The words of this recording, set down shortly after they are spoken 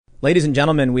Ladies and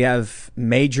gentlemen, we have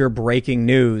major breaking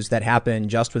news that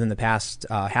happened just within the past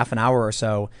half an hour or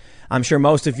so. I'm sure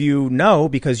most of you know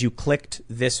because you clicked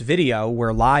this video.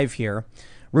 We're live here.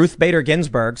 Ruth Bader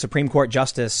Ginsburg, Supreme Court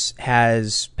Justice,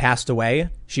 has passed away.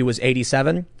 She was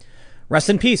 87. Rest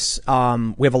in peace. We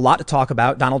have a lot to talk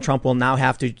about. Donald Trump will now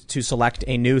have to select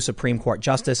a new Supreme Court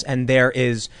Justice, and there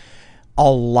is a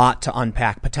lot to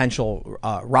unpack. Potential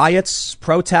riots,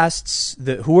 protests,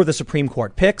 who are the Supreme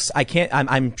Court picks.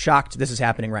 I'm shocked this is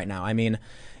happening right now. I mean,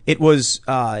 it was,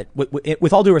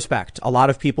 with all due respect, a lot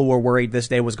of people were worried this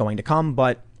day was going to come,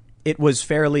 but it was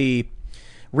fairly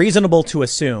reasonable to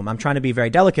assume. I'm trying to be very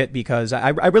delicate because I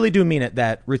really do mean it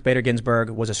that Ruth Bader Ginsburg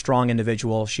was a strong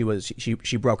individual.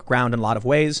 She broke ground in a lot of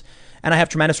ways. And I have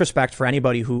tremendous respect for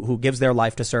anybody who gives their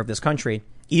life to serve this country,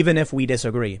 even if we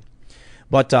disagree.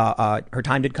 But her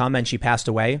time did come and she passed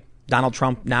away. Donald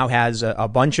Trump now has a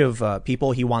bunch of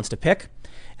people he wants to pick.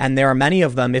 And there are many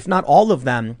of them, if not all of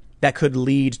them, that could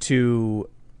lead to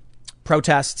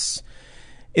protests.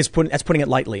 That's putting it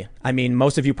lightly. I mean,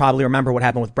 most of you probably remember what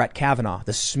happened with Brett Kavanaugh.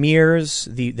 The smears,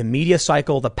 the media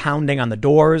cycle, the pounding on the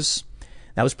doors.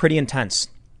 That was pretty intense.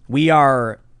 We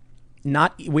are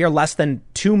less than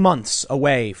 2 months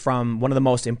away from one of the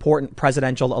most important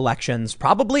presidential elections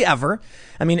probably ever.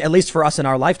 I mean, at least for us in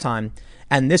our lifetime.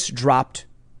 And this dropped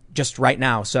just right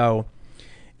now. So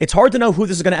it's hard to know who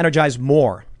this is going to energize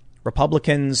more,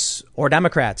 Republicans or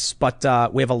Democrats. But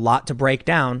we have a lot to break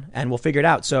down and we'll figure it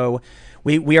out. So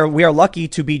we are lucky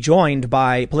to be joined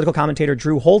by political commentator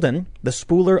Drew Holden, the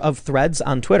spooler of threads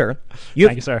on Twitter.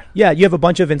 Thank you, sir. Yeah, you have a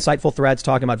bunch of insightful threads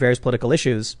talking about various political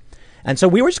issues. And so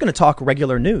we were just going to talk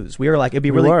regular news. We were like, it'd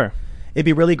be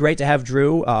really great to have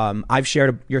Drew. I've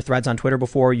shared your threads on Twitter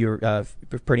before. You're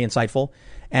pretty insightful.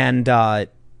 And then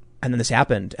this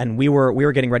happened, and we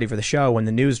were getting ready for the show when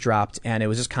the news dropped, and it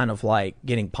was just kind of like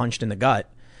getting punched in the gut.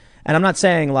 And I'm not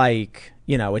saying like,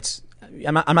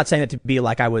 I'm not saying it to be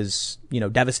like I was,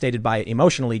 devastated by it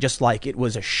emotionally, just like it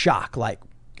was a shock. Like,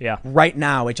 yeah, right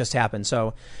now it just happened.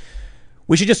 So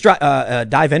we should just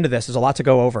dive into this. There's a lot to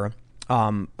go over.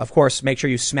 Of course, make sure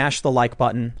you smash the like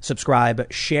button,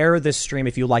 subscribe, share this stream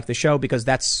if you like the show, because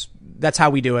that's how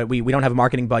we do it. We don't have a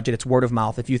marketing budget. It's word of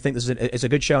mouth. If you think this is a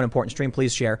good show, an important stream,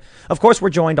 please share. Of course, we're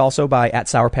joined also by at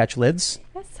Sour Patch Lids.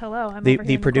 Yes, hello. I'm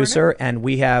the producer, and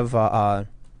we have, I'll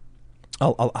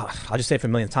just say it for a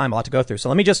millionth time, a lot to go through.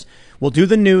 So we'll do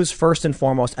the news first and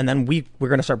foremost, and then we're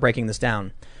going to start breaking this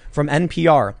down. From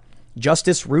NPR,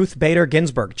 Justice Ruth Bader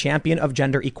Ginsburg, champion of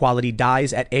gender equality,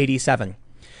 dies at 87.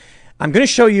 I'm going to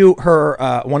show you her,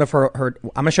 I'm going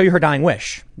to show you her dying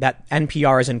wish that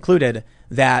NPR has included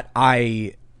that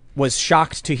I was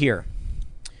shocked to hear.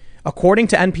 According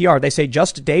to NPR, they say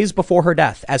just days before her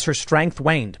death, as her strength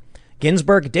waned,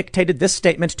 Ginsburg dictated this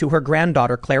statement to her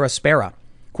granddaughter, Clara Spera.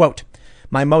 Quote,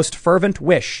 "My most fervent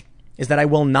wish is that I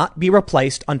will not be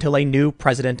replaced until a new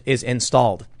president is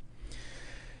installed."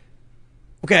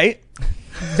 Okay.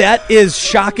 That is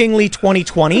shockingly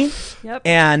 2020. Yep.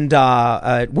 And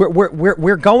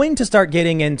we're going to start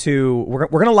getting into, we're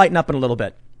going to lighten up in a little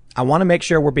bit. I want to make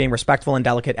sure we're being respectful and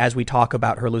delicate as we talk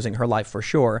about her losing her life for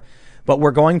sure. But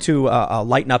we're going to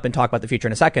lighten up and talk about the future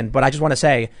in a second. But I just want to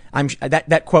say,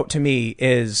 that quote to me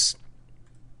is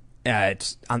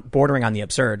it's bordering on the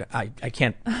absurd. I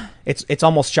can't. It's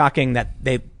almost shocking that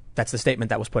that's the statement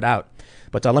that was put out.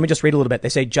 But let me just read a little bit. They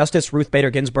say Justice Ruth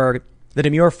Bader Ginsburg, the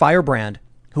demure firebrand,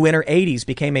 who in her 80s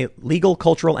became a legal,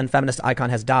 cultural, and feminist icon,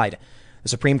 has died. The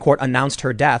Supreme Court announced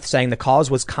her death, saying the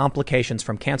cause was complications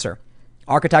from cancer.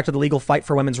 Architect of the legal fight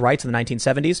for women's rights in the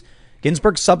 1970s,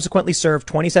 Ginsburg subsequently served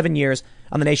 27 years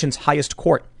on the nation's highest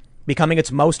court, becoming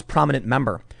its most prominent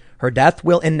member. Her death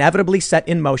will inevitably set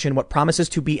in motion what promises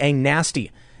to be a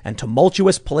nasty and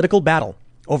tumultuous political battle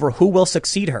over who will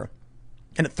succeed her,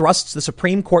 and it thrusts the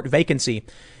Supreme Court vacancy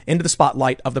into the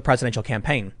spotlight of the presidential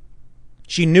campaign.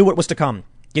 She knew what was to come.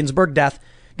 Ginsburg's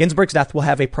death will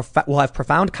have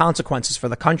profound consequences for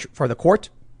the country, for the court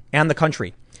and the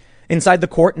country. Inside the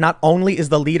court, not only is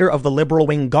the leader of the liberal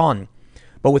wing gone,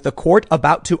 but with the court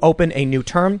about to open a new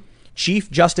term,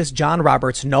 Chief Justice John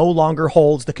Roberts no longer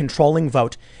holds the controlling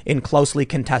vote in closely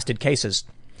contested cases.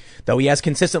 Though he has a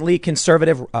consistently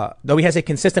conservative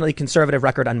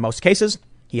record on most cases,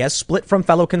 he has split from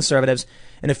fellow conservatives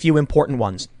in a few important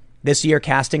ones. This year,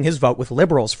 casting his vote with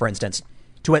liberals, for instance,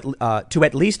 to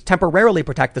at least temporarily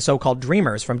protect the so-called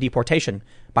dreamers from deportation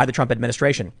by the Trump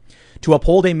administration, to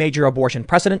uphold a major abortion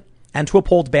precedent, and to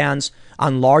uphold bans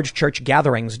on large church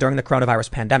gatherings during the coronavirus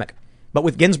pandemic. But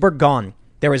with Ginsburg gone,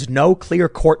 there is no clear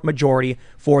court majority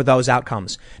for those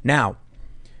outcomes. Now,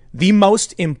 the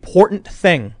most important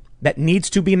thing that needs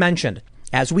to be mentioned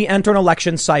as we enter an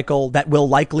election cycle that will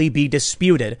likely be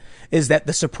disputed, is that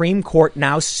the Supreme Court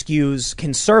now skews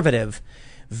conservative,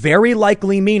 very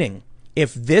likely meaning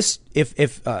if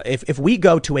we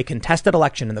go to a contested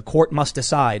election and the court must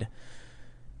decide,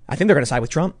 I think they're going to side with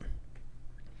Trump.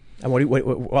 And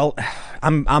well,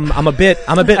 I'm a bit.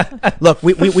 Look,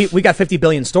 we got 50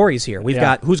 billion stories here. We've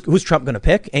got who's Trump going to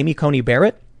pick? Amy Coney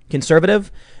Barrett, conservative.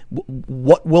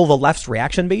 What will the left's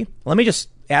reaction be? Let me just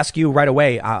ask you right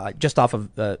away, just off of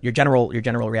your general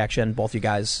reaction, both you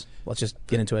guys. Let's just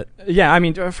get into it. Yeah, I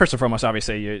mean, first and foremost,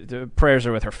 obviously, the prayers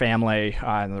are with her family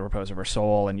and the repose of her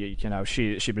soul. And you know,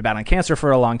 she'd been battling cancer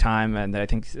for a long time, and I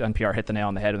think NPR hit the nail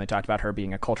on the head when they talked about her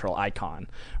being a cultural icon,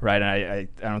 right? And I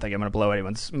don't think I'm going to blow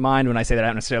anyone's mind when I say that I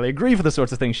don't necessarily agree for the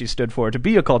sorts of things she stood for to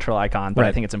be a cultural icon, but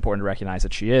I think it's important to recognize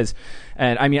that she is.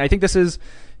 And I mean, I think this is.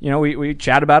 You know, we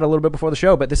chat about it a little bit before the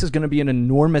show, but this is going to be an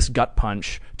enormous gut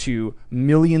punch to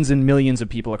millions and millions of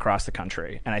people across the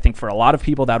country. And I think for a lot of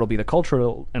people, that'll be the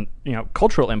cultural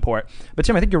import. But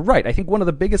Tim, I think you're right. I think one of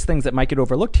the biggest things that might get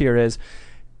overlooked here is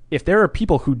if there are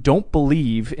people who don't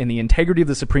believe in the integrity of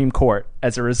the Supreme Court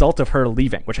as a result of her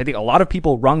leaving, which I think a lot of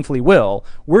people wrongfully will,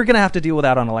 we're going to have to deal with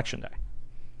that on Election Day.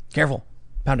 Careful.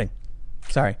 Pounding.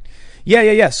 Sorry.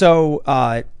 Yeah.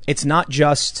 So it's not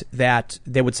just that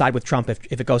they would side with Trump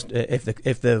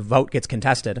if the vote gets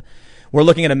contested. We're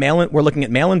looking at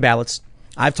mail-in ballots.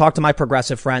 I've talked to my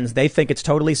progressive friends. They think it's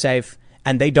totally safe,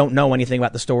 and they don't know anything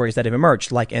about the stories that have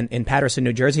emerged. Like in Paterson,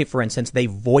 New Jersey, for instance, they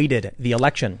voided the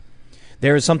election.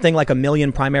 There's something like 1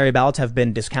 million primary ballots have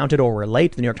been discounted or were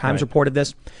late. The New York Times reported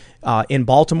this. In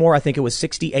Baltimore, I think it was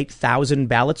 68,000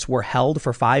 ballots were held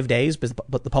for 5 days,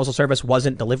 but the Postal Service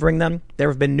wasn't delivering them. There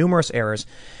have been numerous errors.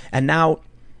 And now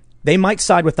they might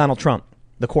side with Donald Trump,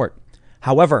 the court.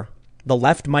 However, the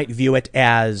left might view it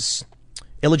as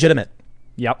illegitimate.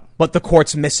 Yep. But the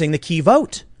court's missing the key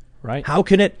vote. Right. How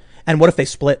can it? And what if they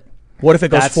split? What if it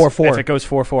goes 4-4? If it goes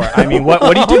 4-4, I mean,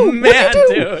 what do you do, man,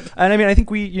 dude? And I mean, I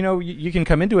think you can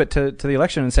come into it to the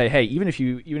election and say, hey, even if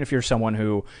you're someone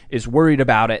who is worried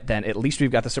about it, then at least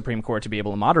we've got the Supreme Court to be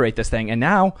able to moderate this thing. And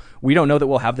now we don't know that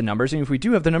we'll have the numbers. And if we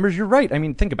do have the numbers, you're right. I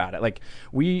mean, think about it. Like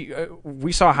we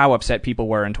saw how upset people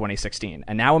were in 2016,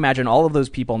 and now imagine all of those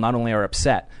people not only are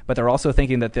upset, but they're also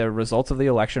thinking that the results of the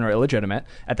election are illegitimate,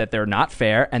 and that they're not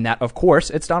fair, and that of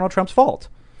course it's Donald Trump's fault.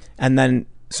 And then.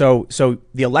 So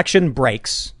the election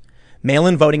breaks.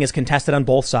 Mail-in voting is contested on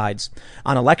both sides.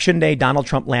 On Election Day, Donald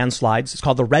Trump landslides. It's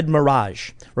called the Red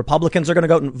Mirage. Republicans are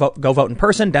going to go vote in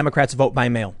person. Democrats vote by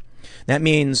mail. That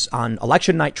means on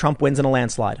election night, Trump wins in a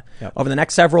landslide. Yep. Over the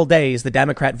next several days, the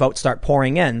Democrat votes start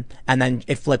pouring in, and then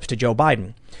it flips to Joe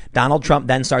Biden. Donald Trump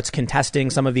then starts contesting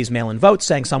some of these mail-in votes,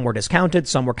 saying some were discounted,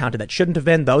 some were counted that shouldn't have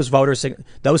been.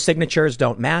 Those signatures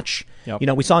don't match. Yep. You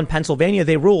know, we saw in Pennsylvania,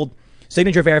 they ruled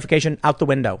signature verification out the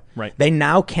window. Right. They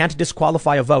now can't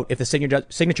disqualify a vote if the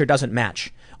signature doesn't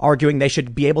match, arguing they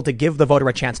should be able to give the voter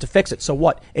a chance to fix it. So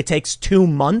what? It takes 2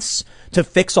 months to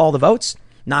fix all the votes?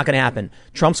 Not going to happen.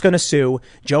 Trump's going to sue.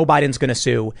 Joe Biden's going to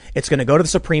sue. It's going to go to the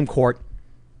Supreme Court.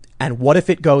 And what if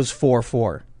it goes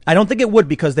 4-4? I don't think it would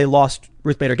because they lost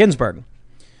Ruth Bader Ginsburg.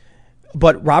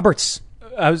 But Roberts...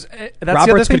 Roberts the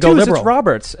other thing could go liberal. It's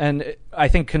Roberts, and I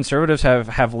think conservatives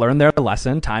have learned their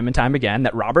lesson time and time again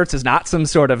that Roberts is not some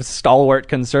sort of stalwart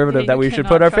conservative that we should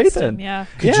put our faith in. Yeah.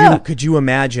 Could you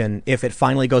imagine if it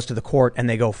finally goes to the court and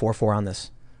they go 4-4 on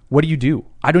this? What do you do?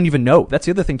 I don't even know. That's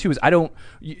the other thing, too, is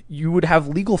you would have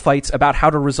legal fights about how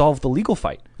to resolve the legal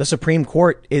fight. The Supreme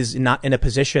Court is not in a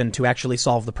position to actually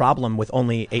solve the problem with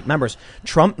only 8 members.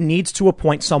 Trump needs to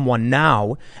appoint someone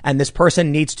now, and this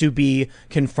person needs to be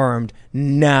confirmed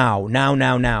now.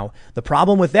 The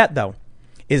problem with that, though,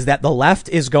 is that the left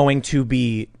is going to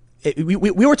be... We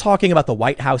were talking about the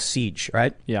White House siege,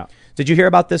 right? Yeah. Did you hear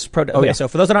about this? Yeah. So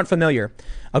for those that aren't familiar,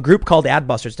 a group called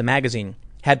Adbusters, the magazine,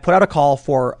 had put out a call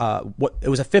for it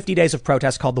was a 50 days of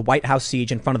protest called the White House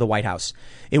siege in front of the White House.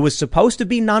 It was supposed to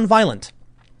be nonviolent,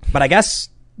 but I guess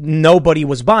nobody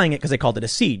was buying it because they called it a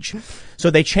siege. So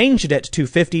they changed it to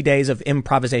 50 days of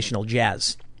improvisational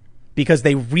jazz because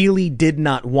they really did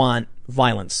not want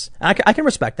violence. And I can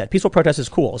respect that. Peaceful protest is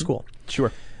cool. It's cool.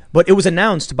 Sure. But it was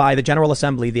announced by the General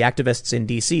Assembly, the activists in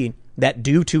D.C., that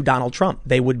due to Donald Trump,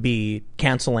 they would be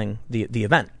canceling the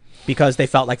event, because they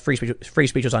felt like free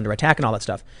speech was under attack and all that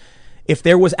stuff. If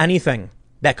there was anything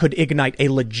that could ignite a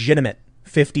legitimate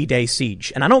 50-day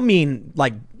siege, and I don't mean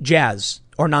like jazz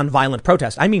or nonviolent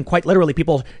protest. I mean quite literally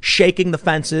people shaking the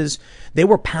fences. They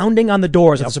were pounding on the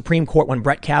doors of the Supreme Court when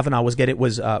Brett Kavanaugh it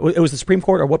was the Supreme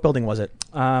Court, or what building was it?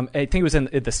 I think it was in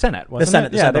the Senate, wasn't the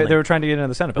Senate, it? Yeah, they were trying to get into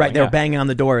the Senate building. Right, they were banging on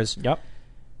the doors. Yep.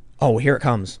 Oh, here it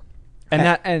comes.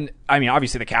 And I mean,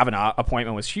 obviously the Kavanaugh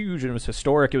appointment was huge and it was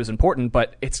historic. It was important,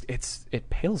 but it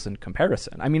pales in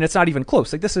comparison. I mean, it's not even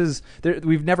close. Like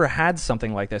we've never had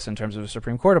something like this in terms of a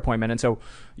Supreme Court appointment. And so,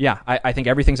 yeah, I think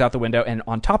everything's out the window. And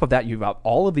on top of that, you've got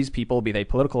all of these people, be they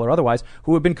political or otherwise,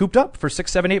 who have been cooped up for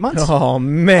 6, 7, 8 months. Oh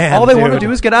man, all they want to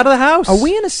do is get out of the house. Are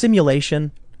we in a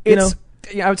simulation?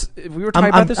 Yeah, we were talking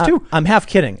about this too. I'm half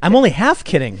kidding. I'm only half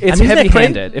kidding. It's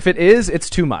heavy-handed. If it is,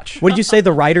 it's too much. What did you say?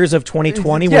 The writers of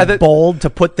 2020 were bold to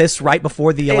put this right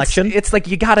before the election. It's like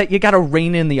you gotta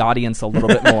rein in the audience a little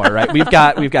bit more, right? We've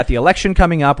got the election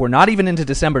coming up. We're not even into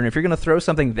December, and if you're going to throw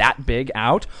something that big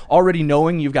out, already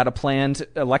knowing you've got a planned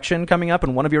election coming up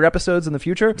in one of your episodes in the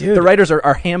future, dude, the writers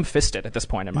are ham-fisted at this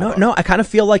point in my book. No, I kind of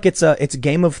feel like it's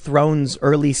Game of Thrones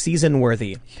early season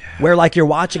worthy, where like you're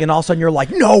watching and all of a sudden you're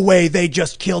like, no way, they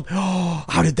just killed.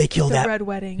 How did they kill that? The Red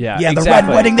Wedding. Yeah, exactly. The Red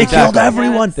Wedding. They killed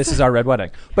everyone. This is our Red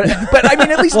Wedding. But I mean,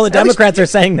 at least well, the Democrats are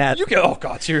saying that. Oh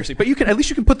God, seriously. But at least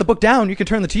you can put the book down. You can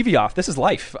turn the TV off. This is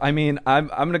life. I mean, I'm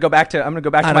gonna go back to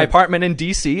my apartment in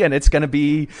DC, and it's gonna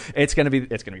be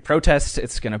protests.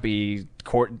 It's gonna be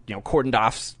cordoned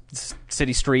off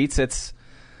city streets. It's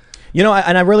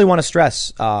and I really want to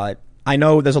stress. I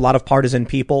know there's a lot of partisan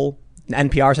people.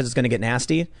 NPR says it's going to get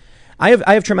nasty.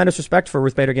 I have tremendous respect for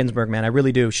Ruth Bader Ginsburg, man. I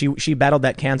really do. She battled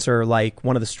that cancer like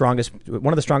one of the strongest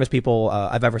people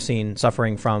I've ever seen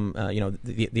suffering from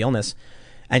the illness,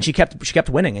 and she kept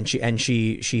winning, and she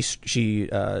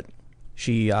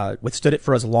withstood it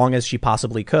for as long as she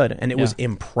possibly could, and it was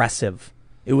impressive.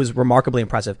 It was remarkably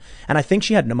impressive. And I think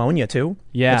she had pneumonia too.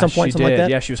 Yeah, at some point, something like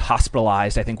that. Yeah, she was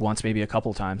hospitalized, I think, once, maybe a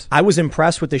couple times. I was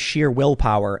impressed with the sheer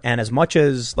willpower. And as much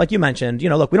as, like you mentioned,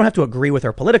 look, we don't have to agree with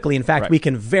her politically. In fact, we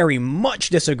can very much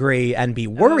disagree and be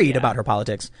worried about her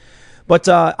politics. But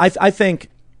I think,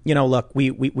 look,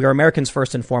 we are Americans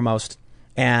first and foremost.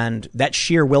 And that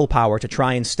sheer willpower to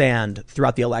try and stand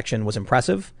throughout the election was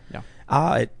impressive. Yeah.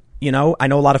 I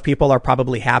know a lot of people are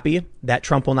probably happy that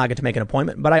Trump will not get to make an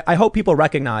appointment, but I hope people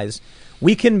recognize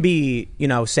we can be,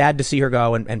 sad to see her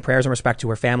go and prayers and respect to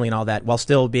her family and all that while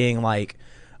still being like,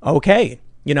 okay,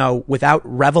 without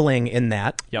reveling in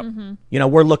that. Yep. Mm-hmm.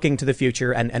 We're looking to the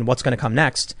future and what's going to come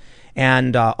next.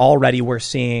 And already we're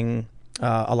seeing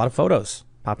a lot of photos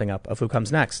popping up of who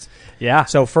comes next. Yeah.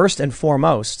 So first and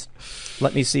foremost,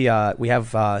 let me see. We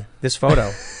have this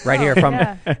photo right here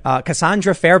from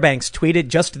Cassandra Fairbanks tweeted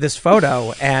just this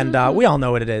photo, and we all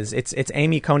know what it is. It's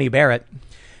Amy Coney Barrett.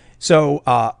 So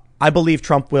I believe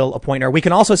Trump will appoint her. We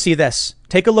can also see this.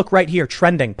 Take a look right here.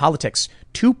 Trending politics.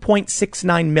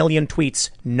 2.69 million tweets.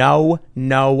 No,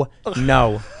 no,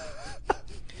 no.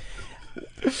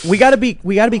 We got to be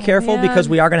careful because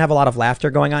we are going to have a lot of laughter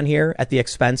going on here at the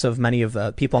expense of many of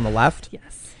the people on the left.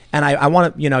 Yes. And I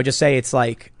want to, just say it's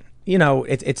like,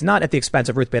 it's not at the expense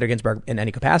of Ruth Bader Ginsburg in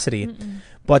any capacity,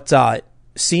 but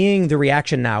seeing the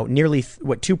reaction now, nearly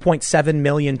 2.7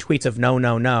 million tweets of no,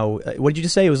 no, no. What did you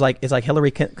just say? It's like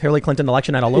Hillary Clinton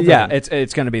election night all over. Yeah,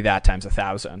 it's going to be that times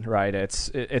 1,000, right? It's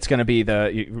going to be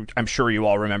I'm sure you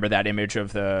all remember that image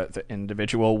of the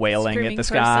individual wailing screaming at the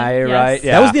person. sky, Yes. right?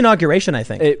 Yeah. That was the inauguration, I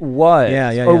think. It was.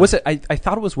 Yeah. Or was it? I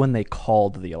thought it was when they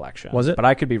called the election. Was it? But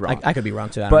I could be wrong. I could be wrong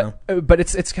too. I don't know. But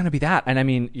it's going to be that. And I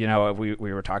mean,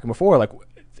 we were talking before, like,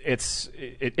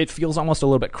 it feels almost a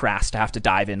little bit crass to have to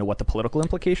dive into what the political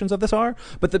implications of this are,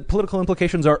 but the political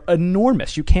implications are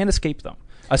enormous. You can't escape them,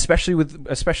 especially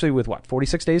with what,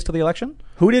 46 days to the election.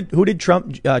 Who did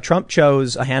Trump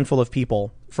chose a handful of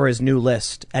people for his new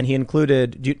list, and he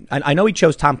included. I know he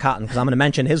chose Tom Cotton because I'm going to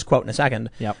mention his quote in a second.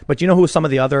 Yep. But do you know who some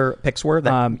of the other picks were? So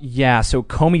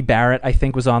Comey Barrett, I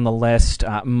think, was on the list.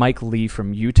 Mike Lee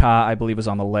from Utah, I believe, was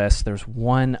on the list. There's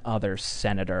one other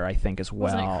senator, I think, as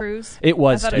well. Wasn't it Cruz? It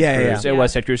was Ted Cruz. Yeah. It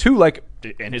was Ted Cruz, who, like,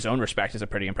 in his own respect, is a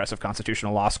pretty impressive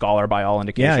constitutional law scholar by all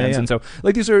indications. And so,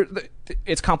 like,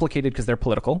 it's complicated because they're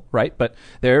political, right? But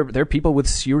they're people with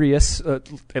serious,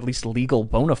 at least legal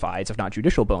bona fides, if not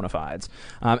judicial bona fides.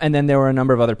 And then there were a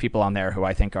number of other people on there who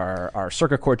I think are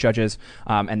circuit court judges.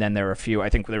 And then there were a few. I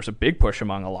think there was a big push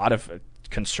among a lot of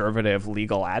conservative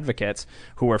legal advocates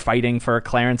who were fighting for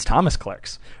Clarence Thomas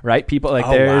clerks, right? People like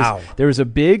there was a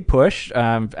big push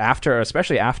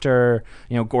especially after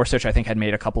Gorsuch, I think, had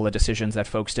made a couple of decisions that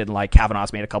folks didn't like.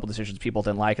 Kavanaugh's made a couple of decisions people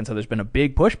didn't like, and so there's been a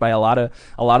big push by a lot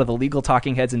of the legal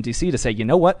talking heads in DC to say, you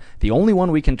know what, the only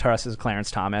one we can trust is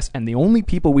Clarence Thomas, and the only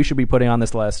people we should be putting on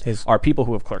this list are people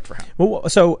who have clerked for him. Well,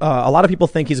 so a lot of people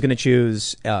think he's going to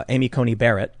choose Amy Coney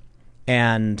Barrett,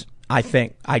 and I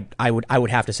think I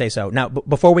would have to say so. Now,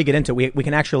 before we get into it, we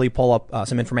can actually pull up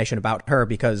some information about her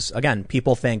because, again,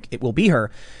 people think it will be her.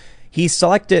 He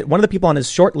selected, one of the people on his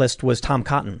short list was Tom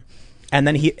Cotton. And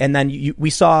then we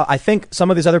saw, I think some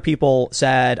of these other people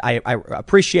said, I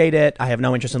appreciate it. I have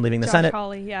no interest in leaving the Senate.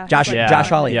 Hawley, yeah. Josh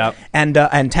Hawley. Yep. And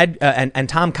Ted, and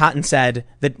Tom Cotton said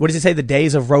that, what does he say? The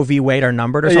days of Roe v. Wade are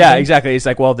numbered or something? Yeah, exactly. He's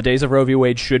like, well, the days of Roe v.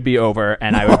 Wade should be over.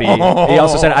 And I would be, he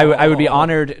also said, I would be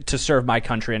honored to serve my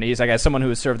country. And he's like, as someone who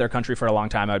has served their country for a long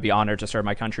time, I would be honored to serve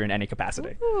my country in any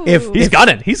capacity. He's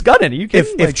gunning. Are you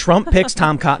kidding? If Trump picks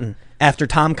Tom Cotton after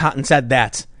Tom Cotton said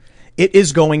that, it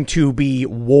is going to be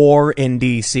war in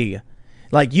D.C.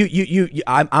 Like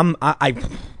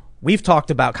we've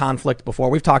talked about conflict before.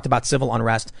 We've talked about civil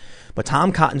unrest, but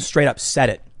Tom Cotton straight up said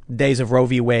it. Days of Roe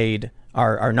v. Wade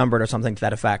are numbered or something to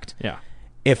that effect. Yeah.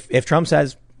 If Trump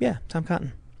says, yeah, Tom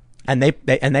Cotton, and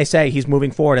they say he's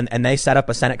moving forward and they set up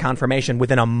a Senate confirmation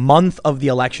within a month of the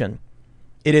election,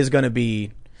 it is going to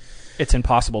be. It's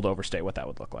impossible to overstate what that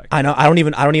would look like. I know.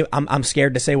 I'm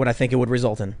scared to say what I think it would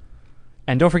result in.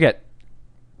 And don't forget,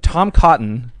 Tom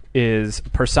Cotton is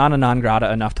persona non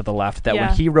grata enough to the left that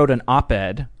when he wrote an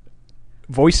op-ed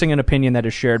voicing an opinion that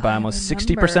is shared by almost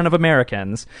 60% of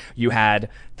Americans, you had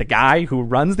the guy who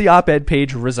runs the op-ed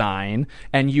page resign,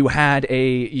 and you had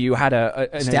a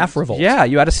staff revolt. Yeah,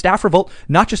 you had a staff revolt,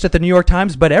 not just at the New York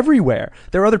Times, but everywhere.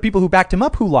 There were other people who backed him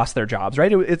up who lost their jobs,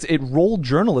 right? It rolled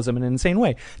journalism in an insane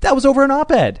way. That was over an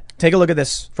op-ed. Take a look at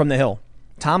this from The Hill.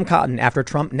 Tom Cotton, after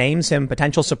Trump names him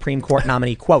potential Supreme Court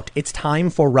nominee, quote, "It's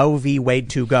time for Roe v. Wade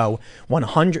to go."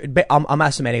 100, I'm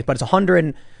estimating, but it's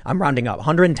 100, I'm rounding up,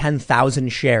 110,000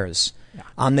 shares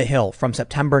on The Hill from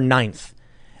September 9th.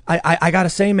 I got to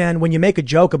say, man, when you make a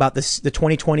joke about the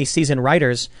 2020 season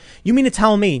writers, you mean to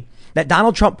tell me that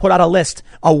Donald Trump put out a list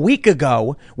a week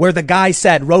ago where the guy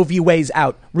said Roe v. Wade's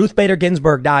out, Ruth Bader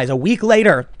Ginsburg dies. A week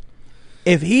later,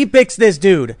 if he picks this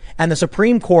dude and the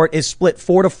Supreme Court is split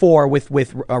 4-4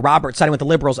 with Roberts siding with the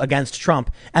liberals against Trump,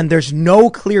 and there's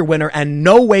no clear winner and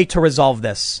no way to resolve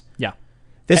this. Yeah.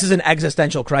 This is an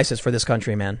existential crisis for this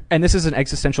country, man. And this is an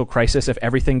existential crisis if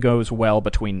everything goes well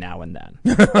between now and then,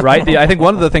 right? I think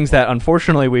one of the things that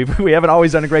unfortunately we haven't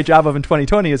always done a great job of in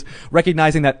 2020 is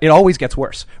recognizing that it always gets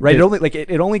worse, right?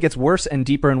 It only gets worse and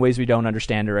deeper in ways we don't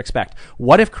understand or expect.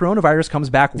 What if coronavirus comes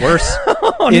back worse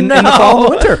in the fall and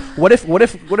winter? What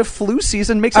if flu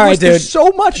season makes it worse? There's so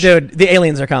much, dude. The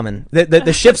aliens are coming.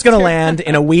 The ship's gonna land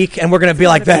in a week, and we're gonna be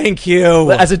like, "Thank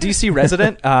you." As a DC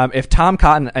resident, if Tom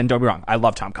Cotton, and don't be wrong, I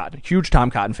love Tom Cotton, huge Tom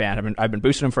Cotton fan. I've been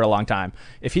boosting him for a long time.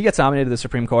 If he gets nominated to the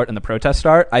Supreme Court and the protests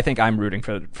start, I think I'm rooting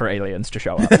for aliens to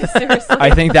show up. Seriously.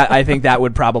 I think that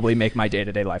would probably make my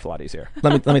day-to-day life a lot easier.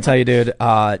 Let me tell you, dude.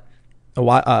 A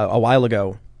while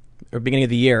ago, or beginning of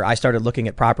the year, I started looking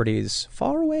at properties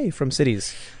far away from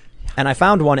cities, and I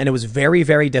found one, and it was very,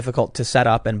 very difficult to set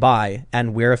up and buy.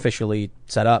 And we're officially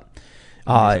set up.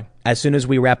 As soon as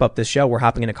we wrap up this show, we're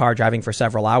hopping in a car, driving for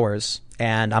several hours,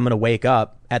 and I'm going to wake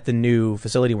up at the new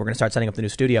facility. We're going to start setting up the new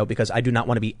studio because I do not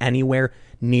want to be anywhere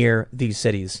near these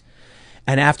cities.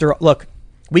 And look,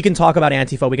 we can talk about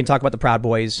Antifa, we can talk about the Proud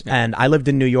Boys, and I lived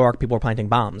in New York. People were planting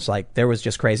bombs. Like, there was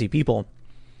just crazy people.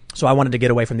 So I wanted to get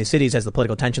away from these cities as the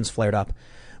political tensions flared up.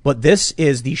 But this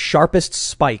is the sharpest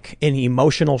spike in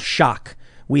emotional shock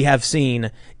we have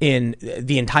seen in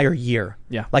the entire year.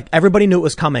 Yeah. Like, everybody knew it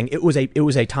was coming. It was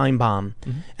a time bomb.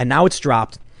 Mm-hmm. And now it's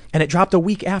dropped. And it dropped a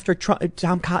week after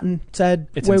Tom Cotton said,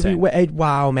 it's insane.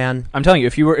 Wow, man. I'm telling you,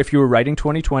 if you were writing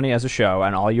 2020 as a show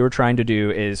and all you were trying to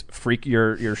do is freak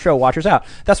your show watchers out,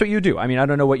 that's what you do. I mean, I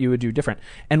don't know what you would do different.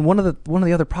 And one of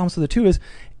the other problems with it too is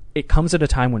it comes at a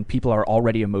time when people are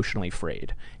already emotionally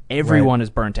frayed. Everyone is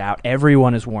burnt out.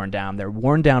 Everyone is worn down. They're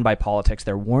worn down by politics.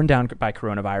 They're worn down by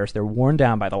coronavirus. They're worn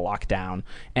down by the lockdown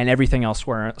and everything else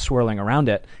swirling around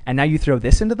it. And now you throw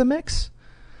this into the mix?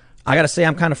 I got to say,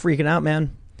 I'm kind of freaking out,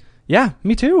 man. Yeah,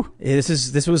 me too. This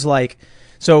was like,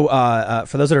 so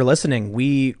for those that are listening,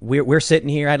 we're sitting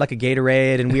here. I had like a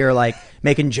Gatorade, and we are like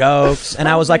making jokes. And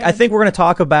I was like, I think we're going to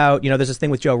talk about, there's this thing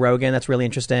with Joe Rogan that's really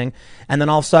interesting. And then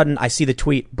all of a sudden, I see the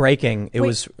tweet breaking.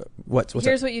 What's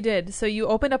here's what you did. So you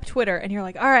opened up Twitter, and you're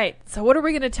like, all right, so what are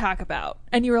we going to talk about?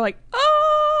 And you were like,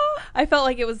 I felt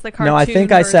like it was the cartoon. No, I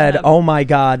think I said, "Oh my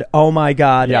god, oh my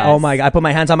god, yes. Oh my god." I put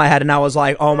my hands on my head and I was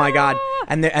like, "Oh my god!"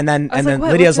 And then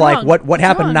Lydia's like, "What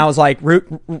happened?" And I was like,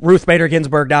 "Ruth Bader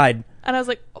Ginsburg died." And I was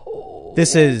like, "Oh,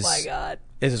 my god,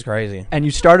 this is crazy." And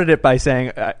you started it by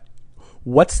saying,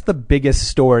 "What's the biggest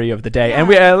story of the day?" Yeah, and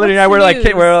Lydia and I were like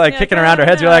kicking around our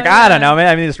heads. We're like, I don't know, man.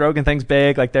 I mean, this Rogan thing's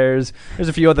big. Like, there's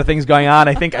a few other things going on.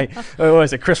 I think what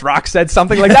was it? Chris Rock said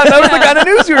something like that. That was the kind of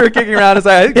news we were kicking around. It's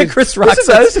like, Chris Rock.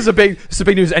 This is a big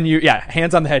news. And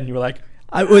hands on the head, and you were like,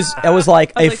 I was like I was a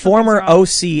like, former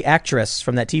something's OC actress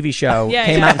from that TV show Yeah,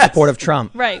 came yeah. out in support of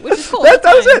Trump. Right, which is cool. That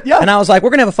was Fine. it. Yeah. And I was like, we're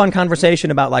gonna have a fun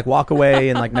conversation about like walk away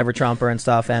and like never Trumper and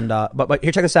stuff. And but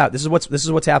here, check this out. This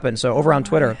is what's happened. So over on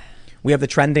Twitter, we have the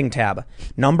trending tab.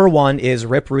 Number 1 is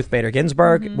Rip Ruth Bader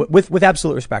Ginsburg, with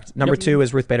absolute respect. Number 2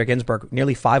 is Ruth Bader Ginsburg,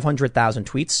 nearly 500,000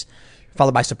 tweets,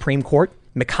 followed by Supreme Court.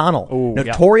 McConnell,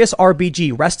 notorious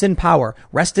RBG, rest in power,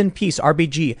 rest in peace,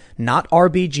 RBG, not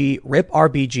RBG,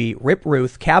 Rip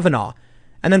Ruth, Kavanaugh.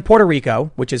 And then Puerto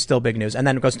Rico, which is still big news. And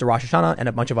then it goes to Rosh Hashanah and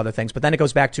a bunch of other things. But then it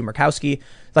goes back to Murkowski.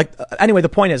 Like, anyway, the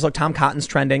point is, look, Tom Cotton's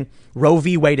trending. Roe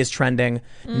v. Wade is trending.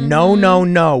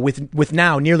 No. With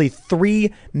now nearly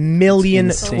 3 million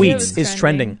It's insane. tweets is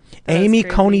trending. That is Amy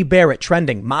crazy. Coney Barrett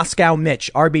trending. Moscow Mitch,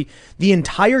 RB. The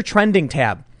entire trending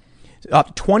tab,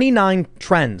 29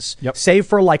 trends, Yep. save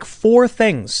for like 4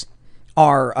 things.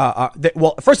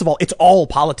 Well, first of all, it's all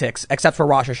politics except for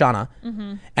Rosh Hashanah.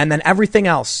 And then everything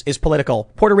else is political.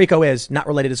 Puerto Rico is not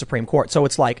related to Supreme Court. So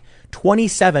it's like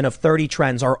 27 of 30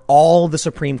 trends are all the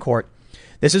Supreme Court.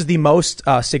 This is the most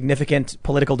significant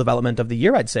political development of the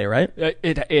year, I'd say, right?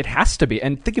 It has to be.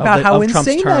 And think about how of Trump's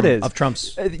insane term, that is. of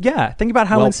Trump's. Yeah, think about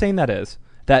how Well- insane that is.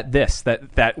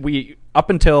 That we, up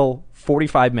until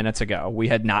 45 minutes ago, we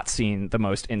had not seen the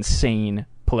most insane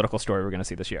political story we're going to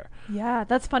see this year. Yeah,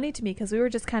 that's funny to me because we were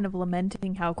just kind of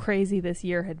lamenting how crazy this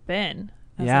year had been.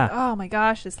 I was Yeah. like, oh my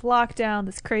gosh, this lockdown,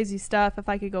 this crazy stuff. If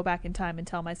I could go back in time and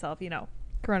tell myself,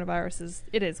 coronavirus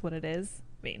it is what it is.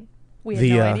 I mean, we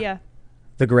had no idea.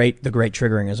 The great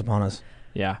triggering is upon us.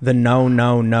 Yeah. The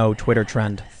no Twitter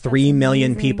trend. 3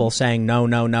 million amazing. people saying no,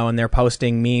 and they're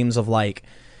posting memes of like,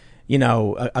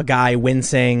 a guy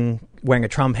wincing, wearing a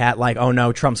Trump hat, like, oh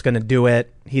no, Trump's going to do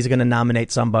it. He's going to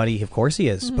nominate somebody. Of course he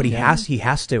is, but he has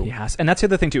to. Yes, and that's the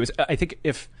other thing too. Is I think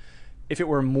if it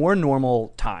were more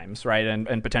normal times, right,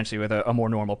 and potentially with a more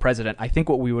normal president, I think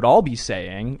what we would all be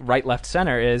saying, right, left,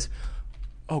 center, is,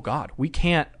 oh God, we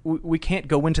can't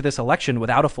go into this election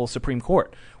without a full Supreme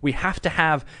Court. We have to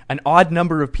have an odd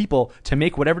number of people to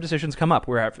make whatever decisions come up.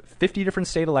 We have 50 different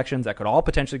state elections that could all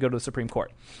potentially go to the Supreme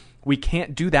Court. We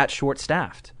can't do that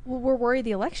short-staffed. Well, we're worried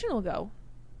the election will go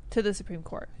to the Supreme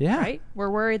Court. Yeah. Right?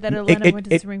 We're worried that it'll end up going to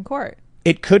the Supreme Court.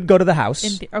 It could go to the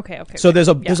House. Okay. So there's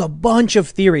Yeah. a bunch of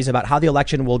theories about how the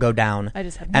election will go down. I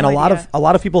just have and no a lot idea.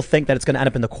 of people think that it's going to end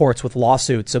up in the courts with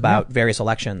lawsuits about various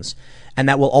elections, and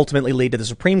that will ultimately lead to the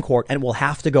Supreme Court, and will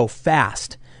have to go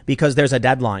fast because there's a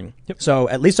deadline. So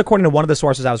at least according to one of the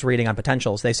sources I was reading on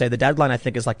Potentials, they say the deadline I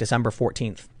think is like December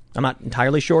 14th. I'm not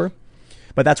entirely sure,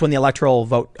 but that's when the electoral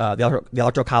vote, the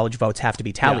electoral college votes have to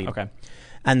be tallied. Yeah, okay.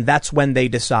 And that's when they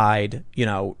decide,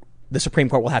 the Supreme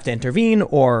Court will have to intervene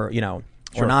or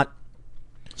not.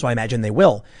 So I imagine they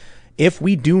will. If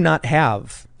we do not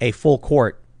have a full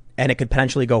court and it could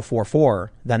potentially go 4-4,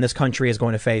 then this country is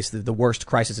going to face the worst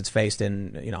crisis it's faced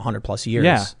in 100 plus years.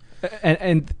 Yeah.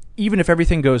 And even if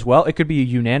everything goes well, it could be a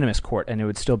unanimous court and it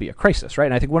would still be a crisis, right?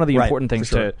 And I think one of the Right, important things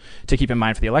for sure. to keep in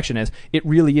mind for the election is it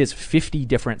really is 50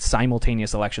 different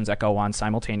simultaneous elections that go on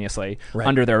simultaneously Right.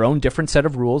 under their own different set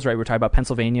of rules, right? We're talking about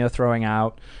Pennsylvania throwing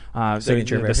out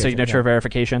Signature the verification, signature yeah.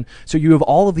 verification. So you have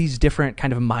all of these different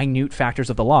kind of minute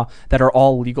factors of the law that are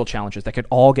all legal challenges that could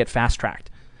all get fast-tracked.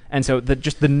 And so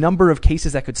just the number of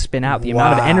cases that could spin out, the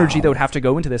amount of energy that would have to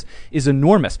go into this is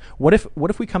enormous. What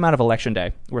if we come out of Election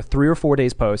Day, we're 3 or 4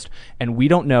 days post, and we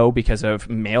don't know because of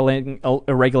mail-in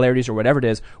irregularities or whatever it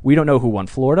is, we don't know who won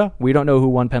Florida, we don't know who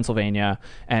won Pennsylvania,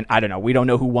 and I don't know, we don't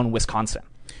know who won Wisconsin.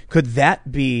 Could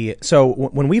that be so?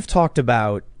 When we've talked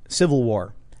about civil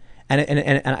war, and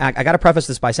I got to preface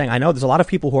this by saying I know there's a lot of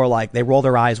people who are like they roll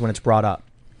their eyes when it's brought up.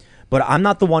 But I'm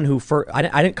not the one who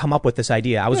I didn't come up with this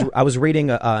idea. I was reading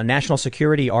a national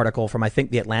security article from I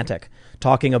think The Atlantic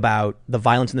talking about the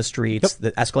violence in the streets,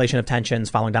 the escalation of tensions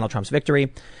following Donald Trump's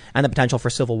victory, and the potential for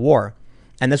civil war.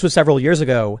 And this was several years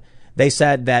ago. They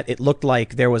said that it looked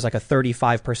like there was like a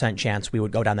 35% chance we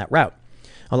would go down that route.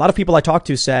 A lot of people I talked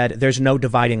to said there's no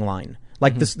dividing line.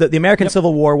 Like the American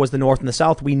Civil War was the North and the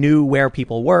South. We knew where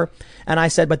people were. And I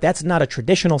said, but that's not a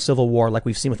traditional civil war like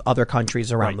we've seen with other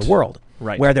countries around the world.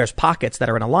 Right. Where there's pockets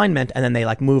that are in alignment and then they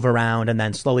like move around and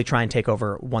then slowly try and take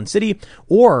over one city,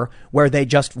 or where they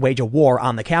just wage a war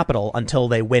on the capital until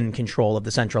they win control of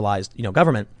the centralized,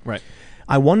 government. Right.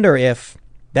 I wonder if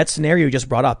that scenario you just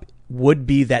brought up would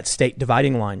be that state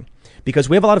dividing line, because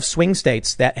we have a lot of swing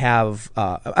states that have,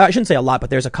 I shouldn't say a lot,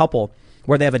 but there's a couple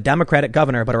where they have a Democratic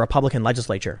governor but a Republican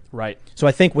legislature. Right. So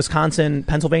I think Wisconsin,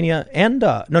 Pennsylvania, and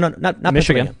not Michigan.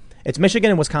 Pennsylvania. It's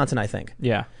Michigan and Wisconsin, I think.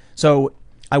 Yeah. So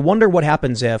I wonder what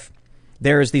happens if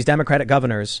there's these Democratic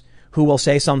governors who will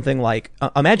say something like,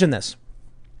 imagine this.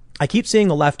 I keep seeing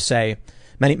the left say,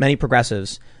 many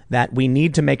progressives, that we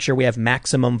need to make sure we have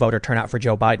maximum voter turnout for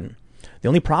Joe Biden. The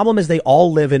only problem is they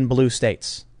all live in blue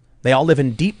states. They all live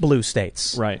in deep blue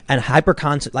states, right? And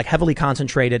heavily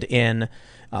concentrated in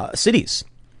cities.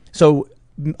 So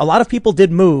a lot of people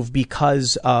did move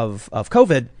because of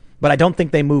COVID, but I don't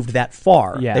think they moved that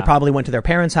far. Yeah. They probably went to their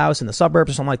parents' house in the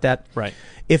suburbs or something like that. Right.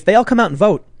 If they all come out and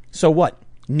vote, so what?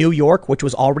 New York, which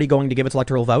was already going to give its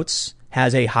electoral votes,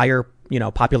 has a higher,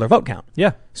 popular vote count.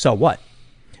 Yeah. So what?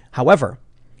 However,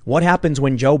 what happens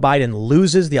when Joe Biden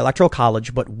loses the Electoral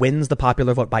College but wins the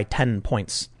popular vote by 10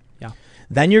 points? Yeah.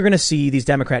 Then you're going to see these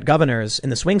Democrat governors in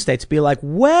the swing states be like,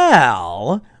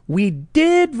 well, we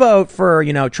did vote for,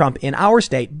 Trump in our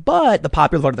state, but the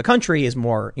popular vote of the country is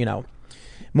more,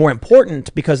 more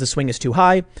important because the swing is too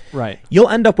high. Right. You'll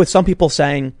end up with some people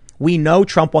saying, we know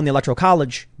Trump won the Electoral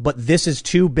College, but this is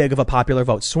too big of a popular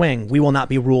vote swing. We will not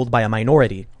be ruled by a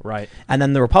minority. Right. And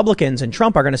then the Republicans and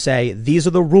Trump are going to say, these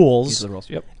are the rules. These are the rules.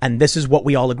 Yep. And this is what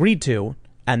we all agreed to.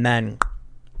 And then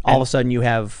all of a sudden you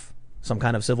have some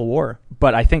kind of civil war.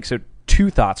 But I think so. Two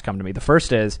thoughts come to me. The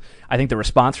first is, I think the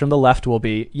response from the left will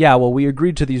be, yeah, well, we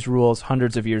agreed to these rules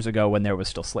hundreds of years ago when there was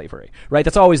still slavery, right?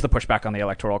 That's always the pushback on the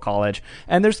Electoral College.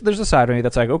 And there's a side of me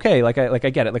that's like, okay, I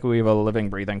get it. Like, we have a living,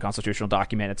 breathing constitutional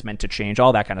document. It's meant to change,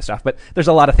 all that kind of stuff. But there's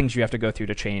a lot of things you have to go through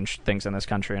to change things in this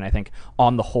country. And I think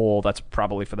on the whole, that's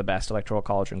probably for the best, Electoral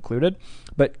College included.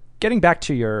 But getting back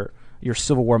to your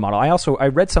Civil War model. I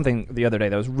read something the other day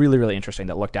that was really, really interesting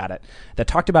that looked at it, that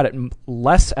talked about it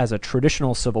less as a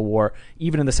traditional Civil War,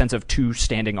 even in the sense of two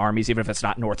standing armies, even if it's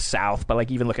not north-south, but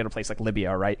like even look at a place like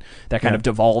Libya, right? That kind of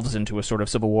devolves into a sort of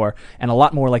civil war, and a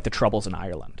lot more like the Troubles in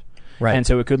Ireland. Right. And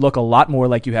so it could look a lot more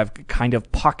like you have kind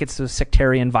of pockets of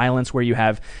sectarian violence where you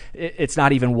have, it's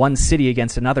not even one city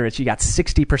against another. It's you got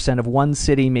 60% of one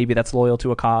city, maybe that's loyal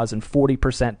to a cause, and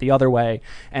 40% the other way.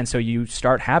 And so you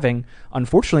start having,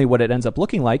 unfortunately, what it ends up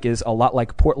looking like is a lot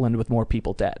like Portland with more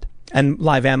people dead. And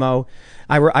live ammo.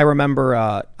 I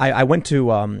remember I went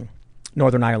to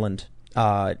Northern Ireland.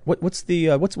 What's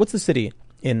the city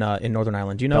in Northern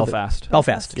Ireland? Do you know? Belfast.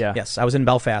 Belfast. Yeah. Yes, I was in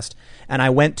Belfast, and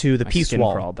I went to the Peace skin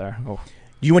Wall. Crawled there. Oh.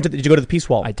 Did you go to the Peace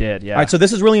Wall? I did. Yeah. All right. So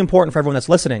this is really important for everyone that's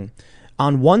listening.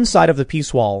 On one side of the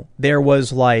Peace Wall, there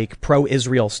was like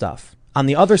pro-Israel stuff. On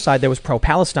the other side, there was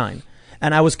pro-Palestine.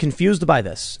 And I was confused by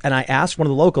this. And I asked one of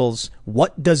the locals,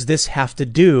 what does this have to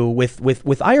do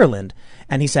with Ireland?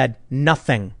 And he said,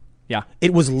 nothing. Yeah.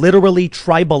 It was literally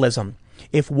tribalism.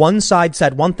 If one side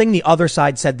said one thing, the other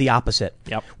side said the opposite.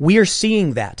 Yep. We are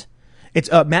seeing that. It's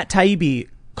Matt Taibbi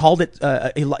called it.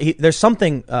 There's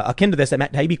something akin to this that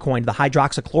Matt Taibbi coined, the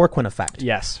hydroxychloroquine effect.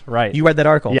 Yes. Right. You read that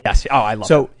article? Yes. Oh, I love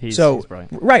it. He's brilliant.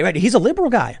 Right. He's a liberal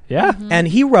guy. Yeah. And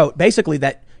he wrote basically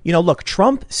that, look,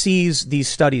 Trump sees these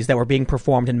studies that were being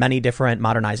performed in many different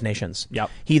modernized nations.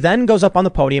 Yep. He then goes up on the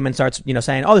podium and starts,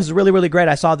 saying, oh, this is really, really great.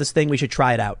 I saw this thing. We should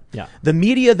try it out. Yeah. The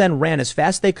media then ran as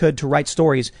fast as they could to write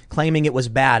stories claiming it was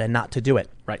bad and not to do it.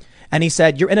 Right. And he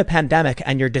said, you're in a pandemic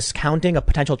and you're discounting a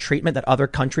potential treatment that other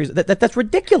countries, that's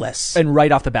ridiculous. And right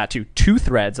off the bat, too, two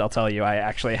threads I'll tell you I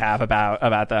actually have about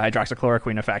the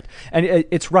hydroxychloroquine effect. And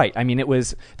it's right. I mean,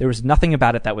 there was nothing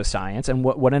about it that was science. And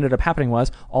what ended up happening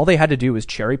was all they had to do was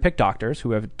cherry pick doctors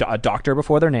who have a doctor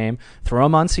before their name, throw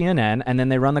them on CNN, and then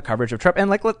they run the coverage of Trump. And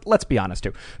let's be honest,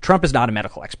 too. Trump is not a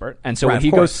medical expert. And so right,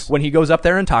 when he goes up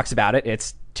there and talks about it,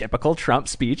 it's typical Trump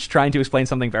speech trying to explain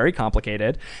something very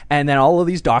complicated. And then all of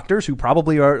these doctors who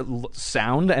probably are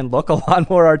sound and look a lot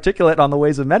more articulate on the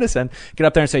ways of medicine get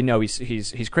up there and say, no,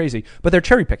 he's crazy. But they're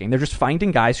cherry picking. They're just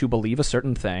finding guys who believe a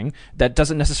certain thing that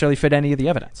doesn't necessarily fit any of the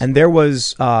evidence. And there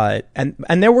was, and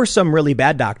there were some really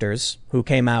bad doctors who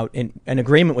came out in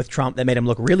agreement with Trump that made him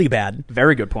look really bad.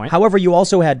 Very good point. However, you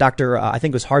also had Dr. I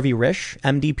think it was Harvey Risch,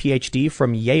 MD, PhD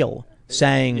from Yale,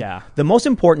 saying the most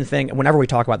important thing, whenever we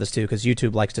talk about this too, because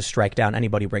YouTube likes to strike down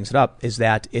anybody who brings it up, is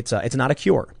that it's not a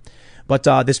cure. But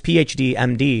this PhD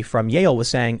MD from Yale was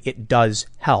saying it does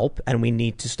help, and we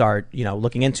need to start,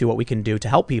 looking into what we can do to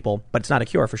help people, but it's not a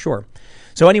cure for sure.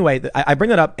 So anyway, I bring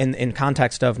that up in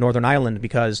context of Northern Ireland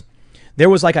because there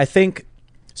was I think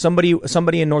somebody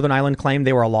in Northern Ireland claimed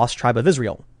they were a lost tribe of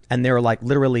Israel, and they were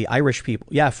literally Irish people.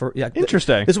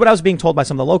 Interesting. This is what I was being told by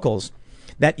some of the locals.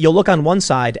 That you'll look on one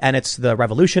side and it's the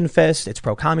revolution fist, it's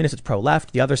pro-communist, it's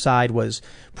pro-left. The other side was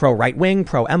pro-right-wing,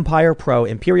 pro-empire,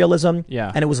 pro-imperialism.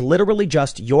 Yeah. And it was literally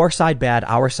just your side bad,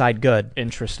 our side good.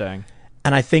 Interesting.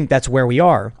 And I think that's where we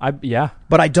are.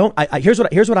 But I don't, here's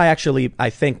what I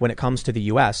think when it comes to the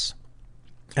U.S.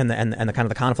 and the kind of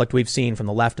the conflict we've seen from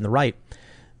the left and the right.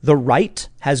 The right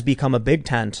has become a big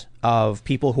tent of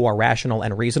people who are rational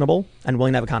and reasonable and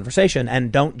willing to have a conversation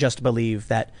and don't just believe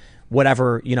that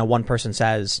whatever, one person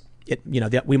says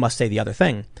we must say the other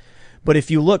thing. But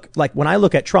if you look, like when I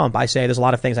look at Trump, I say there's a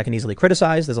lot of things I can easily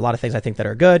criticize. There's a lot of things I think that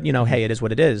are good. Hey, it is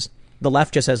what it is. The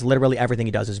left just says literally everything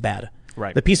he does is bad.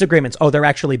 Right. The peace agreements, they're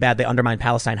actually bad. They undermine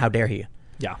Palestine. How dare he?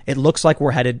 Yeah. It looks like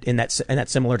we're headed in that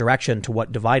similar direction to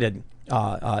what divided,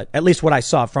 at least what I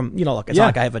saw from, look, it's not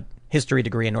like I have a history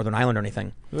degree in Northern Ireland or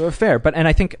anything. Fair. And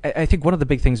I think one of the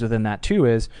big things within that too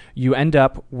is you end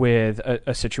up with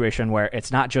a situation where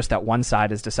it's not just that one side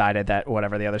has decided that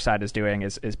whatever the other side is doing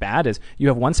is bad. Is you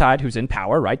have one side who's in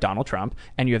power, right, Donald Trump,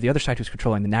 and you have the other side who's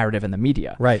controlling the narrative and the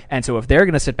media. Right. And so if they're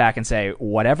going to sit back and say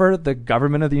whatever the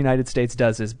government of the United States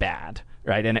does is bad,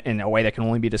 right, in a way that can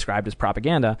only be described as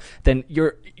propaganda, then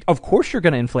of course you're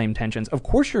going to inflame tensions. Of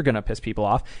course you're going to piss people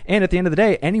off. And at the end of the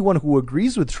day, anyone who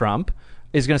agrees with Trump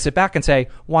is going to sit back and say,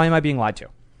 why am I being lied to?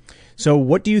 So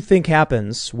what do you think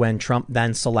happens when Trump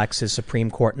then selects his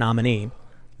Supreme Court nominee?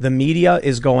 The media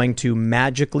is going to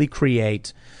magically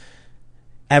create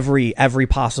every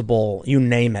possible, you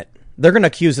name it. They're going to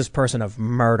accuse this person of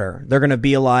murder. They're going to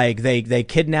be like, they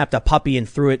kidnapped a puppy and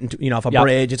threw it into, off a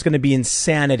bridge. It's going to be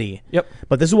insanity. Yep.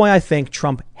 But this is why I think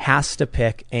Trump has to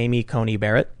pick Amy Coney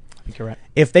Barrett. I think you're right.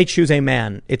 If they choose a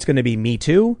man, it's going to be Me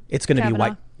Too. It's going to be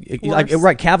white. Worse.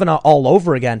 Right, Kavanaugh all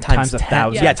over again times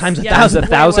 1,000. Yes. Yeah, times 1,000. Times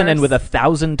 1,000, and with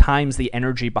 1,000 times the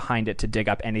energy behind it to dig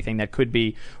up anything that could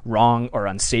be wrong or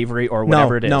unsavory or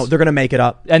whatever it is. No, they're going to make it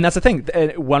up. And that's the thing.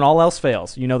 When all else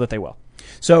fails, you know that they will.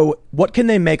 So what can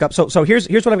they make up? So here's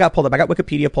what I've got pulled up. I got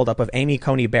Wikipedia pulled up of Amy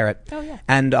Coney Barrett. Oh, yeah.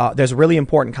 And there's really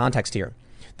important context here.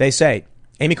 They say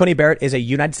Amy Coney Barrett is a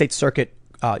United States Circuit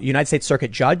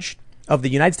judge of the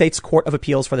United States Court of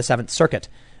Appeals for the Seventh Circuit.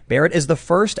 Barrett is the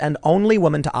first and only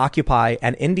woman to occupy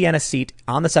an Indiana seat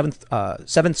on the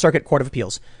Seventh Circuit Court of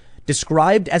Appeals.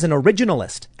 Described as an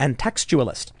originalist and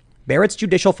textualist, Barrett's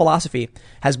judicial philosophy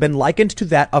has been likened to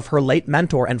that of her late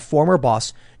mentor and former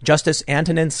boss, Justice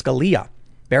Antonin Scalia.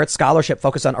 Barrett's scholarship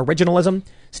focused on originalism,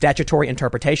 statutory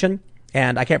interpretation,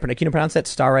 and I can't pronounce. Can you pronounce that?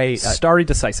 Stare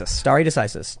decisis. Stare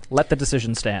decisis. Let the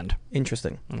decision stand.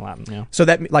 Interesting. In Latin, yeah. So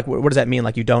that, like, what does that mean?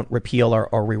 Like, you don't repeal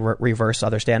or reverse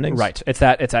other standings? Right. It's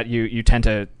that you tend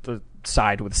to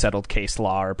side with settled case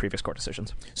law or previous court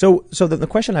decisions. So the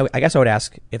question I guess I would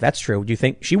ask, if that's true, do you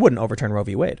think she wouldn't overturn Roe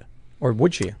v. Wade? Or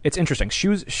would she? It's interesting. She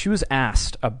was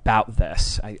asked about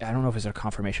this. I don't know if it's a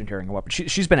confirmation hearing or what, but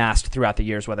she's been asked throughout the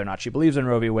years whether or not she believes in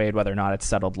Roe v. Wade, whether or not it's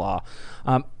settled law.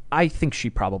 I think she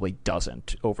probably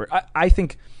doesn't I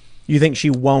think. You think she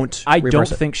won't? I don't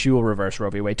think she will reverse Roe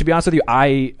v. Wade. To be honest with you,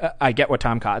 I get what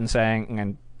Tom Cotton's saying,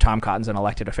 and Tom Cotton's an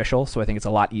elected official, so I think it's a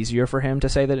lot easier for him to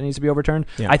say that it needs to be overturned.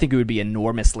 Yeah. I think it would be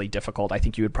enormously difficult. I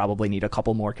think you would probably need a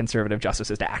couple more conservative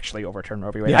justices to actually overturn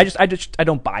Roe v. Wade. Yeah. I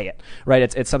don't buy it. Right?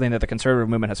 It's something that the conservative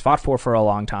movement has fought for a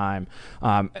long time,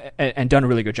 and done a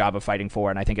really good job of fighting for.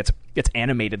 And I think it's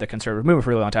animated the conservative movement for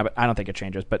a really long time. But I don't think it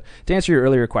changes. But to answer your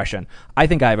earlier question, I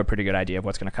think I have a pretty good idea of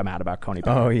what's going to come out about Coney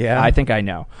Barrett. Oh yeah, I think I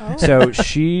know. Oh. So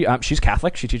she's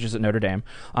Catholic. She teaches at Notre Dame,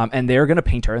 and they're going to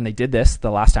paint her. And they did this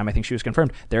the last time I think she was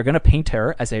confirmed. They're going to paint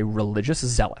her as a religious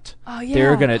zealot. Oh yeah.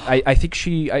 They're gonna. I think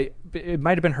it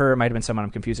might have been her. It might have been someone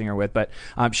I'm confusing her with. But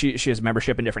she has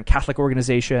membership in different Catholic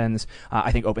organizations.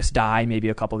 I think Opus Dei, maybe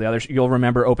a couple of the others. You'll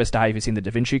remember Opus Dei if you've seen the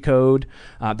Da Vinci Code.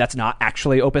 That's not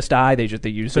actually Opus Dei. They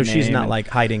use. So the she's name not like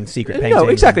hiding secret paintings. No,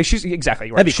 exactly. She's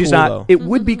exactly right. That'd be she's cool, not. though. It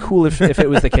would be cool if it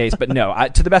was the case, but no.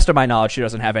 To the best of my knowledge, she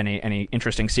doesn't have any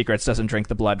interesting secrets. Doesn't drink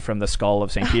the blood from the skull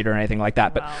of St. Peter or anything like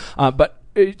that. Wow. But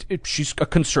she's a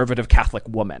conservative Catholic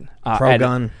woman.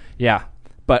 Pro-gun. Yeah,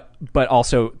 but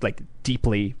also like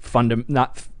deeply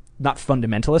not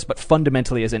fundamentalist, but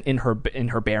fundamentally as in her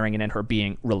bearing and in her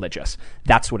being religious.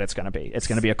 That's what it's going to be. It's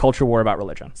going to be a culture war about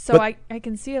religion. So I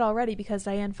can see it already because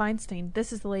Dianne Feinstein,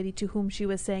 this is the lady to whom she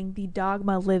was saying the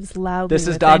dogma lives loudly. This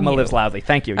is Dogma Lives Loudly.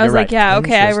 Thank you. I was You're like, right. yeah,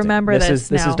 okay, I remember this.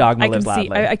 This is Dogma Lives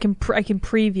Loudly. I can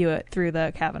preview it through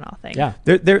the Kavanaugh thing. Yeah.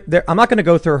 I'm not going to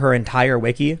go through her entire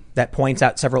wiki that points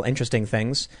out several interesting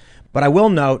things. But I will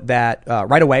note that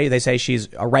right away they say she's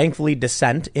a rankfully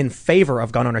dissent in favor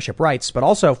of gun ownership rights, but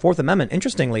also Fourth Amendment.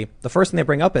 Interestingly, the first thing they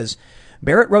bring up is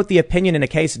Barrett wrote the opinion in a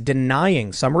case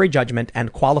denying summary judgment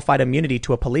and qualified immunity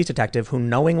to a police detective who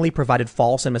knowingly provided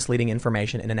false and misleading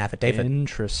information in an affidavit.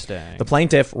 Interesting. The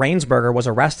plaintiff, Rainsberger, was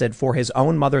arrested for his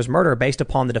own mother's murder based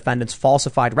upon the defendant's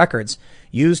falsified records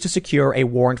used to secure a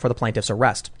warrant for the plaintiff's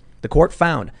arrest. The court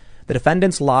found the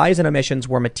defendant's lies and omissions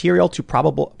were material to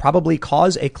probably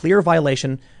cause a clear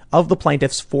violation of the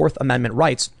plaintiff's Fourth Amendment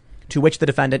rights, to which the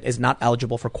defendant is not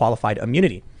eligible for qualified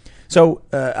immunity. So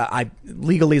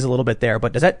legalese a little bit there,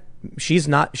 but does that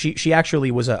she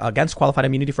actually was against qualified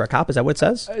immunity for a cop? Is that what it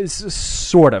says?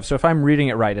 Sort of. So if I'm reading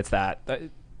it right, it's that.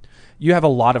 you have a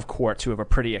lot of courts who have a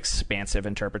pretty expansive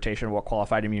interpretation of what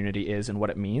qualified immunity is and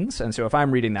what it means. And so if I'm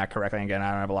reading that correctly, again,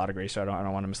 I don't have a law degree, so I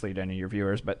don't want to mislead any of your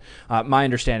viewers, but my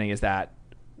understanding is that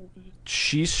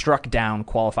she struck down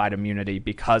qualified immunity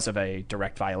because of a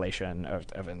direct violation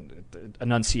of an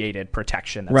enunciated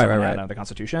protection that's under the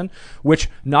Constitution, which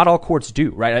not all courts do.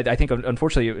 Right? I think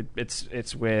unfortunately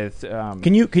it's with.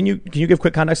 Can you give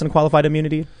quick context on qualified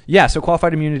immunity? Yeah. So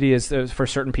qualified immunity is for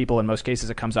certain people. In most cases,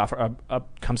 it comes up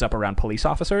around police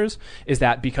officers. Is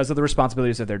that because of the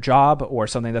responsibilities of their job or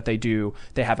something that they do,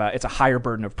 they have it's a higher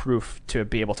burden of proof to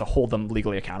be able to hold them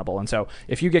legally accountable. And so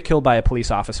if you get killed by a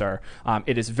police officer,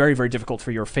 it is very, very difficult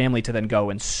for your family to then go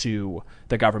and sue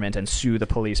the government and sue the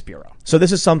police bureau. So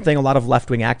this is something a lot of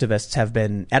left-wing activists have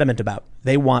been adamant about.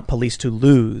 They want police to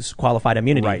lose qualified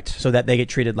immunity so that they get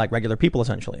treated like regular people,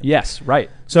 essentially. Yes, right.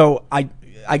 So I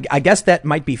guess that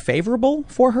might be favorable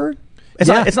for her. It's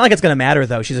not like it's going to matter,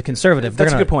 though. She's a conservative.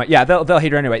 That's a good point. Yeah, they'll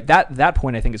hate her anyway. That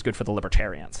point, I think, is good for the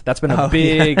libertarians. That's been a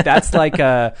big. That's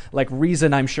like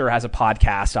Reason, I'm sure, has a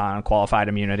podcast on qualified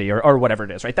immunity or whatever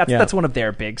it is. Right. That's one of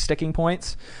their big sticking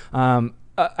points.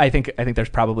 I think there's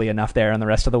probably enough there in the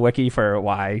rest of the wiki for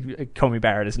why Comey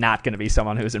Barrett is not going to be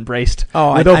someone who's embraced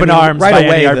with open arms by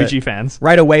any RPG fans.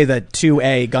 Right away, the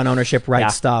 2A gun ownership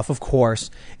rights stuff, of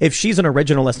course. If she's an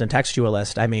originalist and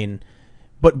textualist, I mean.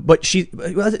 But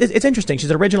it's interesting.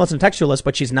 She's an originalist and textualist,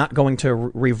 but she's not going to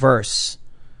reverse,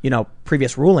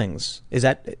 previous rulings. Is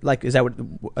that what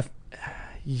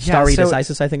stare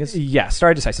decisis, I think is? Yeah,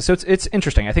 stare decisis. So it's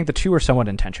interesting. I think the two are somewhat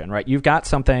in tension, right? You've got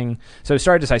something. So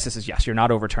stare decisis is, yes, you're not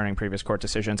overturning previous court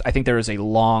decisions. I think there is a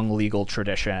long legal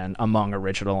tradition among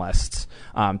originalists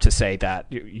to say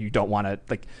that you don't want to,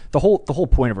 like, the whole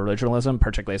point of originalism,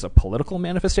 particularly as a political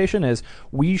manifestation, is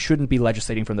we shouldn't be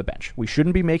legislating from the bench. We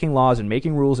shouldn't be making laws and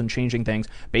making rules and changing things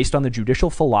based on the judicial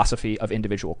philosophy of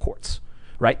individual courts.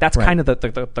 Right, that's kind of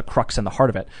the crux and the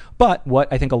heart of it. But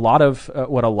what I think a lot of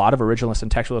originalists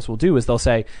and textualists will do is they'll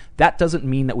say that doesn't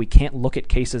mean that we can't look at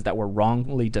cases that were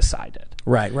wrongly decided,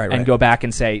 right, and go back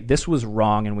and say this was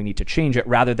wrong and we need to change it,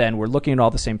 rather than we're looking at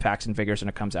all the same facts and figures and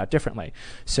it comes out differently.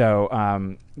 So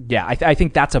I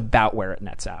think that's about where it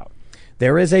nets out.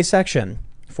 There is a section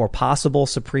for possible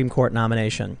Supreme Court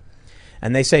nomination.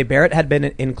 And they say Barrett had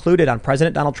been included on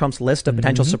President Donald Trump's list of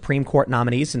potential Supreme Court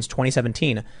nominees since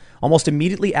 2017, almost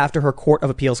immediately after her Court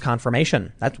of Appeals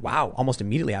confirmation. Almost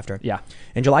immediately after. Yeah.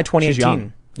 In July 2018. She's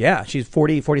young. Yeah, she's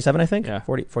 47, I think. Yeah.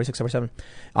 46, 47.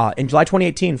 In July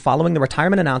 2018, following the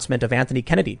retirement announcement of Anthony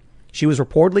Kennedy, she was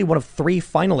reportedly one of 3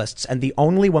 finalists and the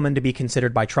only woman to be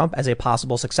considered by Trump as a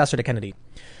possible successor to Kennedy.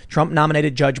 Trump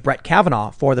nominated Judge Brett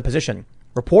Kavanaugh for the position.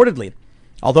 Reportedly,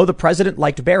 although the president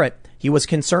liked Barrett, he was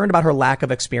concerned about her lack of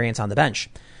experience on the bench.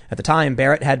 At the time,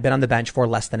 Barrett had been on the bench for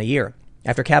less than a year.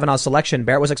 After Kavanaugh's selection,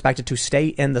 Barrett was expected to stay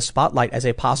in the spotlight as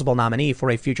a possible nominee for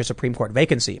a future Supreme Court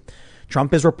vacancy.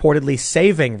 Trump is reportedly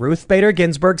saving Ruth Bader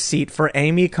Ginsburg's seat for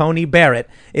Amy Coney Barrett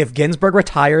if Ginsburg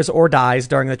retires or dies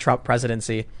during the Trump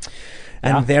presidency.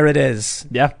 And there it is.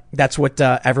 Yeah. That's what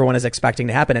everyone is expecting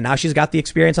to happen. And now she's got the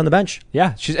experience on the bench.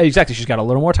 Yeah, she's got a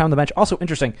little more time on the bench. Also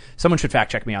interesting, someone should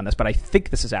fact check me on this, but I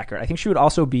think this is accurate. I think she would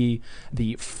also be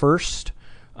the first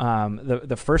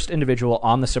the first individual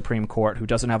on the Supreme Court who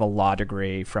doesn't have a law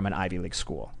degree from an Ivy League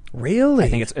school. Really? I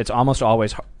think it's almost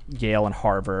always Yale and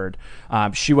Harvard.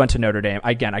 She went to Notre Dame.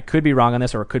 Again, I could be wrong on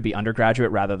this, or it could be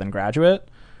undergraduate rather than graduate.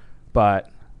 But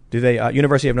do they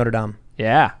University of Notre Dame?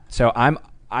 Yeah. So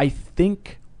I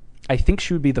think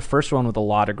she would be the first one with a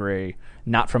law degree,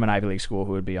 not from an Ivy League school,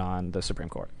 who would be on the Supreme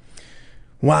Court.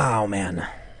 Wow, man.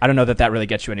 I don't know that really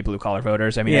gets you any blue collar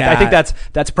voters. I mean, I think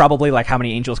that's probably like how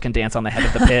many angels can dance on the head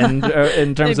of the pin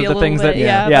in terms of the things that.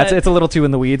 It's a little too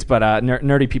in the weeds, but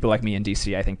nerdy people like me in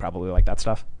DC, I think, probably like that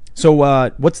stuff. So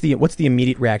what's the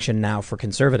immediate reaction now for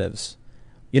conservatives?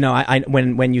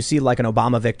 When you see like an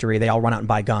Obama victory, they all run out and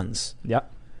buy guns.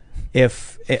 Yep.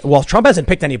 Trump hasn't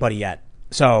picked anybody yet.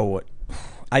 So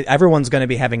everyone's going to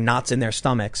be having knots in their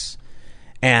stomachs.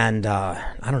 And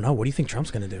I don't know. What do you think Trump's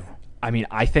going to do? I mean,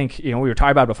 I think, we were talking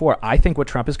about it before. I think what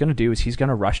Trump is going to do is he's going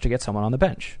to rush to get someone on the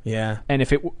bench. Yeah. And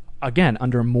if again,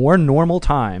 under more normal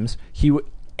times,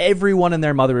 everyone and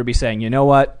their mother would be saying, you know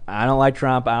what? I don't like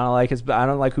Trump. I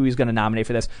don't like who he's going to nominate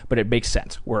for this, but it makes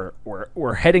sense.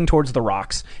 We're heading towards the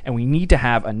rocks, and we need to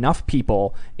have enough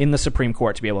people in the Supreme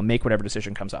Court to be able to make whatever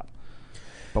decision comes up.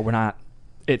 But we're not.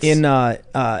 It's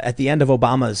at the end of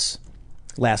Obama's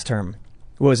last term.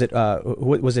 Who was it?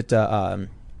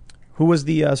 Who was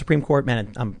the Supreme Court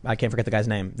man? I can't forget the guy's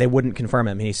name. They wouldn't confirm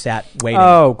him. He sat waiting.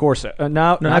 Oh, Gorsuch.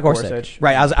 No, not Gorsuch.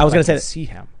 Right. I was going to say. See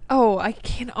him. Oh, I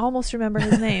can almost remember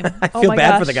his name. I feel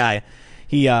bad for the guy.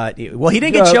 He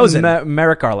didn't get chosen.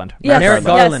 Merrick Garland. Yes, Merrick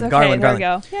Garland. yes, Garland. there we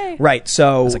go. Yay. Right.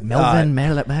 So Melvin,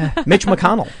 Mitch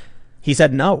McConnell. He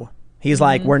said no. He's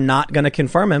like, we're not going to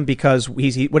confirm him because what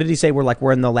did he say?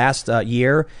 We're in the last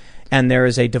year, and there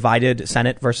is a divided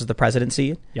Senate versus the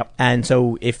presidency. Yep. And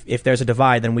so if there's a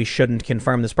divide, then we shouldn't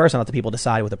confirm this person. Let the people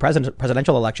decide with the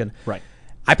presidential election. Right.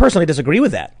 I personally disagree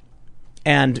with that,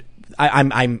 and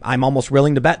I'm almost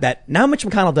willing to bet that now Mitch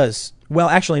McConnell does. Well,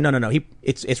 actually, no.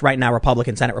 It's right now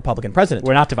Republican Senate, Republican president.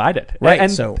 We're not divided, right?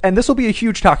 And this will be a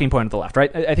huge talking point of the left,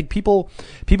 right? I think people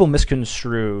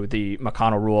misconstrue the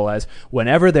McConnell rule as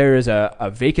whenever there is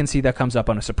a vacancy that comes up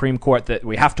on a Supreme Court that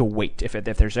we have to wait. If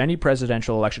there's any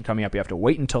presidential election coming up, you have to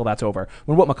wait until that's over.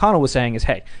 When what McConnell was saying is,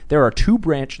 hey, there are two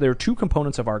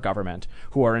components of our government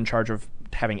who are in charge of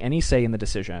having any say in the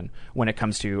decision when it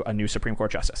comes to a new Supreme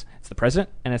Court justice. It's the president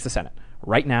and it's the Senate.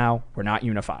 Right now, we're not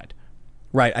unified.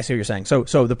 Right, I see what you're saying. So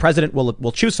the president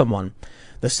will choose someone,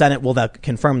 the Senate will then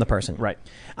confirm the person. Right.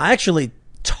 I actually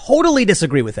totally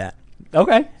disagree with that.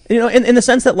 Okay. In the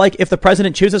sense that, like, if the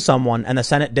president chooses someone and the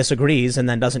Senate disagrees and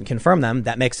then doesn't confirm them,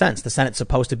 that makes sense. The Senate's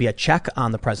supposed to be a check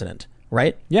on the president,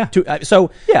 right? Yeah.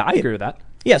 I agree with that.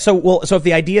 Yeah. So if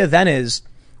the idea then is,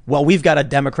 well, we've got a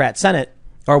Democrat Senate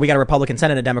or we got a Republican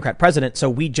Senate and a Democrat president, so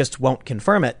we just won't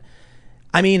confirm it.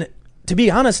 I mean, to be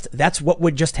honest, that's what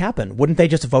would just happen. Wouldn't they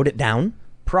just vote it down?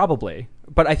 Probably.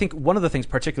 But I think one of the things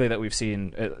particularly that we've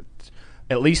seen,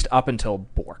 at least up until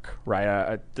Bork,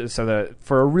 right?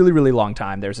 For a really, really long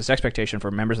time, there's this expectation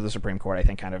for members of the Supreme Court, I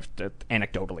think kind of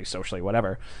anecdotally, socially,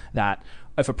 whatever, that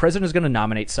if a president is going to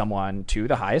nominate someone to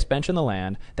the highest bench in the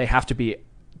land, they have to be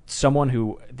someone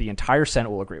who the entire Senate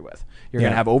will agree with. You're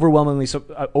going to have overwhelming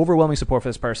support for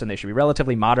this person. They should be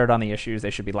relatively moderate on the issues.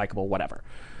 They should be likable, whatever.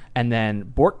 And then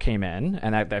Bork came in,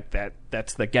 and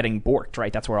that's the getting borked,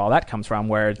 right? That's where all that comes from,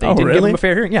 where they didn't give him a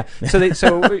fair hearing. Yeah. So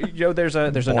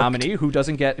there's a nominee who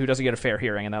doesn't get a fair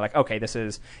hearing, and they're like, okay,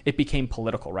 it became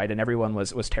political, right? And everyone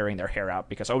was tearing their hair out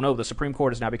because, oh no, the Supreme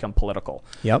Court has now become political.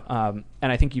 Yep. And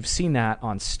I think you've seen that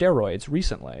on steroids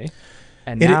recently,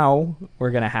 and now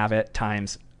we're going to have it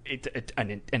times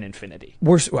an infinity.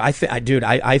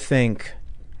 I think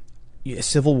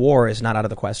civil war is not out of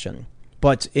the question.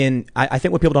 But I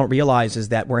think what people don't realize is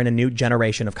that we're in a new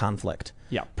generation of conflict.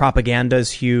 Yeah.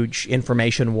 Propaganda's huge,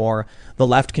 information war. The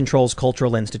left controls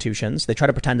cultural institutions. They try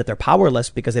to pretend that they're powerless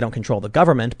because they don't control the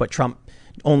government. But Trump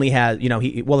only has,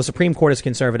 the Supreme Court is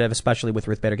conservative, especially with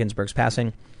Ruth Bader Ginsburg's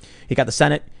passing. You got the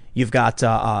Senate. You've got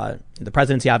the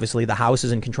presidency, obviously. The House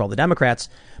is in control of the Democrats.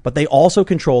 But they also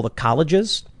control the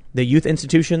colleges, the youth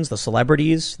institutions, the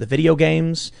celebrities, the video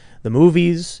games, the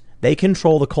movies. They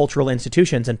control the cultural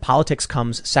institutions, and politics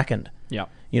comes second. Yeah.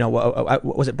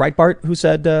 Was it Breitbart who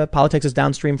said politics is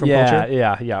downstream from culture?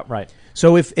 Yeah, right.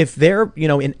 So if they're,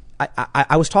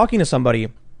 I was talking to somebody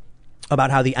about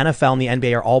how the NFL and the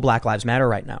NBA are all Black Lives Matter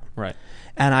right now. Right.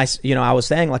 And I was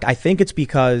saying, like, I think it's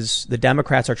because the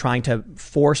Democrats are trying to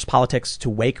force politics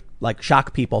to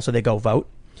shock people so they go vote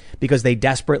because they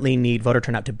desperately need voter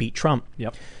turnout to beat Trump.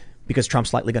 Yep. Because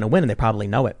Trump's likely going to win, and they probably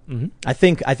know it. Mm-hmm. I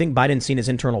think Biden's seen his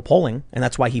internal polling, and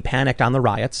that's why he panicked on the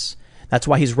riots. That's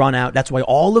why he's run out. That's why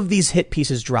all of these hit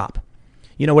pieces drop.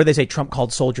 What do they say? Trump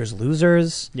called soldiers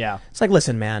losers. Yeah. It's like,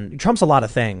 listen, man, Trump's a lot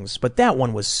of things, but that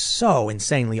one was so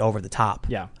insanely over the top.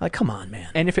 Yeah. Like, come on, man.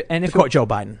 And if quote Joe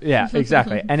Biden. Yeah,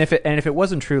 exactly. and if it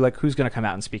wasn't true, like, who's going to come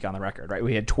out and speak on the record, right?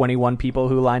 We had 21 people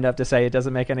who lined up to say it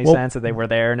doesn't make any sense, that they were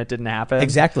there and it didn't happen.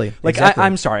 Exactly. Like, exactly.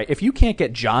 I'm sorry, if you can't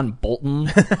get John Bolton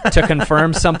to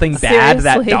confirm something bad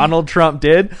that Donald Trump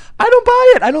did, I don't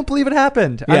buy it. I don't believe it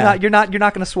happened. Yeah. You're not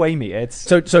going to sway me. It's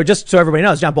so just so everybody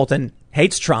knows, John Bolton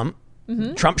hates Trump.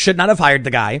 Mm-hmm. Trump should not have hired the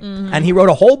guy. Mm-hmm. And he wrote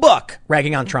a whole book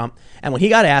ragging on Trump. And when he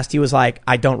got asked, he was like,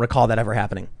 I don't recall that ever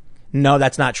happening. No,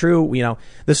 that's not true.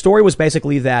 The story was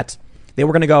basically that they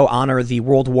were going to go honor the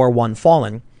World War I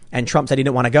fallen. And Trump said he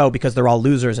didn't want to go because they're all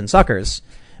losers and suckers.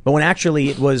 But when actually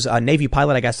it was a Navy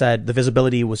pilot, I guess, said the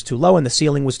visibility was too low and the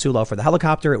ceiling was too low for the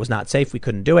helicopter. It was not safe. We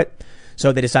couldn't do it.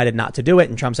 So they decided not to do it.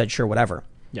 And Trump said, sure, whatever.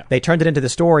 Yeah. They turned it into the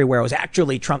story where it was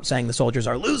actually Trump saying the soldiers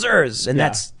are losers. And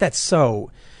that's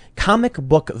so comic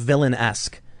book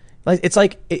villain-esque. It's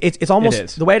like it's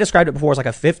almost the way I described it before was like a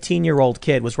 15-year-old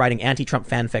kid was writing anti-Trump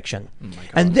fan fiction. Oh my God,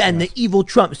 and then the evil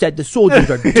Trump said the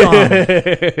soldiers are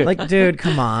dumb. Like, dude,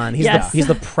 come on. He's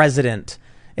the president.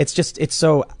 It's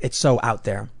so out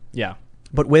there. Yeah.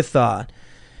 But with the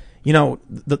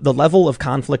level of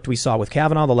conflict we saw with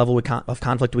Kavanaugh, the level of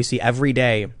conflict we see every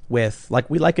day with, like,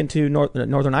 we liken to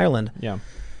Northern Ireland. Yeah.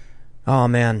 Oh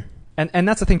man. And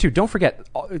that's the thing, too. Don't forget,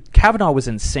 Kavanaugh was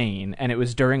insane, and it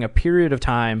was during a period of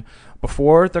time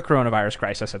before the coronavirus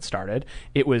crisis had started.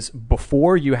 It was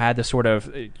before you had the sort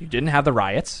of, you didn't have the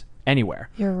riots anywhere.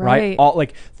 You're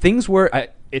right. Things were,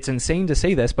 it's insane to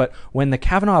say this, but when the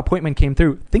Kavanaugh appointment came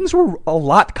through, things were a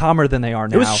lot calmer than they are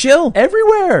now. It was chill.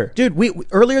 Everywhere. Dude, we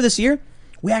earlier this year,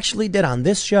 we actually did on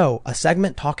this show a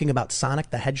segment talking about Sonic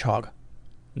the Hedgehog.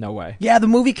 No way. Yeah, the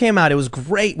movie came out. It was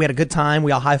great. We had a good time.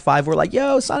 We all high-fived. We're like,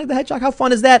 yo, Sonic the Hedgehog, how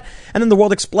fun is that? And then the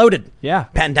world exploded. Yeah.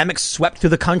 Pandemic swept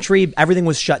through the country. Everything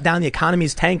was shut down. The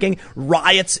economy's tanking.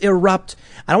 Riots erupt.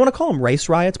 I don't want to call them race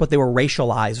riots, but they were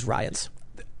racialized riots.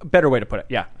 Better way to put it.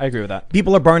 Yeah, I agree with that.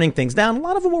 People are burning things down. A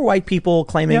lot of them were white people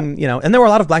claiming, and there were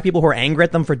a lot of black people who were angry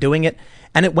at them for doing it.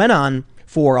 And it went on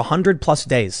for 100+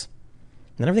 days.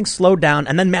 And then everything slowed down,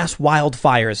 and then mass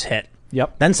wildfires hit.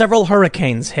 Yep. Then several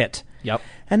hurricanes hit. Yep.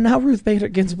 And now Ruth Bader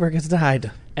Ginsburg has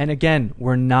died. And again,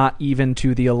 we're not even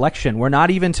to the election. We're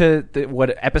not even to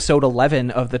episode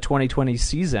 11 of the 2020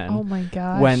 season. Oh my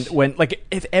gosh! When like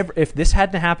if this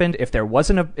hadn't happened, if there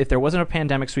wasn't a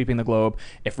pandemic sweeping the globe,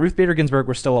 if Ruth Bader Ginsburg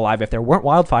were still alive, if there weren't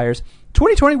wildfires,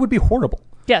 2020 would be horrible.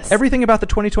 Yes. Everything about the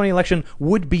 2020 election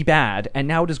would be bad, and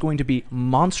now it is going to be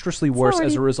monstrously worse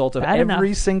as a result of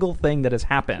every single thing that has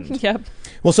happened. Yep.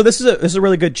 Well, so this is a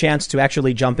really good chance to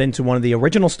actually jump into one of the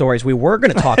original stories we were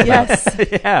going to talk about.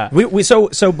 Yes. Yeah.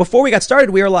 So before we got started,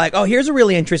 we were like, oh, here's a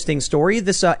really interesting story.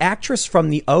 This actress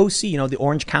from the OC, the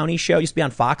Orange County show, used to be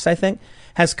on Fox, I think,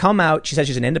 has come out. She says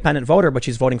she's an independent voter, but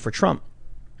she's voting for Trump.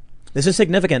 This is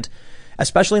significant,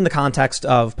 especially in the context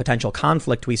of potential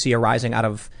conflict we see arising out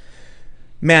of,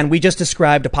 man, we just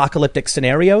described apocalyptic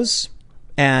scenarios.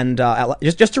 And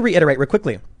just to reiterate real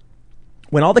quickly,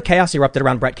 when all the chaos erupted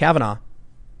around Brett Kavanaugh,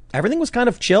 everything was kind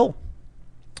of chill.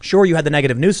 Sure, you had the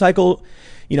negative news cycle.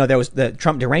 There was the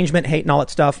Trump derangement, hate, and all that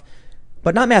stuff.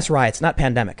 But not mass riots, not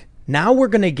pandemic. Now we're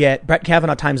going to get Brett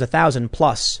Kavanaugh times 1,000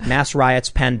 plus mass riots,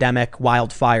 pandemic,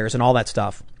 wildfires, and all that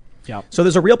stuff. Yeah. So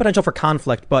there's a real potential for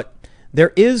conflict. But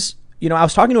there is, I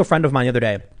was talking to a friend of mine the other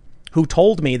day who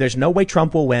told me there's no way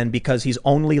Trump will win because he's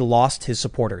only lost his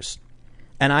supporters.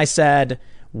 And I said,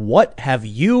 what have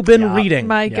you been reading?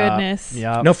 My goodness.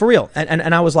 Yeah. No, for real.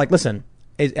 And I was like, listen,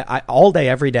 all day,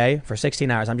 every day, for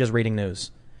 16 hours, I'm just reading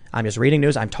news.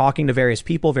 I'm talking to various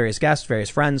people, various guests, various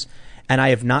friends, and I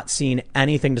have not seen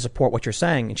anything to support what you're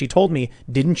saying. And she told me,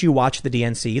 didn't you watch the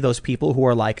DNC, those people who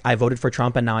are like, I voted for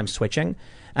Trump and now I'm switching?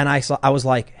 And I was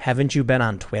like, haven't you been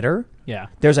on Twitter? Yeah.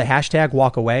 There's a hashtag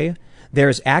walk away.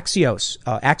 There's Axios.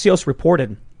 Axios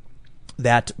reported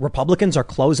that Republicans are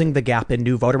closing the gap in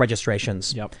new voter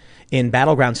registrations in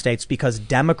battleground states because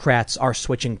Democrats are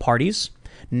switching parties,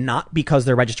 not because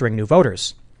they're registering new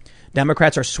voters.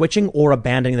 Democrats are switching or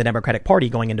abandoning the Democratic Party,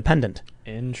 going independent.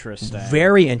 Interesting.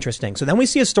 Very interesting. So then we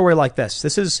see a story like this.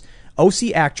 This is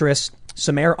OC actress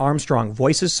Samaire Armstrong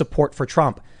voices support for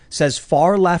Trump, says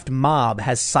far left mob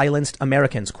has silenced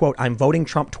Americans. Quote, I'm voting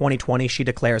Trump 2020, she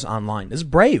declares online. This is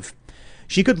brave.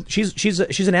 She's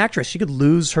an actress. She could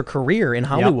lose her career in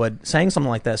Hollywood saying something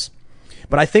like this.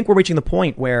 But I think we're reaching the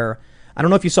point where, I don't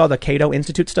know if you saw the Cato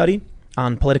Institute study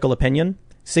on political opinion.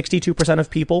 62% of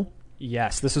people.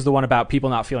 Yes, this is the one about people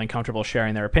not feeling comfortable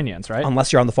sharing their opinions, right?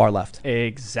 Unless you're on the far left.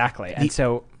 Exactly. And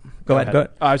so... Go ahead.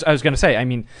 I was going to say, I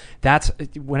mean, that's...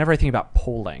 Whenever I think about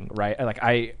polling, right?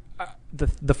 Like,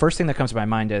 the first thing that comes to my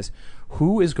mind is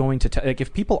who is going to...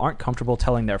 if people aren't comfortable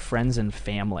telling their friends and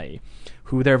family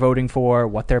who they're voting for,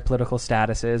 what their political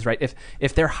status is, right?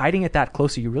 If they're hiding it that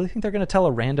closely, you really think they're going to tell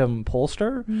a random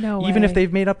pollster? No way. Even if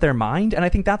they've made up their mind? And I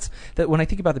think that when I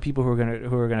think about the people who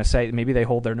are going to say maybe they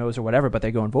hold their nose or whatever, but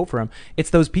they go and vote for him,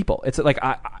 it's those people. It's like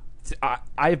I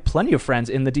have plenty of friends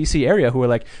in the DC area who are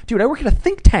like, dude, I work at a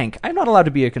think tank. I'm not allowed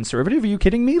to be a conservative. Are you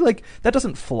kidding me? Like, that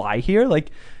doesn't fly here.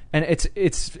 Like, and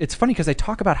it's funny because they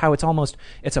talk about how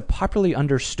it's a popularly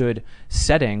understood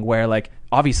setting where, like,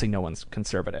 obviously no one's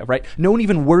conservative, right? No one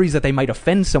even worries that they might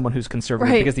offend someone who's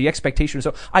conservative because the expectation is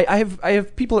so. I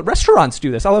have people at restaurants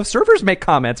do this. I'll have servers make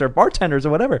comments or bartenders or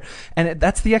whatever, and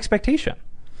that's the expectation.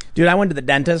 Dude, I went to the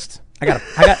dentist. No,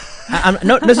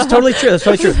 this is totally true. That's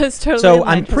totally true. This is totally so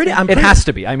I'm pretty. It has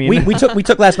to be. I mean, we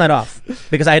took last night off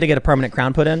because I had to get a permanent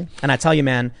crown put in, and I tell you,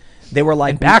 man, they were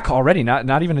like back already,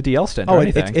 not even a DL stint. Oh, or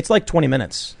anything. It's like 20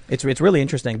 minutes. It's really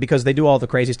interesting because they do all the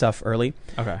crazy stuff early.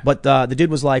 Okay. But the dude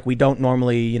was like, we don't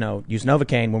normally use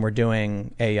Novocaine when we're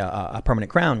doing a permanent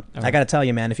crown. Okay. I got to tell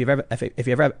you, man, if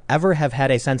you ever have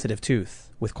had a sensitive tooth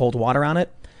with cold water on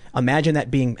it, imagine that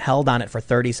being held on it for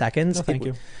 30 seconds. No, thank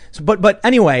you. So, but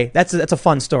anyway, that's a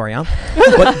fun story, huh?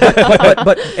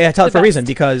 but I tell it for a reason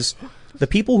because the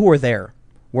people who were there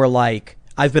were like,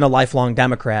 I've been a lifelong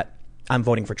Democrat. I'm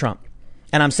voting for Trump.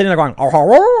 And I'm sitting there going,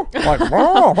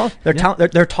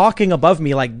 they're talking above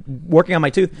me, like working on my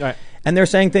tooth. Right. And they're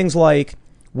saying things like,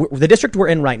 the district we're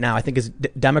in right now, I think, is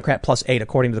Democrat +8,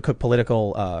 according to the Cook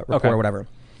Political report or whatever.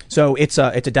 So it's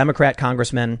a Democrat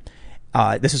congressman.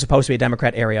 This is supposed to be a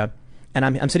Democrat area. And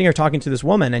I'm sitting here talking to this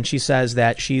woman, and she says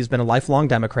that she's been a lifelong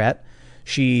Democrat.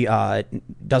 She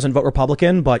doesn't vote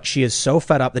Republican, but she is so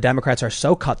fed up. The Democrats are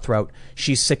so cutthroat.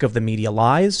 She's sick of the media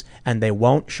lies, and they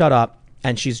won't shut up.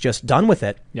 And she's just done with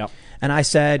it. Yep. And I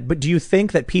said, but do you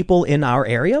think that people in our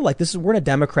area, like we're in a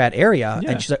Democrat area? Yeah.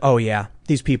 And she's like, oh yeah,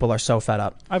 these people are so fed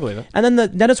up. I believe it. And then the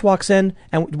dentist walks in,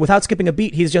 and without skipping a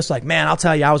beat, he's just like, man, I'll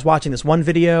tell you, I was watching this one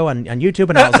video on YouTube,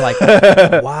 and I was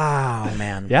like, wow,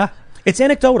 man. Yeah. It's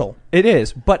anecdotal. It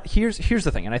is. But here's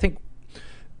the thing, and I think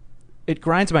it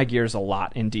grinds my gears a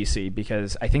lot in DC,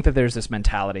 because I think that there's this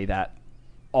mentality that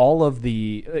all of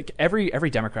the every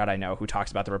Democrat I know who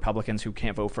talks about the Republicans who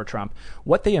can't vote for Trump,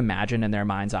 what they imagine in their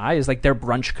mind's eye is like their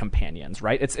brunch companions,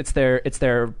 right? It's their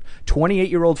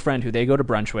 28-year-old friend who they go to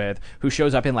brunch with, who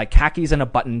shows up in like khakis and a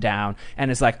button down and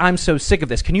is like, I'm so sick of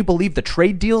this. Can you believe the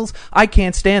trade deals? I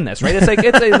can't stand this, right? It's like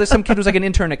there's some kid who's like an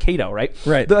intern at Cato, right?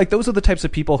 Right. Like those are the types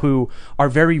of people who are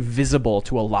very visible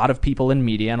to a lot of people in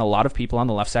media and a lot of people on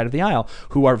the left side of the aisle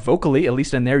who are vocally, at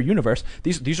least in their universe,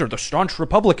 these are the staunch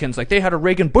Republicans. Like they had a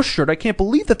Reagan Bush shirt. I can't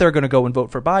believe that they're going to go and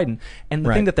vote for Biden. And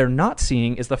the thing that they're not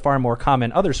seeing is the far more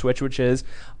common other switch, which is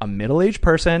a middle-aged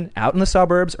person out in the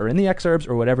suburbs or in the exurbs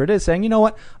or whatever it is saying, you know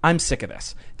what? I'm sick of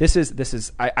this. This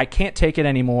is I can't take it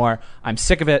anymore. I'm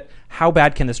sick of it. How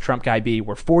bad can this Trump guy be?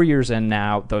 We're 4 years in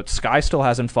now. The sky still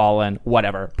hasn't fallen.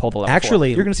 Whatever. Pull the lever.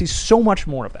 Actually, you're going to see so much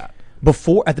more of that.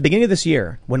 At the beginning of this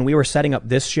year, when we were setting up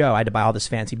this show, I had to buy all this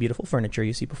fancy, beautiful furniture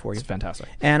you see before you. It's fantastic.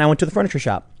 And I went to the furniture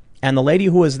shop. And the lady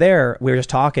who was there, we were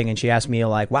just talking, and she asked me,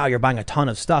 like, wow, you're buying a ton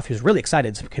of stuff. She was really excited.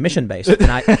 It's commission-based.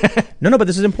 And I, no, but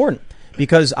this is important.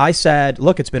 Because I said,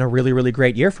 look, it's been a really, really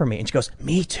great year for me. And she goes,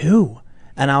 me too.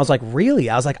 And I was like, really?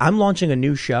 I was like, I'm launching a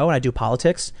new show, and I do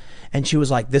politics. And she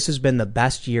was like, this has been the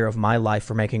best year of my life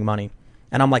for making money.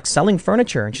 And I'm like, selling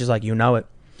furniture. And she's like, you know it.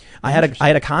 I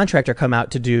had a contractor come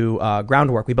out to do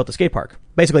groundwork. We built the skate park.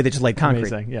 Basically, they just laid concrete.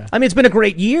 Amazing, yeah. I mean, it's been a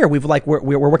great year. We're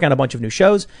working on a bunch of new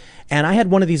shows, and I had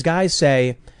one of these guys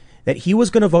say that he was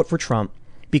going to vote for Trump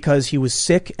because he was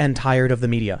sick and tired of the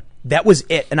media. That was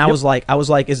it. And I was like,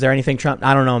 is there anything Trump?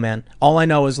 I don't know, man. All I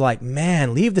know is like,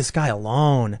 man, leave this guy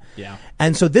alone. Yeah.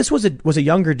 And so this was a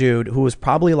younger dude who was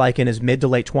probably like in his mid to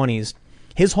late 20s.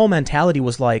 His whole mentality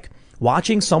was like,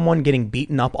 watching someone getting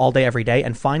beaten up all day, every day,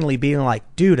 and finally being like,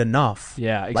 dude, enough.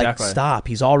 Yeah, exactly. Like, stop.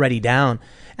 He's already down.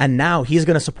 And now he's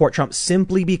going to support Trump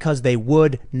simply because they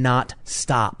would not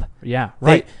stop. Yeah,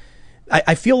 right.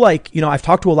 I feel like, I've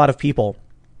talked to a lot of people,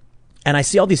 and I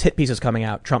see all these hit pieces coming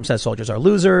out. Trump says soldiers are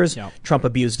losers. Yep. Trump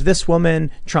abused this woman.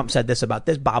 Trump said this about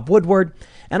this, Bob Woodward.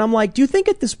 And I'm like, do you think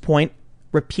at this point,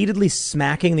 repeatedly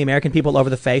smacking the American people over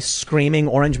the face, screaming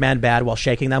 "Orange Man bad" while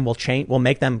shaking them will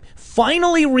make them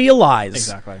finally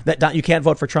realize that you can't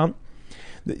vote for Trump?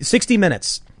 60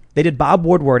 Minutes. They did Bob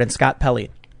Woodward and Scott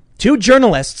Pelley, two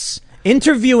journalists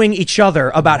interviewing each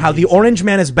other about how the Orange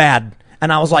Man is bad.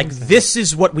 And I was like, this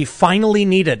is what we finally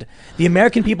needed. The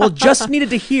American people just needed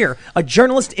to hear a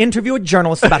journalist interview a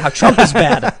journalist about how Trump is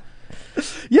bad.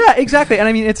 Yeah, exactly. And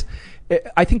I mean,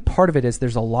 I think part of it is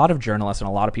there's a lot of journalists and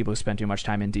a lot of people who spend too much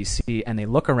time in D.C. and they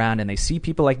look around and they see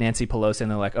people like Nancy Pelosi and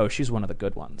they're like, oh, she's one of the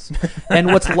good ones. And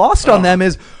what's lost on them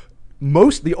is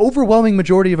the overwhelming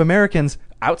majority of Americans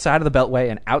outside of the Beltway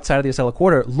and outside of the Acela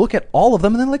Quarter look at all of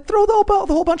them and then like throw the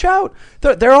whole bunch out.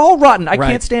 They're all rotten. I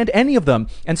can't stand any of them.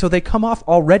 And so they come off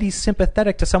already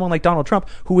sympathetic to someone like Donald Trump,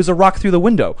 who is a rock through the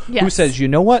window, who says, you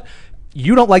know what?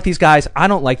 You don't like these guys. I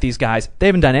don't like these guys. They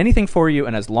haven't done anything for you.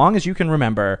 And as long as you can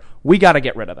remember, we got to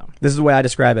get rid of them. This is the way I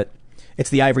describe it. It's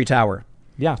the ivory tower.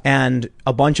 Yeah. And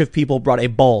a bunch of people brought a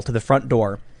bowl to the front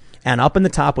door. And up in the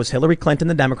top was Hillary Clinton,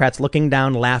 the Democrats, looking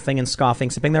down, laughing and scoffing,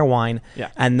 sipping their wine.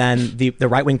 Yeah. And then the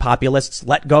right-wing populists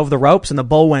let go of the ropes and the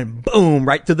bowl went boom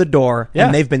right through the door. Yeah.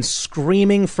 And they've been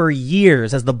screaming for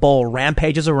years as the bowl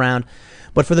rampages around.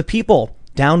 But for the people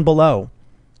down below,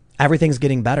 everything's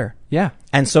getting better. Yeah.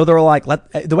 And so they're like,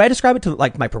 the way I describe it to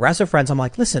like my progressive friends, I'm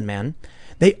like, listen, man,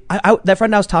 that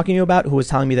friend I was talking to you about who was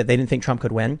telling me that they didn't think Trump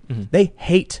could win, they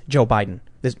hate Joe Biden.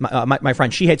 This, my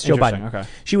friend, she hates Joe Biden. Okay.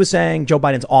 She was saying Joe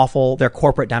Biden's awful. They're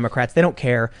corporate Democrats. They don't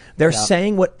care. They're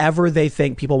saying whatever they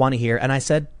think people want to hear. And I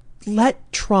said,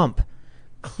 let Trump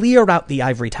clear out the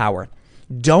ivory tower.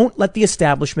 Don't let the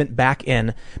establishment back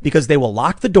in because they will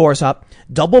lock the doors up,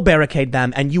 double barricade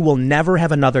them, and you will never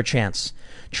have another chance.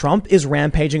 Trump is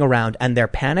rampaging around and they're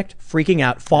panicked, freaking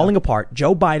out, falling apart.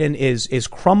 Joe Biden is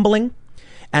crumbling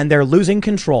and they're losing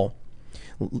control.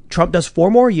 Trump does 4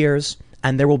 more years,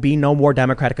 and there will be no more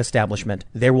Democratic establishment.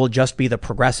 There will just be the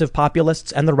progressive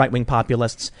populists and the right-wing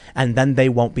populists, and then they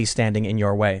won't be standing in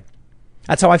your way.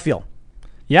 That's how I feel.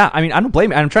 Yeah, I mean, I don't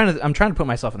blame you. I'm trying to put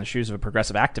myself in the shoes of a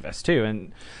progressive activist too,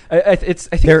 and I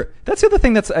think that's the other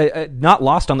thing that's not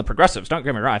lost on the progressives. Don't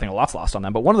get me wrong; I think a lot's lost on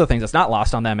them. But one of the things that's not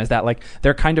lost on them is that like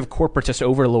they're kind of corporatist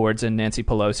overlords in Nancy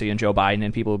Pelosi and Joe Biden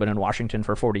and people who've been in Washington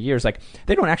for 40 years. Like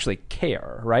they don't actually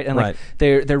care, right? And like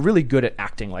they're really good at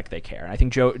acting like they care. And I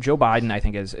think Joe Biden, I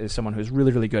think, is someone who's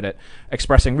really really good at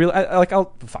expressing real.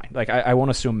 I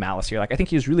won't assume malice here. Like I think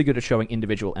he's really good at showing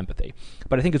individual empathy.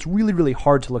 But I think it's really really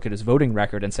hard to look at his voting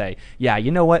record and say, yeah, you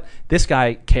know what? This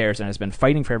guy cares and has been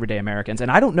fighting for everyday Americans.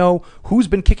 And I don't know who's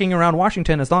been kicking around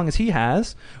Washington as long as he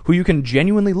has, who you can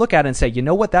genuinely look at and say, you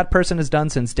know what that person has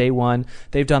done since day one?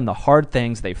 They've done the hard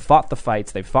things. They've fought the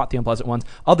fights. They've fought the unpleasant ones,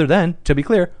 other than, to be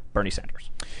clear, Bernie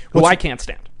Sanders, who I can't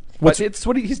stand. But it's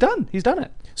what he's done. He's done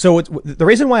it. So the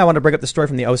reason why I want to bring up the story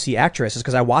from the OC actress is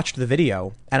because I watched the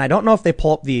video, and I don't know if they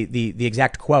pull up the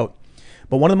exact quote,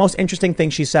 but one of the most interesting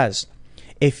things she says,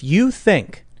 if you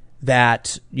think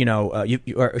that,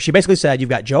 she basically said you've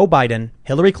got Joe Biden,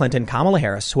 Hillary Clinton, Kamala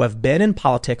Harris, who have been in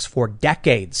politics for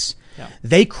decades. Yeah.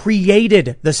 They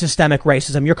created the systemic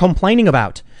racism you're complaining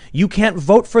about. You can't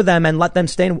vote for them and let them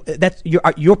stay.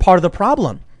 You're part of the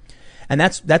problem. And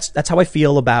that's how I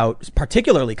feel about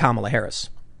particularly Kamala Harris.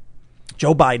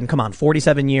 Joe Biden, come on,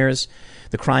 47 years,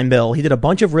 the crime bill. He did a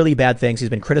bunch of really bad things he's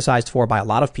been criticized for by a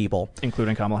lot of people.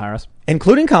 Including Kamala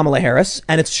Harris.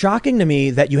 And it's shocking to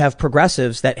me that you have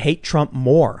progressives that hate Trump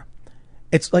more.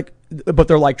 It's like, but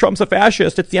they're like, Trump's a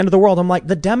fascist. It's the end of the world. I'm like,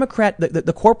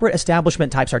 the corporate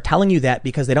establishment types are telling you that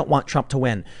because they don't want Trump to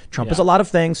win. Trump is a lot of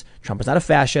things. Trump is not a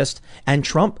fascist. And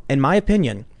Trump, in my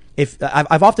opinion,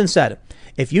 I've often said,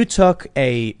 if you took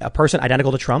a person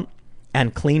identical to Trump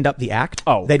and cleaned up the act,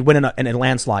 they'd win in a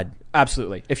landslide.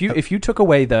 Absolutely. If you took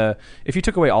away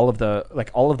all of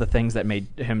the things that made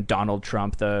him Donald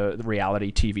Trump, the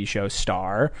reality TV show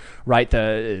star, right?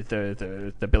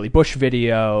 The Billy Bush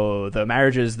video, the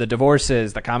marriages, the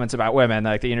divorces, the comments about women,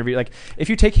 like the interview, like if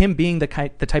you take him being the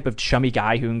type of chummy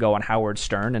guy who can go on Howard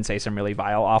Stern and say some really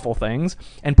vile, awful things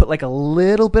and put like a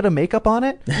little bit of makeup on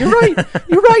it, you're right.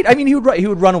 You're right. I mean, he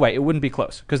would run away. It wouldn't be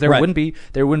close because there wouldn't be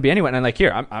anyone. And like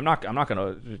here, I'm not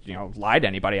going to lie to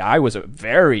anybody. I was a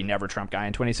very never Trump guy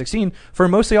in 2016 for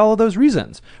mostly all of those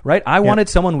reasons, right? I wanted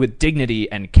someone with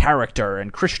dignity and character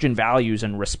and Christian values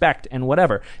and respect and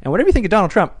whatever. And whatever you think of Donald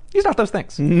Trump, he's not those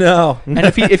things. No. And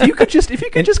if you could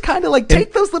just kind of like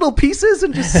take those little pieces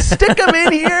and just stick them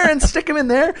in here and stick them in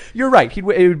there, you're right. It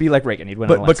would be like Reagan. He'd win.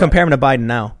 But compare him to Biden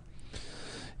now.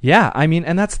 Yeah, I mean,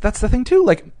 and that's the thing too.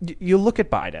 Like you look at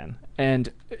Biden,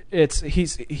 and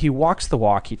he walks the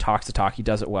walk, he talks the talk, he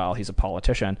does it well. He's a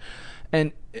politician,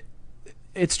 and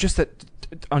it's just that,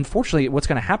 unfortunately, what's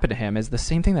going to happen to him is the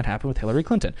same thing that happened with Hillary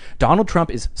Clinton. Donald Trump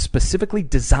is specifically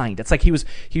designed. It's like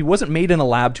he wasn't made in a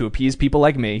lab to appease people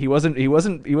like me. He wasn't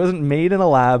made in a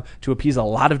lab to appease a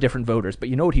lot of different voters. But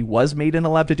you know what he was made in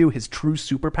a lab to do? His true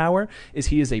superpower is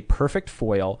he is a perfect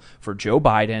foil for Joe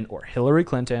Biden or Hillary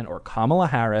Clinton or Kamala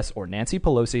Harris or Nancy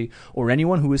Pelosi or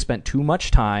anyone who has spent too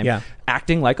much time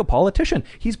acting like a politician.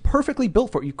 He's perfectly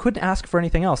built for it. You couldn't ask for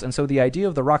anything else. And so the idea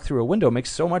of the rock through a window makes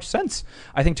so much sense,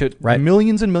 I think, to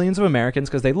millions and millions of Americans,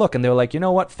 because they look and they're like, you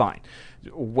know what, fine.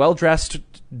 Well-dressed,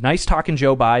 nice talking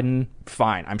Joe Biden,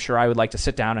 fine. I'm sure I would like to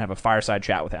sit down and have a fireside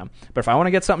chat with him. But if I want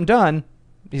to get something done,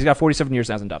 he's got 47 years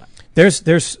and hasn't done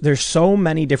it. There's so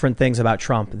many different things about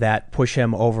Trump that push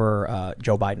him over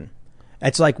Joe Biden.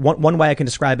 It's like one way I can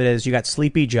describe it is you got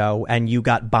Sleepy Joe and you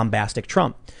got bombastic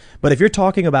Trump. But if you're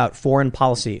talking about foreign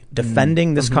policy,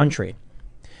 defending this country,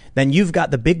 then you've got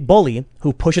the big bully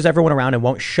who pushes everyone around and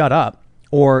won't shut up,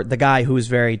 or the guy who's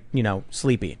very,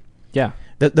 sleepy. Yeah.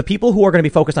 The people who are going to be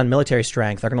focused on military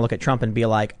strength are going to look at Trump and be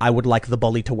like, I would like the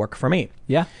bully to work for me.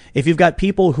 Yeah. If you've got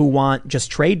people who want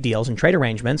just trade deals and trade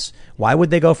arrangements, why would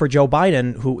they go for Joe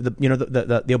Biden, who, the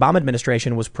Obama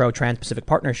administration was pro-Trans-Pacific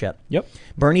Partnership? Yep.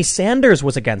 Bernie Sanders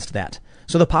was against that.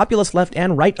 So the populist left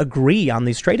and right agree on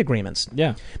these trade agreements.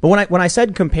 Yeah. But when I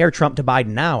said compare Trump to Biden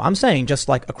now, I'm saying just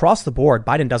like across the board,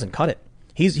 Biden doesn't cut it.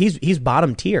 He's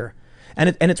bottom tier.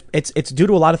 And it's due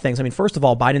to a lot of things. I mean, first of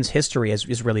all, Biden's history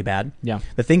is really bad. Yeah.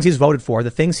 The things he's voted for,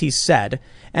 the things he's said,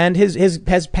 and his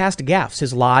past gaffes,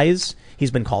 his lies,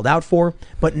 he's been called out for.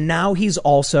 But now he's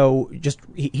also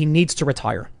he needs to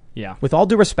retire. Yeah. With all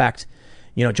due respect,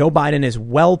 Joe Biden is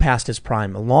well past his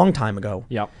prime a long time ago.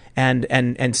 Yep.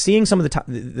 And seeing some of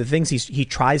the things he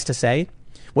tries to say,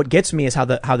 what gets me is how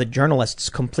the journalists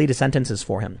complete his sentences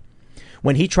for him.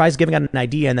 When he tries giving out an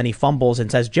idea and then he fumbles and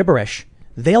says gibberish,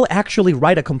 they'll actually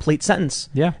write a complete sentence.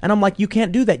 Yeah. And I'm like, you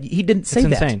can't do that. He didn't say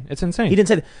that. It's insane. He didn't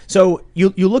say that. So you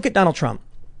look at Donald Trump,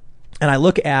 and I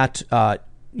look at Joe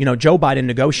Biden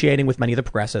negotiating with many of the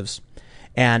progressives,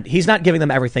 and he's not giving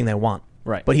them everything they want.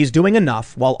 Right. But he's doing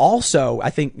enough, while also, I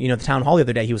think, the town hall the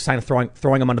other day, he was kind of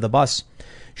throwing them under the bus,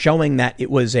 showing that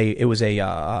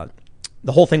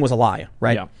the whole thing was a lie,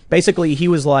 right? Yeah. Basically, he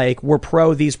was like, we're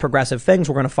pro these progressive things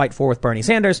we're going to fight for with Bernie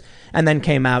Sanders, and then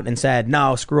came out and said,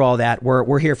 no, screw all that.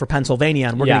 We're here for Pennsylvania,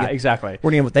 and we're going to get exactly. We're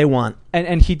going to get what they want.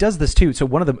 And he does this too. So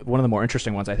one of the more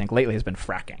interesting ones I think lately has been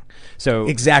fracking. So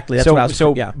exactly, that's what I was.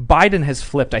 So yeah. Biden has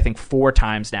flipped, I think, 4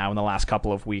 times now in the last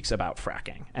couple of weeks about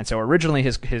fracking. And so originally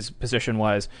his position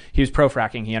was he was pro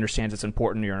fracking. He understands it's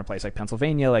important. You're in a place like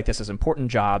Pennsylvania, like this is important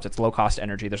jobs. It's low cost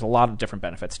energy. There's a lot of different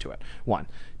benefits to it. 1,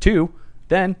 2.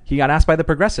 Then he got asked by the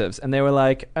progressives, and they were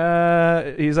like,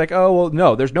 he's like, oh, well,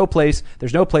 no, there's no place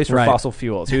for right. fossil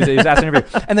fuels. He was asked an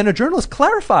interview. And then a journalist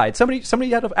clarified. Somebody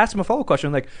had to ask him a follow-up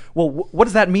question, like, well, what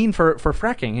does that mean for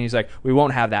fracking? And he's like, we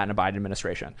won't have that in a Biden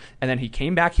administration. And then he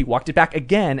came back, he walked it back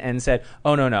again and said,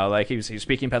 oh, no, like he was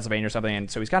speaking Pennsylvania or something, and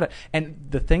so he's got it. And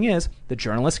the thing is, the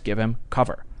journalists give him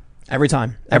cover. Every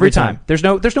time. There's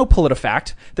no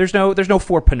PolitiFact. There's no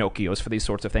 4 Pinocchios for these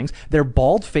sorts of things. They're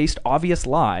bald-faced, obvious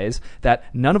lies that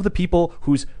none of the people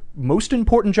whose most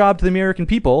important job to the American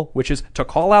people, which is to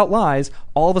call out lies,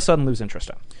 all of a sudden lose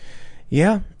interest in.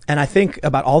 Yeah, and I think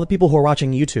about all the people who are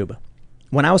watching YouTube.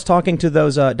 When I was talking to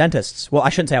those dentists, well, I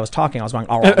shouldn't say I was talking. I was going,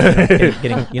 all right,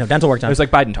 getting dental work done. It was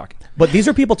like Biden talking. But these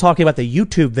are people talking about the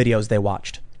YouTube videos they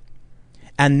watched.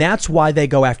 And that's why they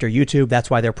go after YouTube.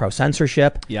 That's why they're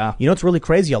pro-censorship. Yeah. You know, it's really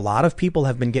crazy. A lot of people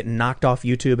have been getting knocked off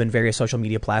YouTube and various social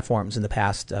media platforms in the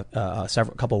past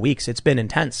couple of weeks. It's been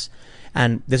intense.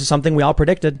 And this is something we all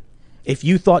predicted. If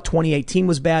you thought 2018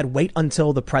 was bad, wait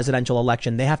until the presidential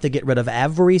election. They have to get rid of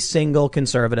every single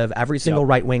conservative, every single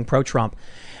right-wing pro-Trump.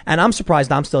 And I'm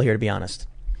surprised I'm still here, to be honest.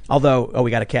 Although, we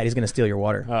got a cat. He's going to steal your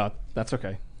water. That's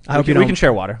okay. I hope we can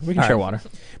share water. We can share water.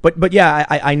 But yeah,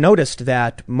 I noticed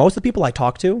that most of the people I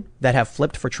talk to that have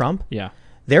flipped for Trump,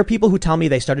 they're people who tell me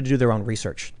they started to do their own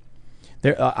research.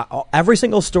 Every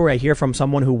single story I hear from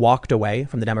someone who walked away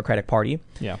from the Democratic Party,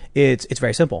 it's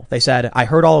very simple. They said, I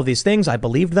heard all of these things, I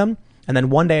believed them, and then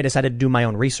one day I decided to do my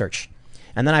own research.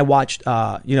 And then I watched,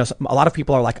 a lot of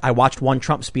people are like, I watched one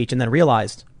Trump speech and then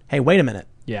realized, hey, wait a minute.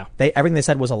 Yeah. Everything they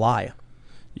said was a lie.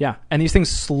 Yeah, and these things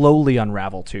slowly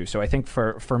unravel too. So I think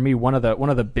for me, one of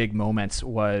the big moments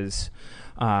was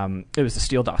it was the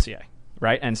Steele dossier,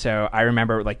 right? And so I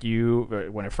remember, like,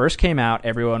 when it first came out,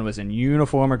 everyone was in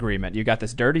uniform agreement. You got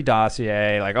this dirty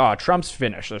dossier, like, oh, Trump's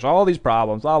finished. There's all these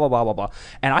problems, blah blah blah blah blah.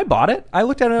 And I bought it. I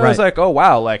looked at it and I was like, oh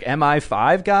wow, like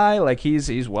MI5 guy, like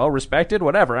he's well respected,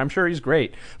 whatever. I'm sure he's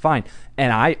great, fine.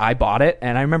 And I bought it,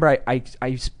 and I remember I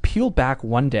peeled back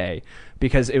one day,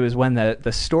 because it was when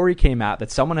the story came out that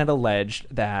someone had alleged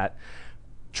that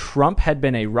Trump had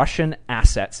been a Russian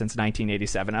asset since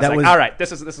 1987. I was like, all right,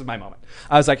 this is my moment.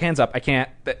 I was like, hands up, I can't.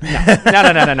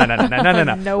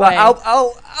 No. No way.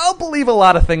 I'll believe a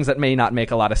lot of things that may not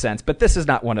make a lot of sense, but this is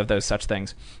not one of those such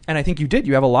things. And I think you did.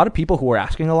 You have a lot of people who are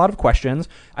asking a lot of questions.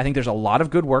 I think there's a lot of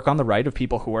good work on the right of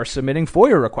people who are submitting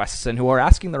FOIA requests and who are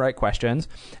asking the right questions.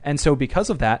 And so because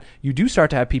of that, you do start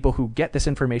to have people who get this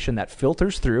information that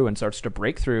filters through and starts to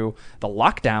break through the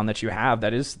lockdown that you have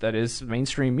that is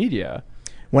mainstream media.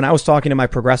 When I was talking to my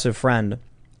progressive friend,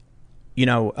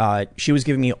 she was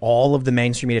giving me all of the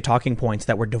mainstream media talking points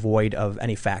that were devoid of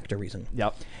any fact or reason.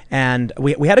 Yep. And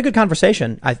we had a good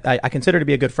conversation. I consider her to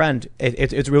be a good friend.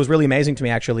 It was really amazing to me,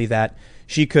 actually, that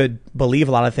she could believe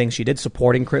a lot of things she did,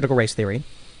 supporting critical race theory,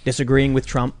 disagreeing with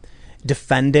Trump,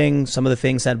 defending some of the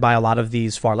things said by a lot of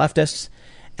these far leftists.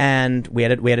 And we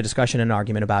had a discussion and an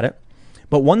argument about it.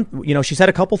 But she said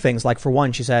a couple things. Like, for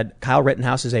one, she said Kyle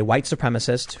Rittenhouse is a white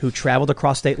supremacist who traveled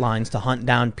across state lines to hunt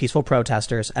down peaceful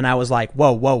protesters. And I was like,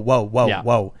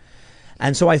 whoa.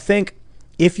 And so I think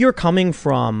if you're coming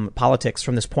from politics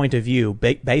from this point of view,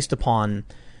 based upon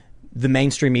the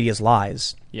mainstream media's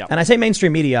lies. Yeah. And I say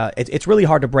mainstream media, it's really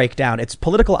hard to break down. It's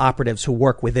political operatives who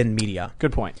work within media.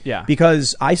 Good point. Yeah.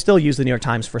 Because I still use the New York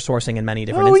Times for sourcing in many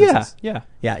different instances. Yeah.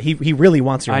 He really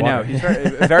wants your water. I know. He's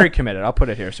very committed. I'll put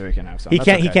it here so he can have some. He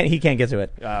can't get to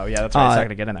it. Oh yeah, that's why he's not going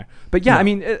to get in there. But yeah, I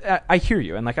mean, I hear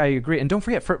you, and like I agree. And don't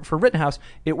forget, for Rittenhouse,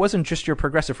 it wasn't just your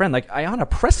progressive friend. Like Ayanna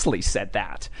Pressley said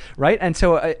that, right? And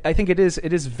so I think it is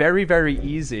very, very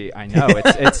easy. I know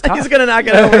it's tough. He's going to knock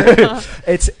it over.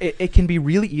 It can be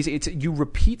really easy. You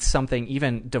repeat repeat something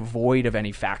even devoid of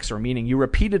any facts or meaning, you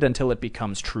repeat it until it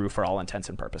becomes true for all intents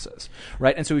and purposes,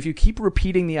 right? And so if you keep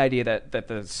repeating the idea that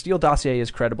the Steele dossier is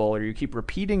credible, or you keep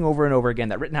repeating over and over again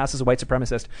that Rittenhouse is a white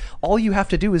supremacist, all you have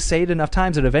to do is say it enough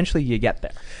times and eventually you get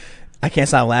there. I can't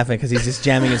stop laughing because he's just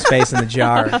jamming his face in the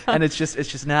jar, and it's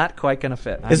just not quite going to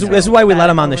fit. This is why we let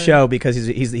him on the show, because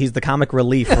he's the comic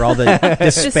relief for all the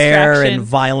despair and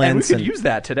violence. And we could use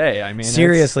that today. I mean,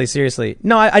 seriously.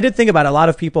 No, I did think about it. A lot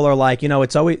of people are like,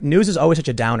 it's always, news is always such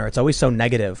a downer. It's always so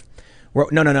negative.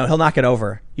 No, he'll knock it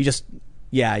over. He'll just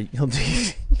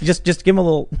give him a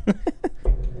little.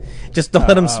 Just don't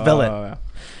let him spill it. Yeah.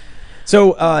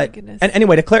 So, and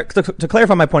anyway, to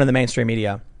clarify my point in the mainstream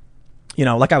media.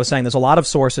 Like I was saying, there's a lot of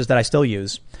sources that I still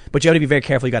use, but you have to be very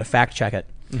careful. You got to fact check it.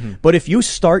 Mm-hmm. But if you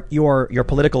start your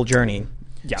political journey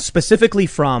specifically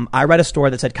from, I read a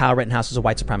story that said Kyle Rittenhouse is a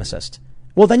white supremacist,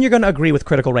 well, then you're going to agree with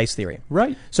critical race theory.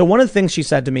 Right. So one of the things she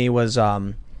said to me was,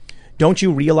 don't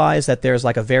you realize that there's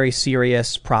like a very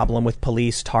serious problem with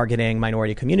police targeting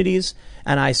minority communities?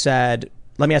 And I said,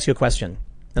 let me ask you a question.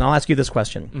 And I'll ask you this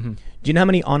question. Mm-hmm. Do you know how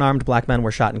many unarmed black men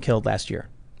were shot and killed last year?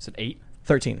 Is it 8?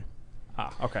 13.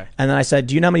 Ah, okay. And then I said,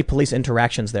 do you know how many police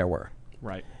interactions there were?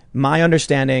 Right. My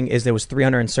understanding is there was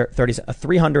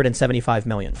 375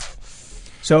 million.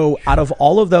 So out of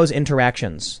all of those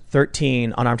interactions,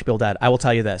 13 unarmed people dead, I will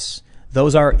tell you this.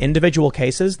 Those are individual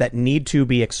cases that need to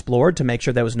be explored to make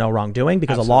sure there was no wrongdoing,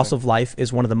 because a loss of life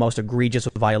is one of the most egregious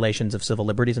violations of civil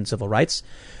liberties and civil rights.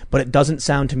 But it doesn't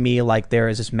sound to me like there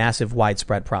is this massive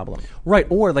widespread problem. Right.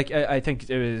 Or like, I think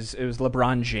it was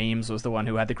LeBron James was the one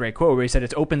who had the great quote where he said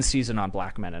it's open season on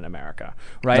black men in America.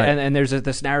 Right. And there's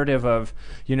this narrative of,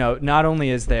 not only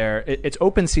is there, it's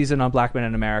open season on black men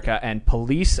in America, and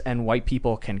police and white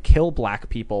people can kill black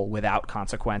people without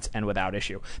consequence and without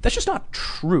issue. That's just not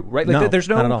true. Right. Like, there's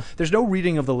no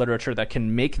reading of the literature that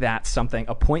can make that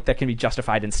a point that can be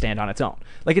justified and stand on its own.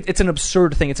 Like, it's an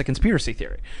absurd thing. It's a conspiracy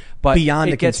theory. But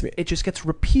it just gets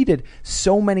repeated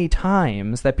so many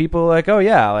times that people are like, oh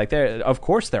yeah, like of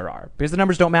course there are, because the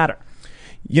numbers don't matter.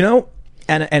 One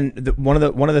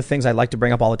of the things I like to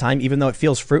bring up all the time, even though it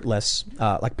feels fruitless,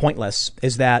 like pointless,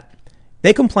 is that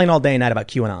they complain all day and night about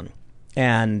QAnon.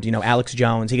 And, Alex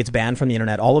Jones, he gets banned from the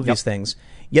internet, all of these things.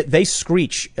 Yet they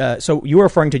screech. So you were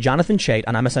referring to Jonathan Chait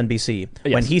on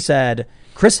MSNBC when he said,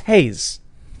 Chris Hayes,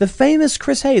 the famous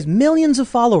Chris Hayes, millions of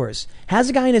followers, has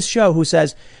a guy in his show who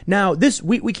says, now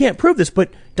we can't prove this,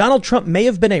 but Donald Trump may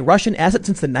have been a Russian asset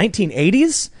since the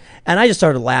 1980s. And I just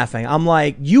started laughing. I'm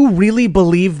like, you really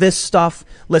believe this stuff?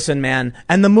 Listen, man.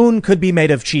 And the moon could be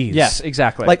made of cheese. Yes,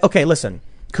 exactly. Like, okay, listen.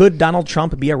 Could Donald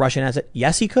Trump be a Russian asset?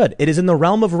 Yes, he could. It is in the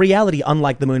realm of reality,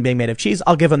 unlike the moon being made of cheese.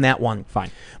 I'll give him that one. Fine.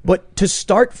 But to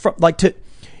start from,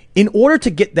 in order to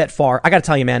get that far, I got to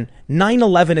tell you, man,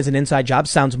 9/11 as an inside job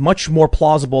sounds much more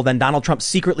plausible than Donald Trump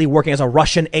secretly working as a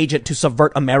Russian agent to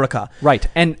subvert America. Right.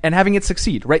 And having it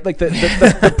succeed, right? Like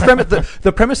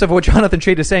the premise of what Jonathan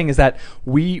Chait is saying is that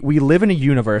we live in a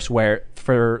universe where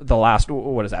for the last,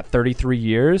 33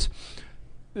 years,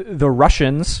 the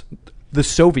Russians, the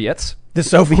Soviets,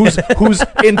 whose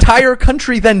entire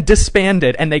country then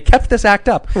disbanded, and they kept this act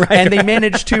up, and they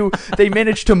managed to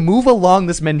move along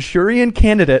this Manchurian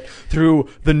candidate through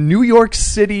the New York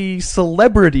City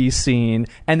celebrity scene,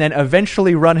 and then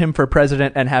eventually run him for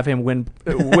president and have him win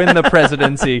the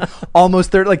presidency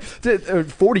almost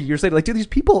 40 years later. Like, do these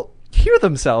people hear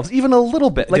themselves even a little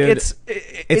bit? Like, dude,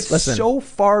 it's so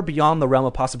far beyond the realm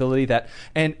of possibility that,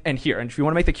 and if you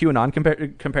want to make the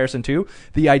QAnon comparison too,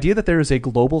 the idea that there is a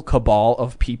global cabal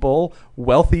of people,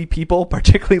 wealthy people,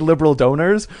 particularly liberal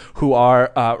donors, who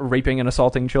are raping and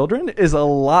assaulting children is a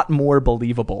lot more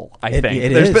believable. I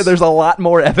think there's a lot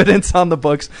more evidence on the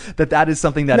books that is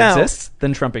something that exists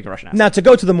than Trump being a Russian asset. Now, to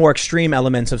go to the more extreme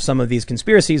elements of some of these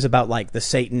conspiracies about like the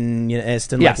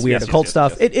Satanist and weird occult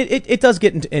stuff, it does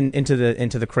get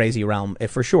into the crazy realm,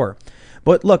 for sure.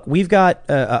 But look, we've got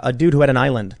a dude who had an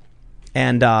island,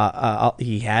 and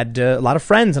he had a lot of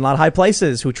friends in a lot of high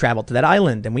places who traveled to that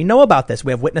island, and we know about this.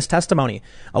 We have witness testimony.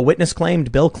 A witness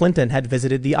claimed Bill Clinton had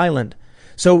visited the island.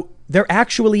 So there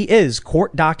actually is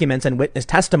court documents and witness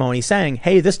testimony saying,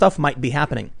 hey, this stuff might be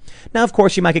happening. Now, of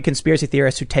course, you might get conspiracy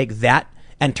theorists who take that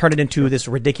and turn it into this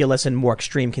ridiculous and more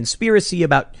extreme conspiracy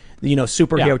about,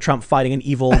 superhero Trump fighting an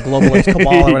evil globalist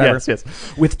cabal or whatever. yes.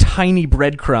 With tiny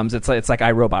breadcrumbs. It's like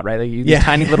iRobot, right? These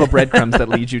tiny little breadcrumbs that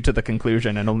lead you to the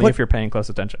conclusion, and only if you're paying close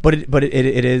attention. But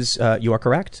it is, you are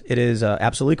correct. It is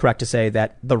absolutely correct to say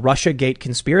that the Russiagate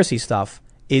conspiracy stuff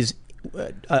is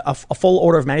a full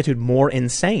order of magnitude more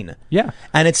insane. Yeah.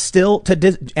 And it's still,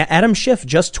 Adam Schiff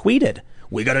just tweeted,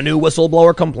 we got a new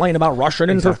whistleblower complaint about Russian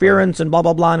interference and blah,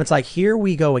 blah, blah. And it's like, here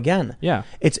we go again. Yeah.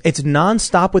 It's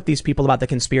nonstop with these people about the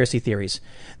conspiracy theories.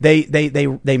 They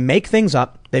make things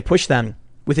up. They push them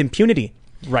with impunity.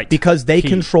 Right. Because they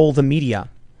control the media.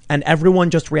 And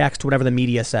everyone just reacts to whatever the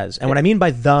media says. And what I mean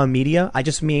by the media, I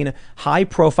just mean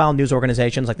high-profile news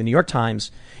organizations like the New York Times.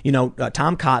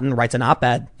 Tom Cotton writes an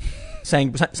op-ed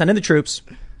saying, send in the troops.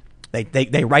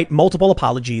 They write multiple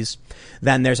apologies.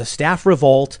 Then there's a staff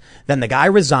revolt. Then the guy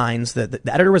resigns. The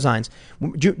editor resigns.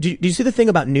 Do you see the thing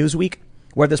about Newsweek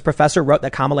where this professor wrote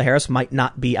that Kamala Harris might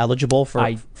not be eligible for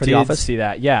the office? I see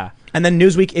that, yeah. And then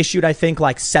Newsweek issued, I think,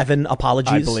 like 7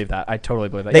 apologies. I believe that. I totally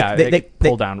believe that. They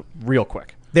pulled down real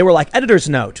quick. They were like, editor's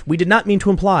note. We did not mean to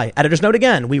imply. Editor's note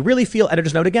again. We really feel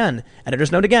editor's note again.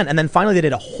 Editor's note again. And then finally they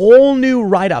did a whole new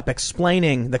write-up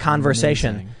explaining the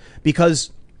conversation because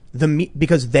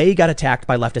they got attacked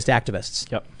by leftist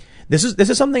activists. Yep. This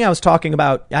is something I was talking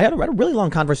about. I had a really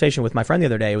long conversation with my friend the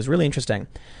other day. It was really interesting.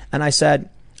 And I said,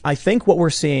 I think what we're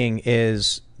seeing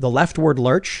is the leftward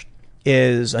lurch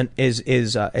is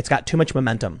it's got too much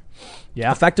momentum. Yeah.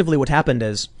 Effectively what happened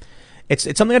is it's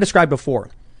something I described before.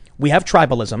 We have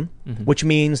tribalism, which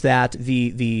means that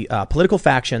the political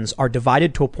factions are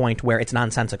divided to a point where it's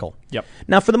nonsensical. Yep.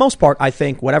 Now, for the most part, I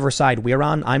think whatever side we're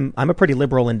on, I'm a pretty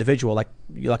liberal individual,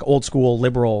 like old school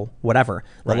liberal, whatever.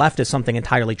 The left is something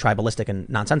entirely tribalistic and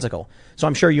nonsensical. So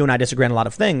I'm sure you and I disagree on a lot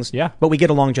of things. Yeah. But we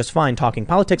get along just fine talking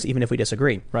politics, even if we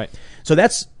disagree. Right. So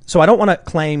I don't want to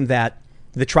claim that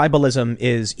the tribalism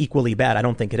is equally bad. I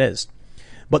don't think it is.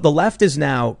 But the left is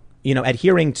now,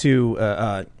 adhering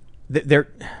to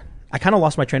I kind of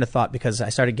lost my train of thought because I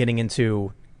started getting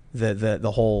into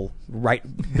the whole right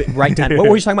time. What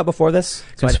were you talking about before this?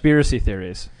 Conspiracy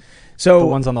theories. So the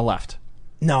ones on the left.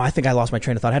 No, I think I lost my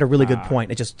train of thought. I had a really good point.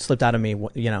 It just slipped out of me.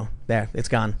 There, it's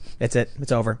gone. It's it.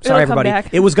 It's over. Sorry, everybody.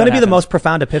 It was going to be the most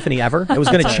profound epiphany ever. It was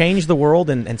going to change the world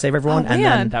and save everyone. Oh, and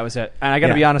then that was it. And I got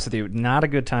to be honest with you, not a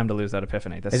good time to lose that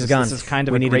epiphany. This is kind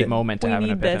of a great moment to have an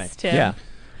epiphany. This, Tim. Yeah.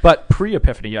 But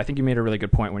pre-epiphany, I think you made a really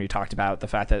good point when you talked about the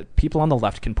fact that people on the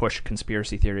left can push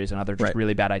conspiracy theories and other just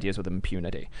really bad ideas with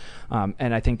impunity.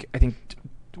 And I think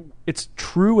it's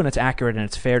true and it's accurate and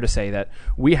it's fair to say that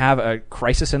we have a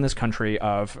crisis in this country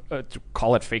of,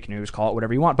 call it fake news, call it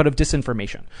whatever you want, but of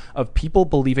disinformation, of people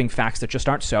believing facts that just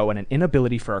aren't so, and an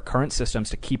inability for our current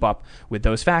systems to keep up with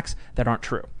those facts that aren't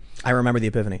true. I remember the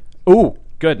epiphany. Ooh,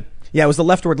 good. Yeah, it was the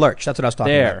leftward lurch. That's what I was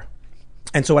talking about.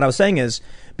 And so what I was saying is,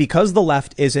 because the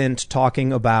left isn't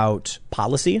talking about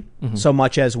policy so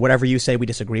much as whatever you say we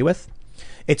disagree with,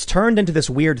 it's turned into this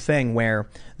weird thing where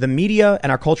the media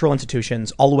and our cultural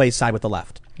institutions always side with the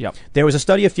left. Yep. There was a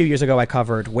study a few years ago I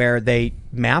covered where they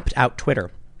mapped out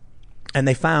Twitter, and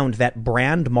they found that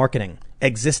brand marketing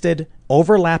existed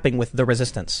overlapping with the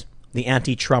resistance, the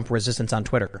anti-Trump resistance on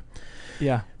Twitter.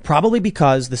 Yeah. Probably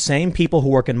because the same people who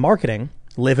work in marketing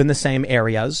live in the same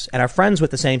areas and are friends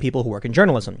with the same people who work in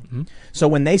journalism. So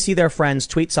when they see their friends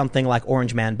tweet something like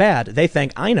Orange Man Bad, they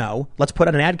think, I know, let's put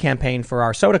out an ad campaign for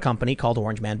our soda company called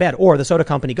Orange Man Bad. Or the soda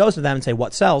company goes to them and say,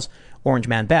 what sells? Orange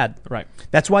Man Bad. Right.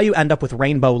 That's why you end up with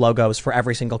rainbow logos for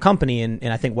every single company in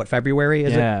I think, February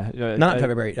is it? No, not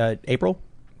February, April?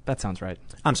 That sounds right.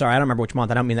 I'm sorry, I don't remember which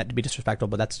month. I don't mean that to be disrespectful,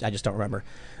 but I just don't remember.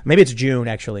 Maybe it's June,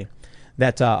 actually,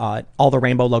 that all the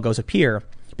rainbow logos appear,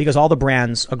 because all the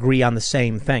brands agree on the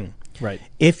same thing. Right.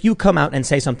 If you come out and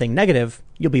say something negative,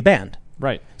 you'll be banned.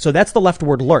 Right. So that's the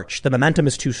leftward lurch. The momentum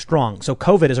is too strong. So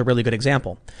COVID is a really good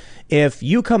example. If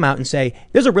you come out and say,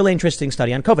 there's a really interesting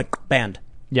study on COVID, banned.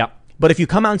 Yeah. But if you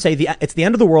come out and say, it's the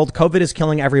end of the world, COVID is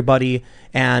killing everybody,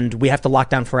 and we have to lock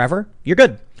down forever, you're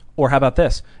good. Or how about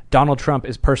this? Donald Trump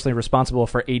is personally responsible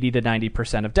for 80 to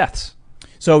 90% of deaths.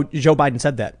 So Joe Biden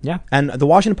said that. Yeah. And the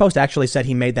Washington Post actually said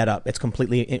he made that up. It's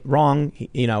completely wrong,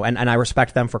 and I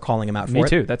respect them for calling him out for it. Me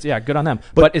too. That's, good on them.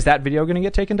 But is that video going to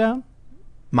get taken down?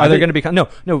 Are there going to be...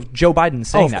 No, Joe Biden's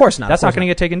saying that. Of course not. That's not going to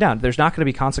get taken down. There's not going to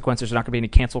be consequences. There's not going to be any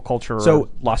cancel culture or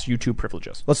lost YouTube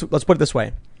privileges. Let's put it this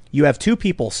way. You have two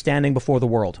people standing before the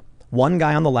world. One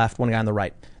guy on the left, one guy on the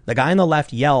right. The guy on the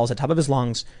left yells at the top of his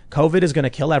lungs, COVID is going to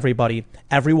kill everybody.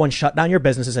 Everyone shut down your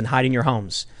businesses and hide in your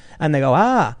homes. And they go,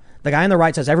 The guy on the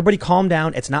right says, everybody calm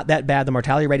down. It's not that bad. The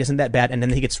mortality rate isn't that bad. And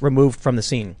then he gets removed from the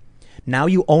scene. Now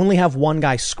you only have one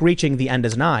guy screeching the end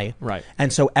is nigh. Right.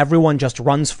 And so everyone just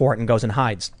runs for it and goes and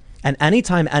hides. And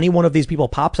anytime any one of these people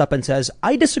pops up and says,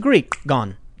 I disagree,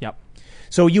 gone. Yep.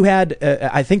 So you had,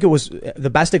 I think it was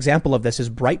the best example of this is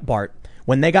Breitbart.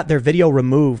 When they got their video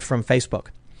removed from Facebook,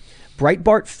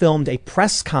 Breitbart filmed a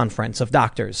press conference of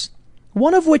doctors,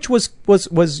 one of which was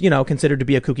considered to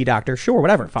be a kooky doctor. Sure,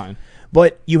 whatever. Fine.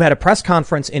 But you had a press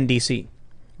conference in D.C.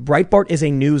 Breitbart is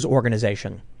a news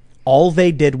organization. All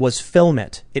they did was film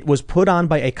it. It was put on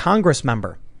by a Congress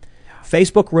member.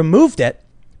 Facebook removed it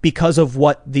because of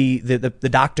what the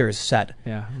doctors said.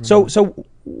 Yeah. So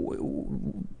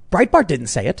Breitbart didn't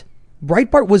say it.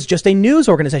 Breitbart was just a news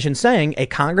organization saying a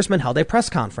congressman held a press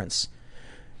conference.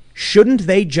 Shouldn't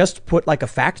they just put like a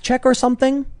fact check or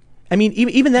something? I mean,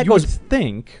 even that goes.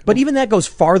 But even that goes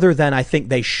farther than I think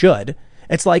they should.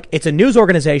 It's like it's a news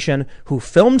organization who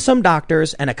filmed some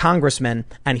doctors and a congressman,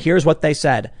 and here's what they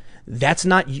said. That's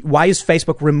not. Why is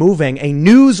Facebook removing a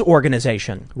news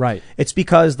organization? Right. It's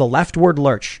because the leftward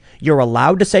lurch. You're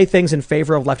allowed to say things in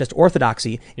favor of leftist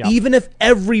orthodoxy, even if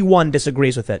everyone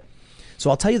disagrees with it. So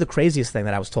I'll tell you the craziest thing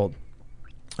that I was told.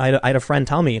 I had a friend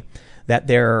tell me that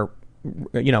they're,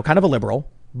 kind of a liberal,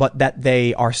 but that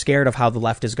they are scared of how the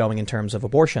left is going in terms of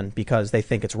abortion because they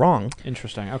think it's wrong.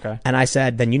 Interesting. Okay. And I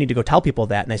said, then you need to go tell people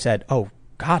that. And they said, oh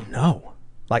God, no.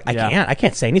 Like I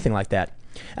can't say anything like that.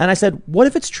 And I said, what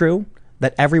if it's true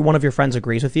that every one of your friends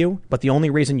agrees with you, but the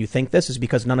only reason you think this is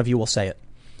because none of you will say it?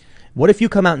 What if you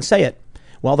come out and say it?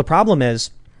 Well, the problem is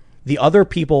the other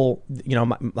people,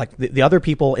 like the other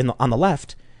people on the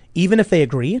left, even if they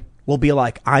agree, will be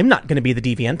like, I'm not going to be the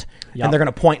deviant. Yep. And they're going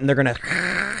to point and they're going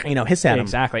to, hiss at them.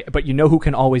 Exactly. But you know who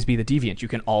can always be the deviant? You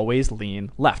can always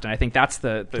lean left. And I think that's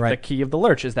the key of the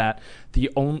lurch is that the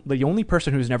only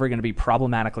person who's never going to be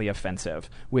problematically offensive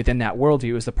within that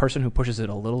worldview is the person who pushes it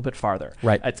a little bit farther.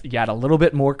 Right. It's yet a little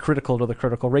bit more critical to the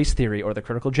critical race theory or the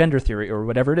critical gender theory or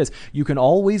whatever it is. You can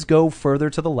always go further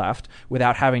to the left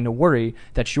without having to worry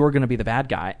that you're going to be the bad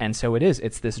guy. And so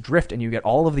it's this drift, and you get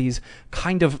all of these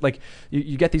kind of like,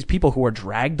 you get these people who are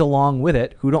dragged along with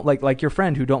it, who don't like your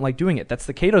friend, who don't like doing it. That's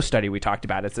the Cato study we talked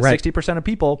about. It's the 60% of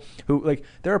people who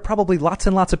there are probably lots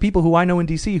and lots of people who I know in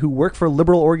DC who work for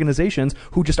liberal organizations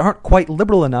who just aren't quite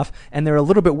liberal enough, and they're a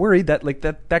little bit worried that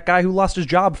that guy who lost his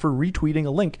job for retweeting a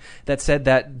link that said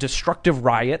that destructive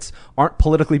riots aren't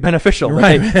politically beneficial,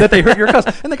 that they hurt your cause,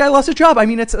 and the guy lost his job. I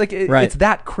mean, it's like it's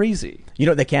that crazy. You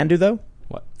know what they can do though?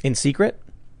 What? In secret,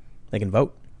 they can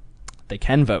vote. They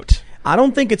can vote. I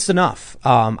don't think it's enough.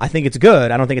 I think it's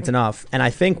good. I don't think it's enough. And I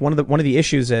think one of the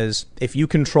issues is if you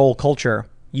control culture,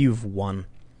 you've won.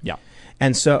 Yeah.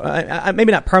 And so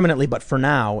maybe not permanently, but for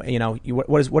now,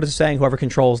 what is it saying? Whoever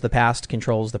controls the past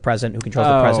controls the present. Who controls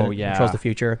the present controls the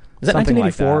future. Is that something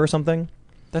 1984 like that. Or something?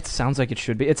 That sounds like it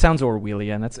should be. It sounds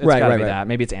Orwellian. It's got to be that.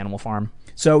 Maybe it's Animal Farm.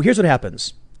 So here's what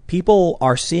happens. People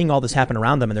are seeing all this happen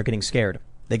around them and they're getting scared.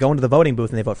 They go into the voting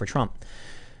booth and they vote for Trump.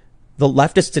 The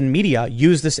leftists in media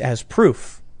use this as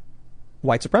proof.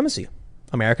 White supremacy.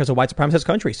 America's a white supremacist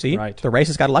country. See, the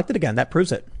racist got elected again. That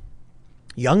proves it.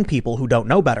 Young people who don't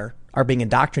know better are being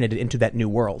indoctrinated into that new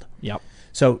world. Yep.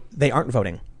 So they aren't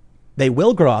voting. They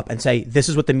will grow up and say, this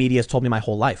is what the media has told me my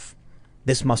whole life.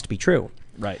 This must be true.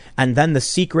 Right. And then the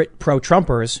secret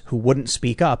pro-Trumpers who wouldn't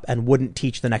speak up and wouldn't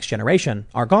teach the next generation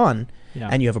are gone. Yeah.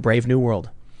 And you have a brave new world.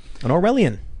 An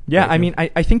Orwellian. Yeah, I mean,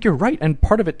 I think you're right. And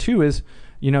part of it, too, is,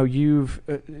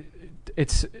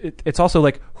 it's also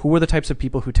like, who are the types of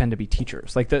people who tend to be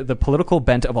teachers? Like the political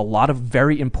bent of a lot of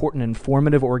very important,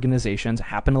 informative organizations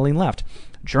happen to lean left.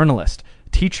 Journalists,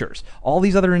 teachers, all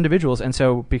these other individuals. And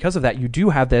so because of that, you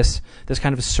do have this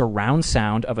kind of surround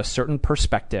sound of a certain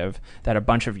perspective that a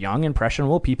bunch of young,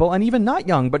 impressionable people, and even not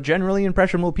young, but generally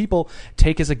impressionable people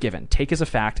take as a given, take as a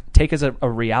fact, take as a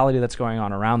reality that's going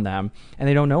on around them, and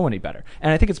they don't know any better.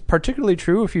 And I think it's particularly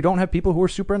true if you don't have people who are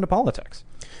super into politics.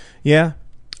 Yeah.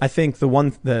 I think the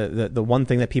one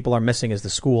thing that people are missing is the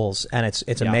schools, and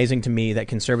it's amazing to me that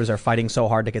conservatives are fighting so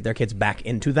hard to get their kids back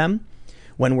into them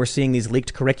when we're seeing these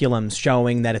leaked curriculums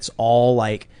showing that it's all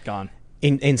like gone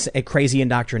in a crazy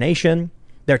indoctrination.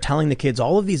 They're telling the kids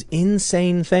all of these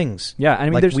insane things. Yeah, I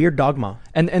mean, like there's weird dogma.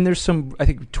 And there's some, I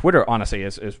think Twitter, honestly,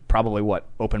 is probably what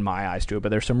opened my eyes to it. But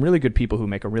there's some really good people who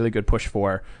make a really good push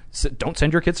for, don't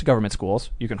send your kids to government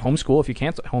schools. You can homeschool. If you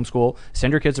can't homeschool,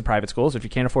 send your kids to private schools. If you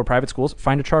can't afford private schools,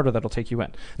 find a charter that'll take you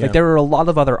in. Like, there are a lot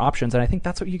of other options, and I think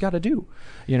that's what you got to do.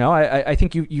 I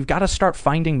think you've got to start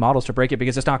finding models to break it,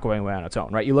 because it's not going away on its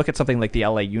own, right? You look at something like the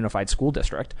LA Unified School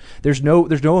District. There's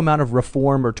no amount of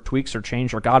reform or tweaks or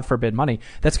change or, God forbid, money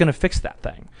that's going to fix that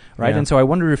thing, right? Yeah. And so I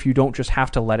wonder if you don't just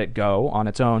have to let it go on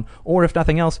its own, or if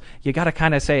nothing else, you got to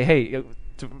kind of say, hey, it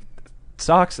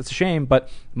sucks, it's a shame, but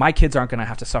my kids aren't going to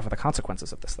have to suffer the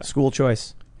consequences of this thing. School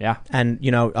choice. Yeah. And,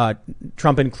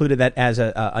 Trump included that as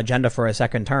a agenda for a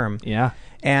second term. Yeah.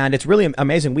 And it's really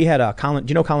amazing. We had Colin,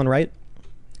 do you know Colin Wright?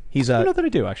 He's I know that I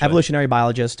do, actually. Evolutionary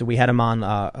biologist. We had him on,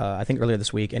 I think, earlier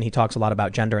this week, and he talks a lot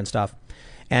about gender and stuff.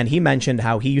 And he mentioned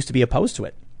how he used to be opposed to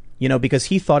it. because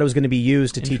he thought it was going to be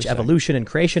used to teach evolution and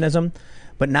creationism.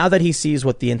 But now that he sees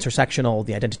what the intersectional,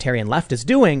 the identitarian left is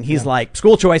doing, he's like,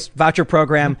 school choice, voucher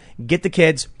program, get the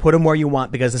kids, put them where you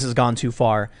want because this has gone too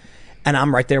far. And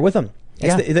I'm right there with him.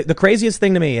 The craziest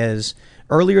thing to me is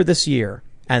earlier this year,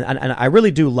 and I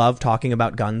really do love talking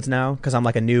about guns now because I'm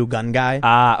like a new gun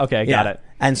guy. Okay, got it.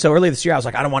 And so earlier this year, I was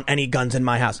like, I don't want any guns in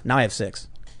my house. Now I have 6.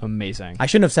 Amazing. I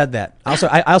shouldn't have said that.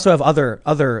 I also have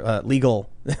other legal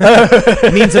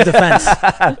means of defense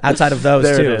outside of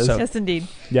those too. So. Yes, indeed.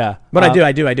 Yeah, but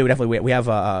I do definitely. We have.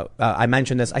 I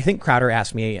mentioned this. I think Crowder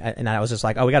asked me, and I was just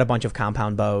like, "Oh, we got a bunch of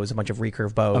compound bows, a bunch of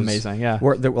recurve bows." Amazing. Yeah.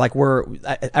 We're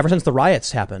ever since the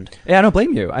riots happened. Yeah, I don't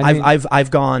blame you. I've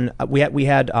gone. We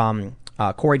had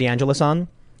Corey DeAngelis on,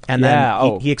 and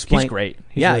then he explained. He's great.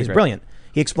 He's brilliant.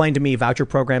 He explained to me voucher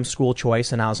program, school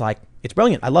choice, and I was like, it's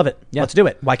brilliant. I love it. Yeah. Let's do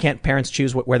it. Why can't parents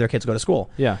choose where their kids go to school?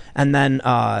 Yeah. And then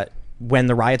when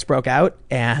the riots broke out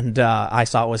and I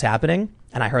saw what was happening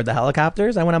and I heard the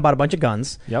helicopters, I went and bought a bunch of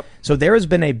guns. Yep. So there has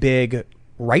been a big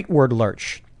rightward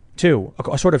lurch, too,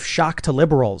 a sort of shock to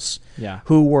liberals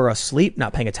who were asleep,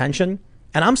 not paying attention.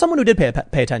 And I'm someone who did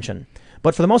pay attention.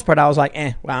 But for the most part, I was like,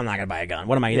 well, I'm not going to buy a gun.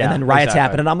 What am I? And then riots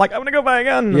happened and I'm like, I'm going to go buy a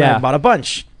gun. And I bought a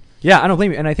bunch. Yeah, I don't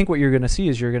blame you. And I think what you're going to see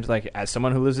is you're going to, like, as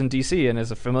someone who lives in D.C. and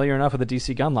is familiar enough with the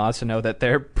D.C. gun laws to know that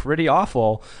they're pretty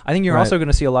awful, I think you're also going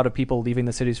to see a lot of people leaving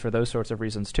the cities for those sorts of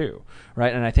reasons too,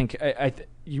 right? And I think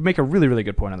you make a really, really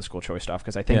good point on the school choice stuff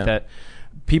because I think that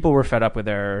people were fed up with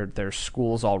their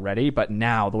schools already, but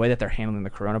now the way that they're handling the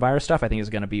coronavirus stuff, I think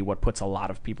is going to be what puts a lot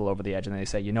of people over the edge. And they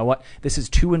say, you know what, this is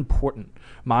too important.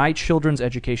 My children's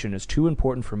education is too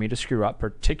important for me to screw up,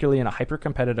 particularly in a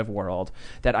hyper-competitive world,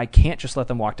 that I can't just let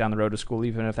them walk down the road to school,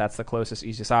 even if that's the closest,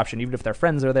 easiest option, even if their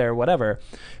friends are there, whatever,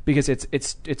 because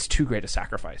it's too great a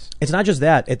sacrifice. It's not just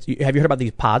that. Have you heard about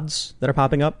these pods that are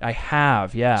popping up? I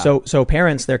have, yeah. So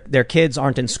parents, their kids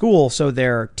aren't in school, so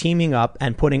they're teaming up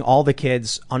and putting all the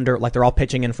kids under, like they're all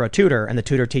pitching in for a tutor, and the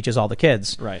tutor teaches all the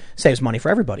kids. Right. Saves money for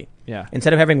everybody. Yeah.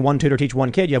 Instead of having one tutor teach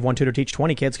one kid, you have one tutor teach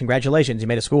 20 kids. Congratulations, you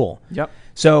made a school. Yep.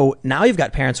 So now you've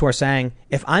got parents who are saying,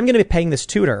 if I'm going to be paying this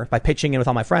tutor by pitching in with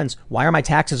all my friends, why are my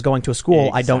taxes going to a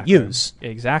school I don't use?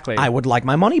 Exactly. I would like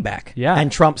my money back. Yeah.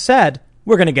 And Trump said,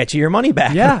 we're going to get you your money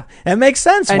back. Yeah. It makes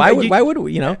sense. Why would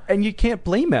we, And you can't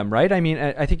blame them, right? I mean,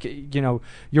 I think,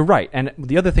 you're right. And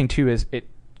the other thing, too, is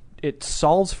it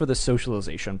solves for the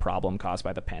socialization problem caused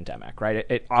by the pandemic, right?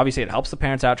 It obviously it helps the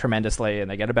parents out tremendously,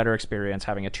 and they get a better experience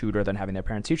having a tutor than having their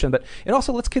parents teach them. But it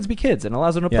also lets kids be kids and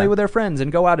allows them to play with their friends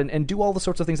and go out and do all the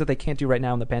sorts of things that they can't do right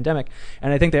now in the pandemic.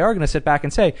 And I think they are going to sit back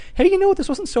and say, hey, you know what? This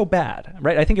wasn't so bad,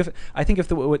 right? I think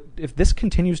if this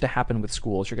continues to happen with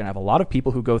schools, you're going to have a lot of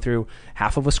people who go through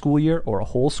half of a school year or a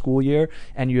whole school year,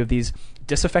 and you have these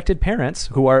disaffected parents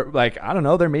who are like, I don't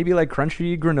know, they're maybe like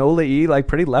crunchy granola-y, like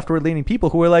pretty leftward leaning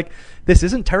people who are like, this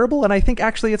isn't terrible, and I think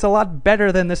actually it's a lot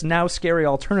better than this now scary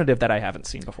alternative that I haven't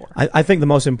seen before. I think the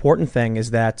most important thing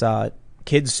is that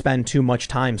kids spend too much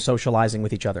time socializing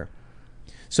with each other.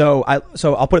 So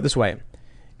I'll put it this way.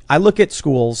 I look at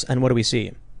schools, and what do we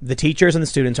see? The teachers and the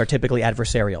students are typically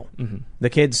adversarial. Mm-hmm. The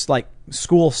kids, like,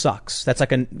 school sucks. That's like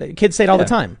kids say it all the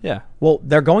time. Yeah. Well,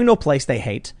 they're going to a place they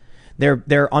hate.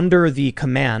 They're under the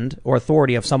command or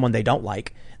authority of someone they don't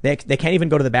like. They can't even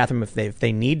go to the bathroom if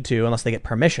they need to unless they get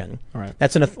permission. Right.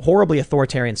 That's a horribly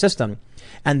authoritarian system.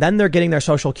 And then they're getting their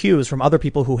social cues from other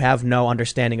people who have no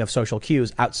understanding of social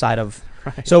cues outside of...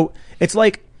 Right. So it's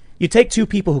like you take two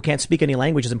people who can't speak any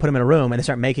languages and put them in a room and they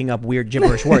start making up weird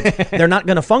gibberish words. They're not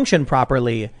going to function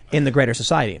properly in the greater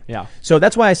society. Yeah. So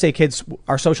that's why I say kids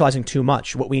are socializing too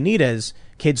much. What we need is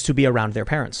kids to be around their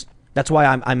parents. That's why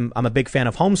I'm a big fan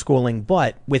of homeschooling,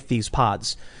 but with these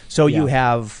pods. So you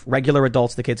have regular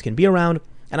adults the kids can be around.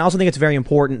 And I also think it's very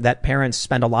important that parents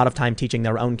spend a lot of time teaching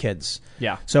their own kids.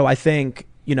 Yeah. So I think,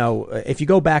 if you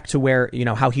go back to where,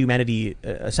 how humanity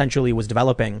essentially was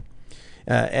developing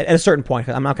at a certain point,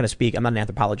 I'm not going to speak, I'm not an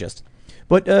anthropologist,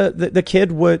 but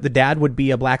the dad would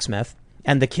be a blacksmith.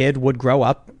 And the kid would grow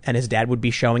up, and his dad would be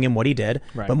showing him what he did.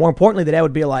 Right. But more importantly, the dad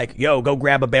would be like, yo, go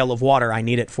grab a bale of water. I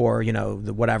need it for,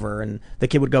 the whatever. And the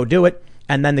kid would go do it.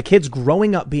 And then the kid's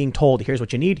growing up being told, here's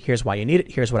what you need. Here's why you need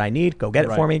it. Here's what I need. Go get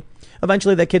it for me.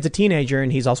 Eventually, that kid's a teenager,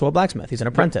 and he's also a blacksmith. He's an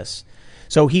apprentice.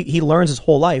 So he learns his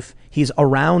whole life. He's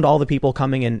around all the people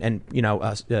coming and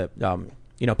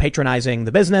patronizing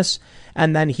the business.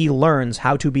 And then he learns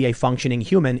how to be a functioning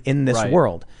human in this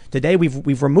world. Today,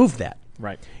 we've removed that.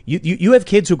 Right. You have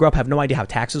kids who grow up, have no idea how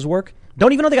taxes work,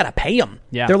 don't even know they got to pay them.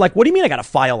 Yeah. They're like, what do you mean I got to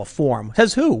file a form?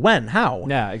 Says who, when, how?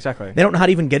 Yeah, exactly. They don't know how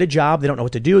to even get a job. They don't know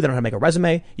what to do. They don't know how to make a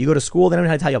resume. You go to school, they don't know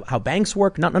how to tell you how banks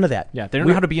work. None of that. Yeah, they don't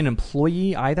know how to be an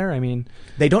employee either. I mean,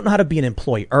 they don't know how to be an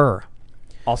employer.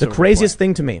 Also the craziest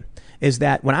thing to me is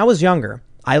that when I was younger,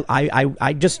 I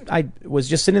was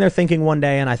just sitting there thinking one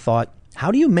day, and I thought,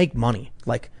 how do you make money?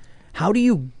 Like, how do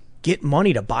you get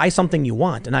money to buy something you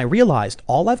want? And I realized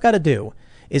all I've got to do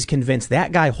is convince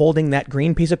that guy holding that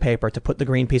green piece of paper to put the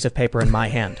green piece of paper in my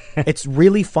hand. It's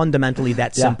really fundamentally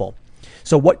that simple.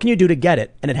 So what can you do to get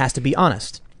it? And it has to be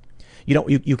honest.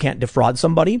 You can't defraud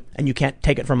somebody, and you can't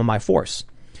take it from him by force.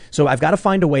 So I've got to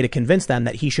find a way to convince them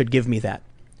that he should give me that.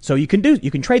 So you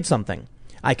can trade something.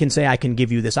 I can say, I can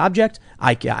give you this object.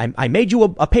 I made you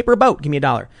a paper boat. Give me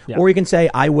 $1. Yeah. Or you can say,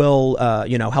 I will,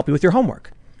 help you with your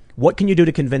homework. What can you do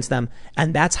to convince them?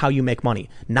 And that's how you make money.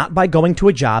 Not by going to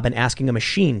a job and asking a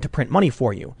machine to print money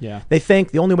for you. Yeah. They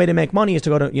think the only way to make money is to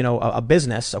go to, a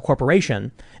business, a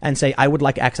corporation, and say, I would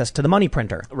like access to the money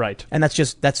printer. Right. And it's a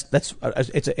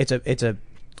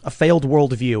failed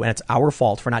worldview, and it's our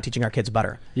fault for not teaching our kids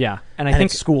better. Yeah. And I think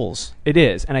think it's schools. It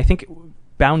is. And I think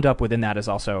bound up within that is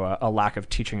also a lack of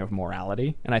teaching of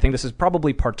morality. And I think this is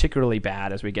probably particularly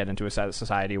bad as we get into a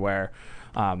society where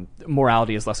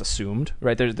morality is less assumed,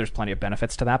 right? There's plenty of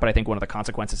benefits to that, but I think one of the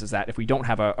consequences is that if we don't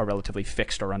have a relatively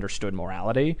fixed or understood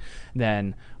morality,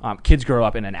 then kids grow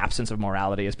up in an absence of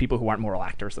morality as people who aren't moral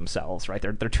actors themselves, right?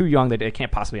 They're too young, they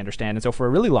can't possibly understand. And so for a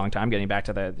really long time, getting back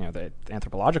to the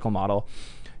anthropological model,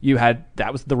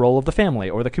 that was the role of the family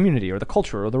or the community or the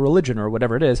culture or the religion or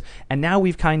whatever it is. And now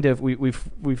we've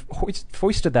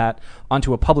foisted that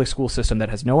onto a public school system that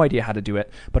has no idea how to do it,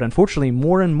 but unfortunately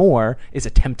more and more is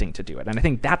attempting to do it. And I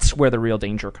think that's where the real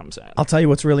danger comes in. I'll tell you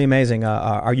what's really amazing.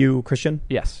 Are you Christian?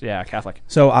 Yes. Yeah. Catholic.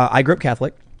 So I grew up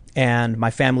Catholic. And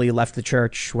my family left the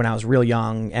church when I was real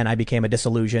young, and I became a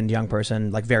disillusioned young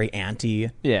person, like very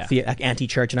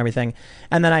anti-church and everything.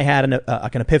 And then I had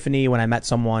an epiphany when I met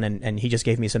someone, and he just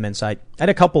gave me some insight. I had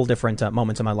a couple different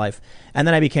moments in my life, and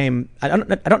then I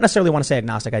don't necessarily want to say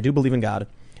agnostic. I do believe in God,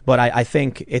 but I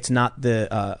think it's not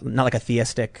like a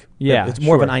theistic. Yeah, it's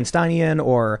more of an Einsteinian,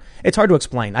 or it's hard to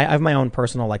explain. I have my own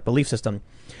personal belief system,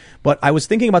 but I was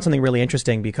thinking about something really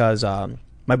interesting because.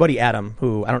 My buddy Adam,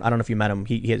 who I don't know if you met him,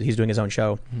 he's doing his own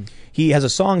show. He has a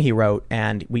song he wrote,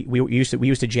 and we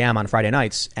used to jam on Friday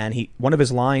nights. And one of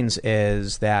his lines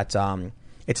is that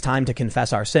it's time to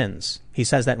confess our sins. He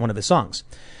says that in one of his songs.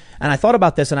 And I thought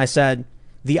about this, and I said,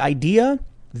 the idea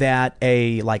that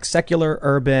a secular,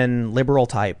 urban, liberal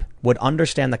type would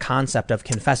understand the concept of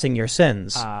confessing your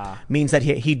sins means that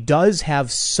he does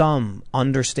have some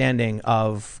understanding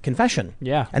of confession.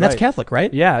 Yeah. And that's Catholic,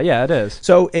 right? Yeah, it is.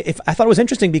 So I thought it was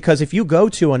interesting because if you go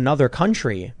to another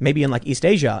country, maybe in East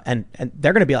Asia, and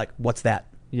they're going to be like, what's that?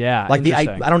 Yeah.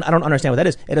 I don't understand what that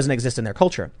is. It doesn't exist in their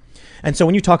culture. And so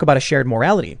when you talk about a shared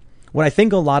morality, what I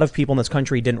think a lot of people in this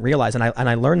country didn't realize, and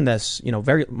I learned this,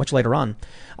 very much later on.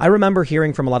 I remember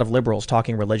hearing from a lot of liberals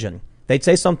talking religion. They'd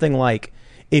say something like,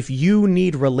 if you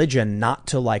need religion not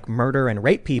to murder and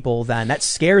rape people, then that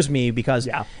scares me because,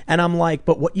 and I'm like,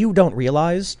 but what you don't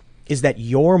realize is that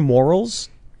your morals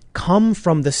come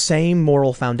from the same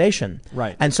moral foundation.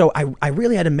 Right. And so I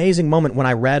really had an amazing moment when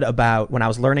I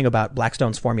was learning about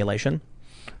Blackstone's formulation.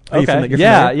 Okay.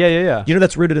 Yeah. You know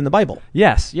that's rooted in the Bible.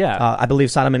 Yes. Yeah. I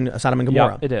believe Sodom and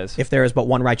Gomorrah. Yeah, it is. If there is but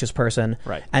one righteous person.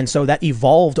 Right. And so that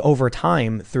evolved over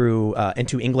time through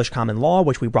into English common law,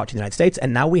 which we brought to the United States,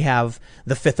 and now we have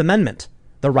the Fifth Amendment: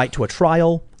 the right to a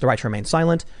trial, the right to remain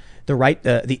silent, the right,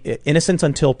 the innocence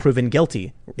until proven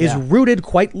guilty, is rooted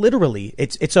quite literally.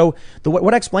 It's so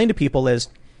what I explain to people is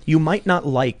you might not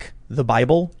like the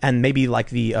Bible and maybe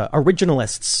the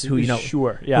originalists who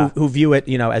who view it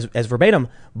as verbatim,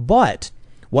 but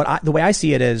the way I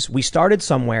see it is we started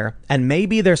somewhere and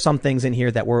maybe there's some things in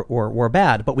here that were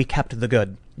bad, but we kept the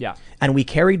good. Yeah. And we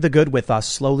carried the good with us,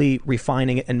 slowly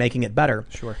refining it and making it better.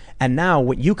 Sure. And now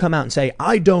when you come out and say,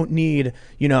 I don't need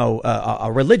a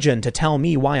religion to tell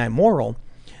me why I'm moral,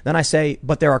 then I say,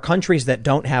 but there are countries that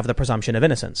don't have the presumption of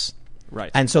innocence. Right.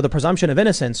 And so the presumption of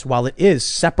innocence, while it is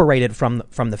separated from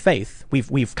the faith,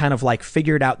 we've kind of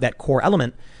figured out that core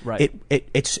element. Right.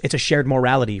 It's a shared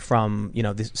morality from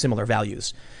the similar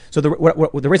values. So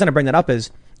the reason I bring that up is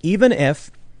even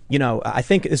if I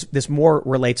think this more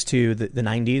relates to the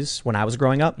 90s when I was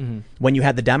growing up, when you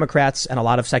had the Democrats and a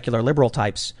lot of secular liberal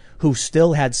types who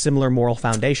still had similar moral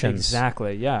foundations.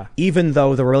 Exactly. Yeah. Even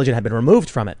though the religion had been removed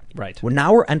from it. Right. Well,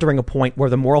 now we're entering a point where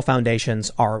the moral foundations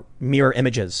are mirror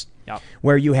images. Yep.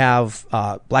 Where you have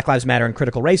Black Lives Matter and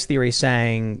critical race theory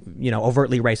saying,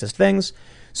 overtly racist things.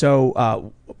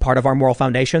 So part of our moral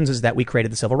foundations is that we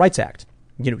created the Civil Rights Act.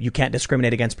 You can't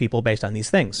discriminate against people based on these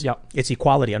things. Yep. It's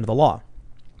equality under the law.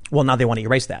 Well, now they want to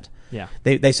erase that. Yeah.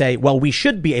 They say, well, we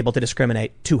should be able to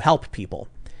discriminate to help people.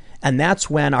 And that's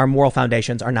when our moral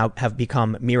foundations have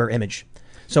become mirror image.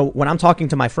 So when I'm talking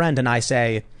to my friend and I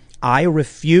say, I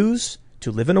refuse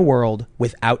to live in a world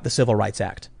without the Civil Rights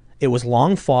Act. It was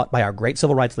long fought by our great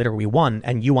civil rights leader. We won,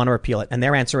 and you want to repeal it. And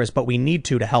their answer is, but we need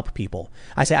to help people.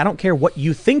 I say, I don't care what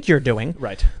you think you're doing.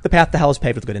 Right. The path to hell is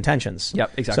paved with good intentions.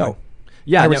 Yep, exactly. So,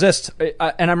 yeah, I resist.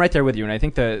 And I'm right there with you. And I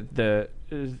think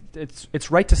it's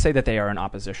right to say that they are in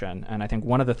opposition. And I think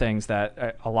one of the things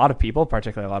that a lot of people,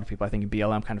 particularly a lot of people I think in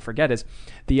BLM kind of forget, is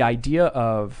the idea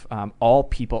of all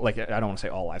people, like, I don't want to say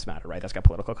all lives matter, right? That's got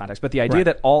political context. But the idea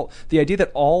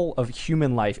that all of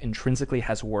human life intrinsically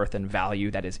has worth and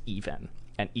value that is even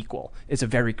and equal is a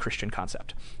very Christian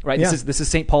concept, right? Yeah. This is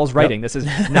St. Paul's writing. Yep. This is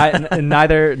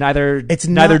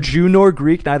neither Jew nor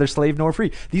Greek, neither slave nor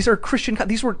free. These are Christian.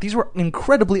 These were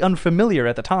incredibly unfamiliar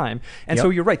at the time, and so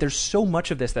you're right. There's so much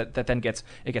of this that then gets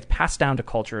passed down to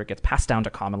culture. It gets passed down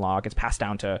to common law. It gets passed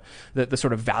down to the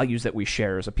sort of values that we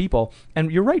share as a people.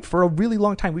 And you're right. For a really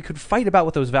long time, we could fight about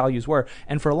what those values were,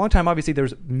 and for a long time, obviously,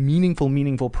 there's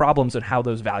meaningful problems in how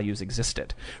those values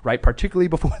existed, right? Particularly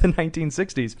before the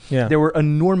 1960s, there were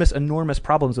enormous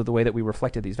problems with the way that we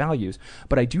reflected these values.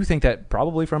 But I do think that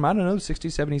probably from, 60s,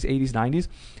 70s, 80s, 90s,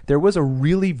 there was a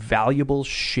really valuable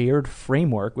shared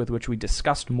framework with which we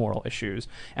discussed moral issues.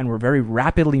 And we're very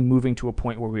rapidly moving to a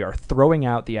point where we are throwing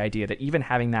out the idea that even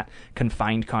having that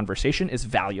confined conversation is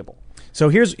valuable. So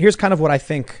here's kind of what I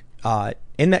think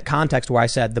in that context where I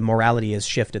said the morality is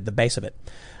shifted, the base of it.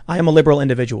 I am a liberal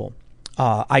individual.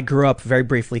 I grew up very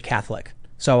briefly Catholic.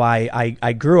 So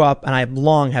I grew up, and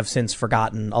I have since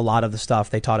forgotten a lot of the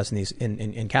stuff they taught us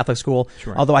in Catholic school.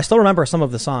 Sure. Although I still remember some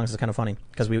of the songs. It's kind of funny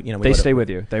because they stay with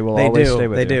you. They will always stay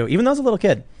with you. They do, even though I was a little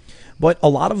kid. But a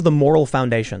lot of the moral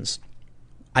foundations,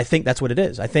 I think that's what it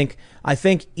is. I think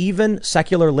even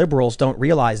secular liberals don't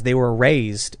realize they were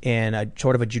raised in a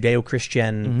sort of a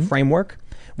Judeo-Christian framework.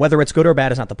 Whether it's good or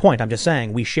bad is not the point. I'm just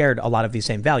saying we shared a lot of these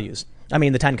same values. I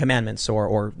mean, the Ten Commandments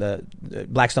or the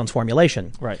Blackstone's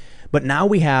formulation. Right. But now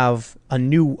we have a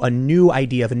new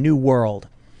idea of a new world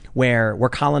where we're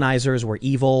colonizers, we're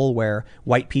evil, where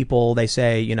white people, they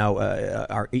say,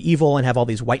 are evil and have all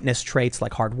these whiteness traits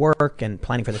like hard work and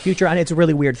planning for the future. And it's a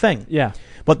really weird thing. Yeah.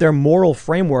 But their moral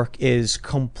framework is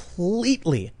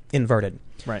completely inverted.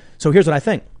 Right. So here's what I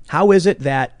think. How is it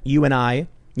that you and I,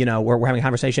 we're having a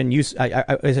conversation. Is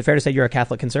it fair to say you're a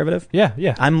Catholic conservative?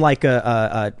 Yeah. I'm like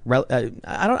I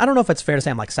don't know if it's fair to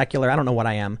say I'm like secular. I don't know what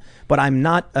I am, but I'm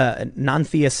not a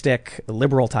non-theistic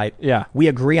liberal type. Yeah. We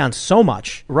agree on so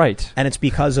much. Right. And it's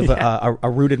because of a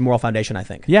rooted moral foundation, I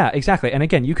think. Yeah, exactly. And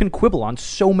again, you can quibble on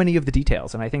so many of the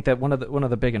details. And I think that one of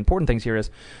the big important things here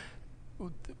is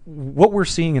what we're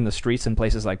seeing in the streets in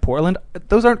places like Portland.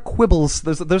 Those aren't quibbles.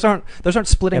 Those aren't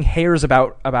splitting hairs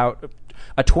about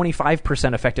a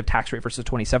 25% effective tax rate versus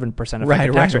 27%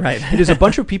 effective tax rate. Right. It is a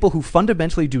bunch of people who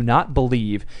fundamentally do not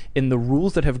believe in the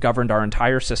rules that have governed our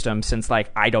entire system since,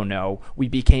 we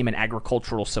became an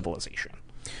agricultural civilization.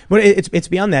 But it's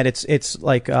beyond that. It's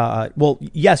like,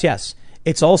 yes.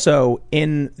 It's also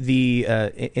in the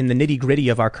nitty gritty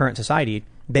of our current society.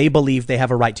 They believe they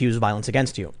have a right to use violence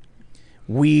against you.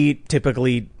 We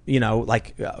typically,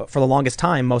 for the longest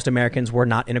time, most Americans were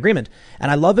not in agreement. And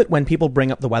I love it when people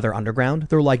bring up the Weather Underground.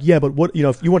 They're like, yeah, but what,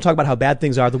 if you want to talk about how bad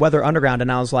things are, the Weather Underground.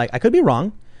 And I was like, I could be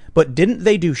wrong, but didn't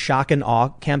they do shock and awe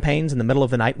campaigns in the middle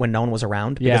of the night when no one was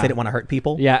around because they didn't want to hurt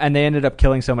people? Yeah, and they ended up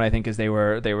killing someone, I think, because they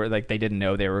were like, they didn't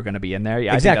know they were going to be in there.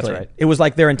 Yeah, exactly. I think that's right. It was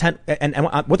like their intent, and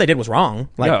what they did was wrong.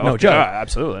 No joke. Yeah,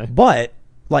 absolutely. But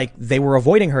they were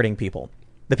avoiding hurting people.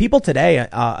 The people today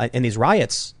in these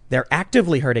riots, they're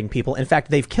actively hurting people. In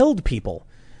fact, they've killed people.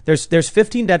 There's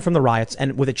 15 dead from the riots,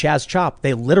 and with a Chaz chop,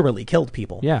 they literally killed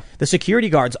people. Yeah. The security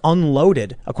guards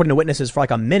unloaded, according to witnesses, for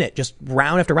like a minute, just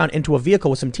round after round into a vehicle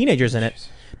with some teenagers in it,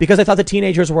 because they thought the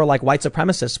teenagers were like white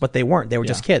supremacists, but they weren't. They were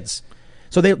just kids.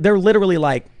 So they're literally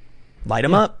like, light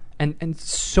them up. And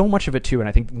so much of it too, and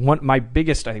I think my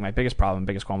biggest problem,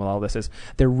 biggest qualm with all this is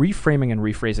they're reframing and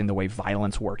rephrasing the way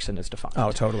violence works and is defined.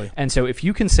 Oh, totally. And so if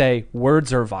you can say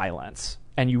words are violence,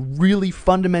 and you really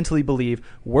fundamentally believe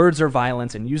words are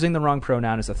violence and using the wrong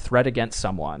pronoun is a threat against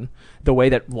someone, the way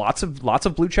that lots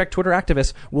of blue check Twitter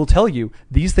activists will tell you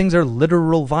these things are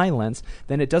literal violence,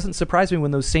 then it doesn't surprise me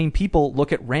when those same people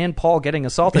look at Rand Paul getting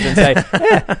assaulted and say,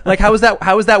 how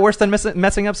is that worse than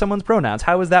messing up someone's pronouns?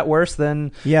 How is that worse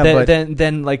than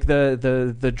like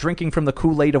the drinking from the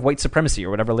Kool-Aid of white supremacy or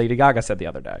whatever Lady Gaga said the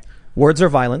other day? Words are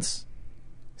violence.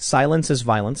 Silence is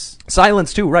violence.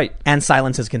 Silence too, right? And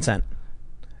silence is consent.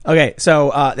 Okay,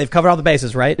 so they've covered all the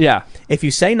bases, right? Yeah. If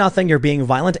you say nothing, you're being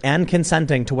violent and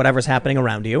consenting to whatever's happening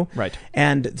around you. Right.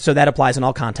 And so that applies in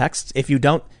all contexts. If you're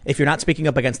not speaking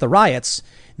up against the riots,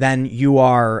 then you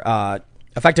are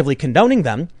effectively condoning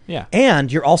them. Yeah.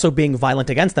 And you're also being violent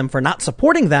against them for not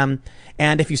supporting them.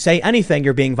 And if you say anything,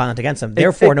 you're being violent against them.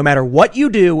 Therefore, no matter what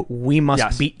you do, we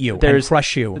must beat you and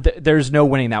crush you. There's no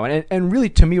winning that one. And really,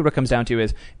 to me, what it comes down to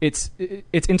is it's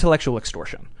intellectual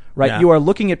extortion. Right? Yeah. You are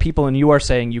looking at people and you are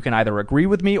saying you can either agree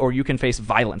with me or you can face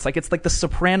violence. Like, it's like The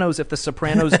Sopranos if The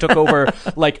Sopranos took over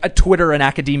like a Twitter and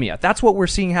academia. That's what we're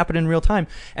seeing happen in real time.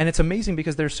 And it's amazing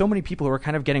because there's so many people who are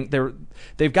kind of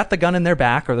they've got the gun in their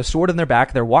back or the sword in their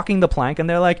back. They're walking the plank and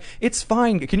they're like, it's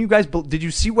fine. Can you guys, did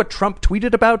you see what Trump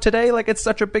tweeted about today? Like, it's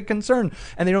such a big concern.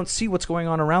 And they don't see what's going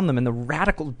on around them and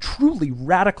the truly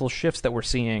radical shifts that we're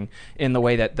seeing in the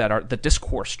way that the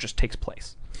discourse just takes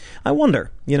place. I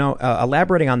wonder,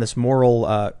 elaborating on this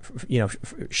moral,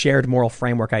 shared moral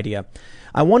framework idea,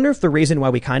 I wonder if the reason why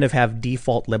we kind of have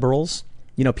default liberals,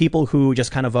 people who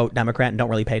just kind of vote Democrat and don't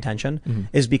really pay attention,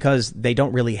 is because they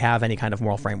don't really have any kind of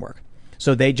moral framework.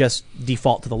 So they just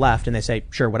default to the left and they say,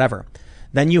 sure, whatever.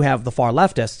 Then you have the far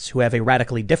leftists who have a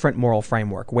radically different moral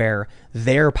framework where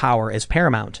their power is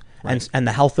paramount, right, and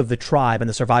the health of the tribe and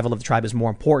the survival of the tribe is more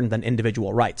important than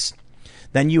individual rights.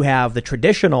 Then you have the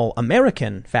traditional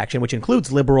American faction, which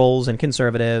includes liberals and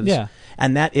conservatives. Yeah.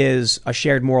 And that is a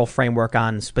shared moral framework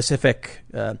on specific,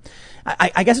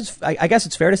 I guess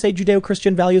it's fair to say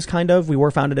Judeo-Christian values, kind of. We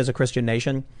were founded as a Christian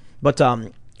nation. But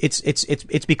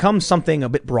it's become something a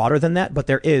bit broader than that, but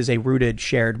there is a rooted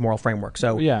shared moral framework.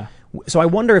 So I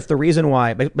wonder if the reason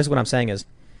why, basically what I'm saying is,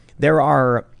 there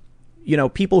are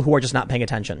people who are just not paying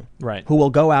attention, right, who will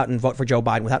go out and vote for Joe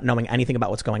Biden without knowing anything about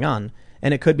what's going on.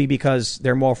 And it could be because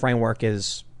their moral framework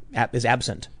is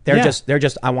absent. They're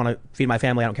just I want to feed my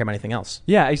family. I don't care about anything else.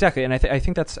 Yeah, exactly. And I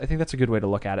think that's a good way to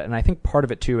look at it. And I think part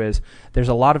of it too is there's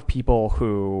a lot of people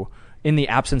who, in the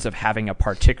absence of having a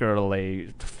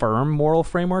particularly firm moral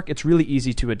framework, it's really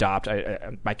easy to adopt.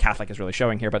 My Catholic is really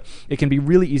showing here, but it can be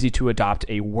really easy to adopt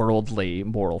a worldly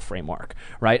moral framework,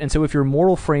 right? And so if your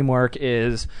moral framework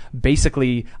is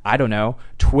basically, I don't know,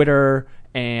 Twitter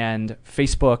and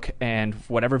Facebook and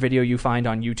whatever video you find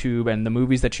on YouTube and the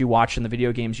movies that you watch and the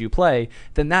video games you play,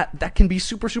 then that can be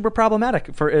super, super problematic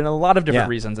in a lot of different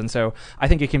reasons. And so I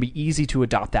think it can be easy to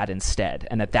adopt that instead,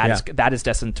 and that is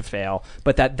destined to fail.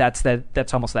 But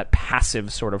that's almost that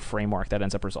passive sort of framework that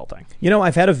ends up resulting.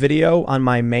 I've had a video on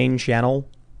my main channel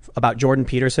about Jordan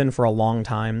Peterson for a long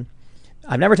time.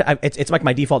 I've never it's like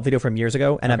my default video from years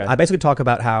ago, and I basically talk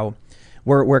about how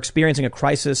we're experiencing a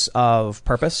crisis of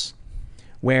purpose,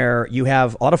 where you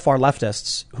have a lot of far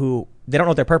leftists who they don't know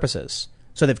what their purpose is.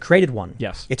 So they've created one.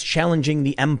 Yes. It's challenging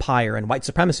the empire and white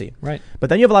supremacy. Right.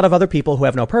 But then you have a lot of other people who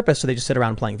have no purpose, so they just sit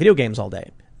around playing video games all day.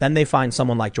 Then they find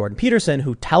someone like Jordan Peterson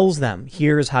who tells them,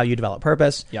 here's how you develop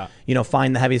purpose. Yeah.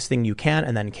 Find the heaviest thing you can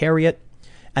and then carry it.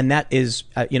 And that is,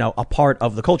 a part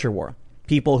of the culture war.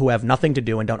 People who have nothing to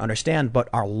do and don't understand, but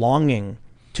are longing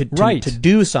to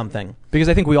do something. Because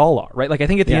I think we all are, right? Like, I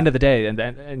think at the end of the day, and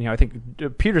I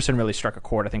think Peterson really struck a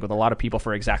chord, I think, with a lot of people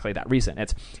for exactly that reason.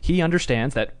 He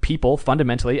understands that people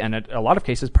fundamentally, and in a lot of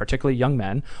cases, particularly young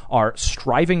men, are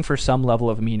striving for some level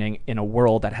of meaning in a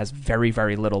world that has very,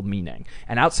 very little meaning.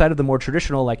 And outside of the more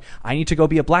traditional, like, I need to go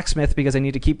be a blacksmith because I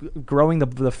need to keep growing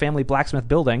the family blacksmith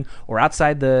building, or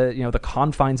outside the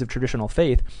confines of traditional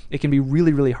faith, it can be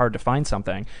really, really hard to find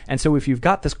something. And so if you've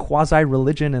got this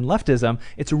quasi-religion and leftism,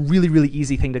 it's a really, really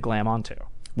easy thing to glam onto.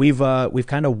 We've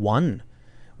kind of won.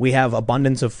 We have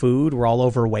abundance of food. We're all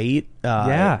overweight.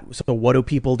 So what do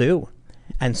people do?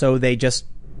 And so they got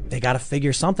to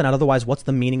figure something out. Otherwise, what's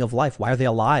the meaning of life? Why are they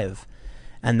alive?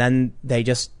 And then they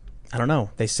just, I don't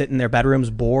know. They sit in their bedrooms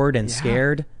bored and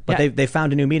scared. But they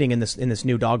found a new meaning in this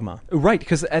new dogma. Right,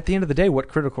 because at the end of the day, what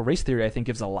critical race theory, I think,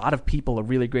 gives a lot of people a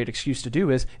really great excuse to do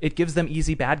is it gives them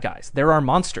easy bad guys. There are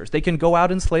monsters. They can go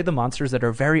out and slay the monsters that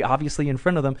are very obviously in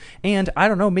front of them, and, I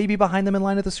don't know, maybe behind them in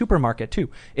line at the supermarket, too.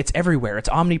 It's everywhere. It's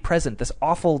omnipresent. This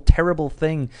awful, terrible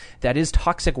thing that is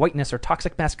toxic whiteness or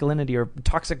toxic masculinity or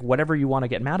toxic whatever you want to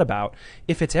get mad about.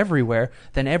 If it's everywhere,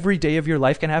 then every day of your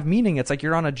life can have meaning. It's like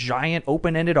you're on a giant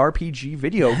open-ended RPG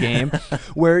video game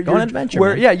where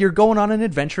you're going on an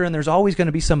adventure, and there's always going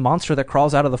to be some monster that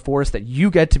crawls out of the forest that you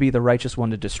get to be the righteous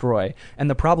one to destroy. And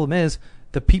the problem is,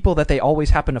 the people that they always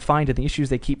happen to find and the issues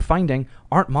they keep finding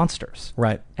aren't monsters.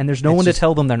 Right. And there's no one to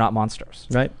tell them they're not monsters.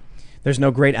 Right. There's no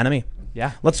great enemy.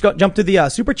 Yeah. Let's jump to the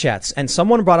super chats. And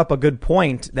someone brought up a good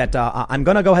point that I'm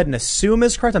going to go ahead and assume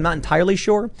is correct. I'm not entirely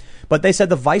sure. But they said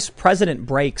the vice president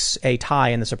breaks a tie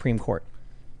in the Supreme Court.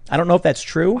 I don't know if that's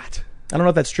true. What? I don't know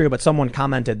if that's true, but someone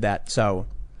commented that. So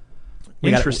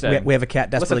Interesting. We have a cat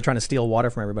desperately trying to steal water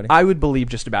from everybody. I would believe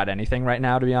just about anything right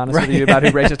now, to be honest with you, about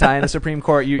who breaks a tie in the Supreme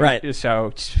Court. Right.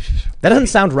 So that doesn't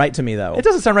sound right to me, though. it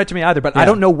doesn't sound right to me either, but I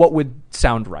don't know what would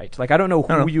sound right. Like, I don't know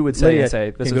who you would say and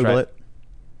say, this is Google right. it.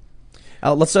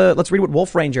 Let's read what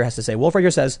Wolf Ranger has to say. Wolf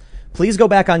Ranger says, please go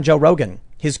back on Joe Rogan.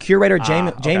 His curator,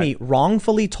 Jamie,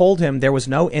 wrongfully told him there was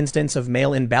no instance of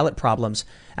mail-in ballot problems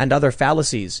and other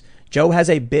fallacies. Joe has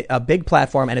a big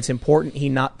platform, and it's important he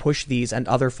not push these and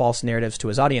other false narratives to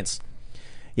his audience.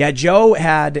 Yeah, Joe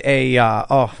had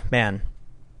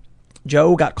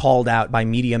Joe got called out by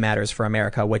Media Matters for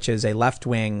America, which is a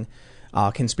left-wing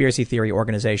conspiracy theory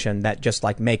organization that just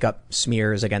like make up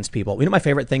smears against people. You know, my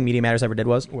favorite thing Media Matters ever did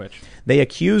was? Which? They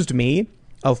accused me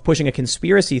of pushing a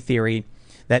conspiracy theory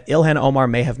that Ilhan Omar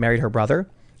may have married her brother.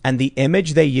 And the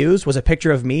image they used was a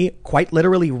picture of me quite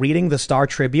literally reading the Star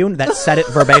Tribune that said it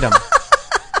verbatim.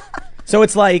 So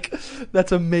it's like,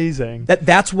 that's amazing.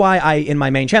 That's why in my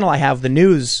main channel, I have the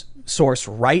news source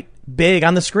right big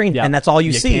on the screen. Yeah. And that's all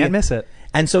you see. You can't miss it.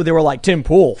 And so they were like, Tim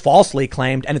Pool falsely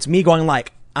claimed. And it's me going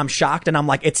like, I'm shocked. And I'm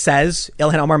like, it says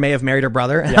Ilhan Omar may have married her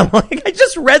brother. And I'm like, I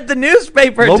just read the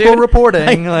newspaper, Local dude.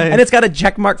 reporting. And it's got a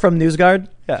check mark from NewsGuard.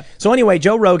 Yeah. So anyway,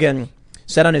 Joe Rogan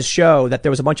said on his show that there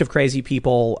was a bunch of crazy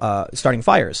people starting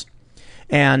fires.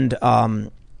 And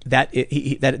that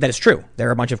is true. There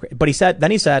are a bunch of, but he said,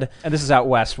 and this is out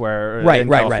west in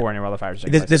California where the fires are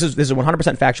taking place. This is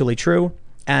 100% factually true.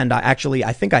 And actually,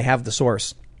 I think I have the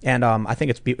source. And I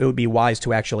think it would be wise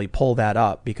to actually pull that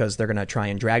up because they're going to try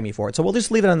and drag me for it. So we'll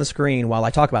just leave it on the screen while I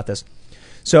talk about this.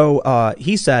 So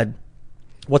he said,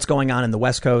 what's going on in the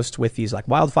West Coast with these like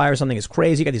wildfires? Something is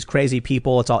crazy. You got these crazy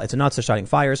people. It's nuts. They're starting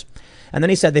fires. And then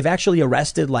he said they've actually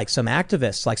arrested like some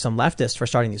activists, like some leftists for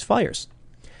starting these fires.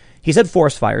 He said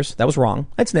forest fires. That was wrong.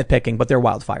 That's nitpicking, but they're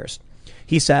wildfires.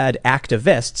 He said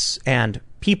activists and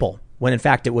people, when in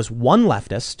fact it was one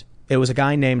leftist. It was a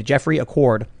guy named Jeffrey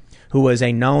Accord, who was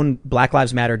a known Black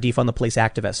Lives Matter defund the police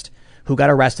activist who got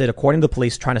arrested, according to the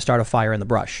police, trying to start a fire in the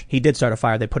brush. He did start a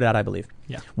fire. They put it out, I believe.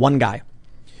 Yeah. One guy.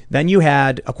 Then you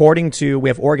had, we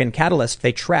have Oregon Catalyst.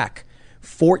 They track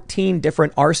 14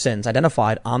 different arsons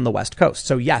identified on the West Coast.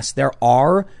 So yes, there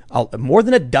are more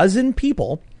than a dozen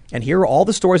people. And here are all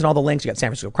the stories and all the links. You got San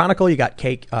Francisco Chronicle. You got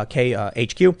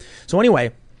KHQ. So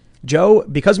anyway, Joe,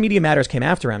 because Media Matters came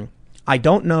after him, I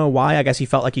don't know why. I guess he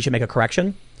felt like he should make a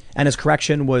correction. And his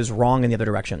correction was wrong in the other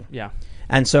direction. Yeah.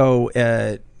 And so,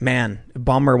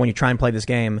 bummer when you try and play this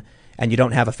game and you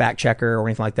don't have a fact checker or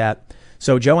anything like that.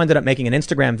 So Joe ended up making an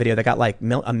Instagram video that got like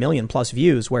a million plus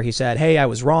views where he said, hey, I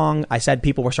was wrong. I said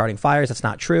people were starting fires. That's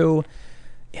not true.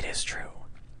 It is true.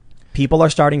 People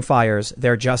are starting fires.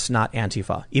 They're just not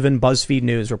Antifa. Even BuzzFeed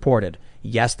News reported,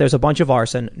 yes, there's a bunch of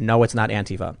arson. No, it's not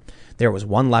Antifa. There was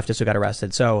one leftist who got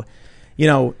arrested. So,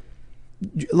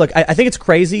 look, I think it's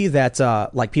crazy that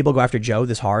like people go after Joe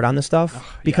this hard on this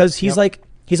stuff because he's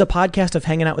a podcast of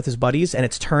hanging out with his buddies, and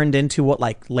it's turned into what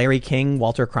like Larry King,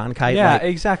 Walter Cronkite,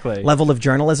 exactly level of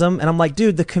journalism. And I'm like,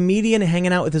 dude, the comedian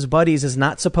hanging out with his buddies is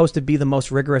not supposed to be the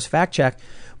most rigorous fact check,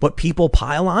 but people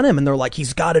pile on him and they're like,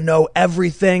 he's got to know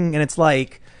everything. And it's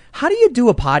like, how do you do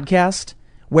a podcast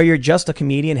where you're just a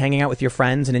comedian hanging out with your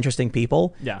friends and interesting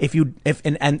people? Yeah.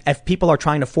 If people are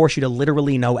trying to force you to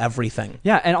literally know everything.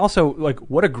 Yeah, and also, like,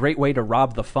 what a great way to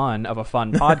rob the fun of a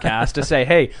fun podcast to say,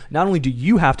 hey, not only do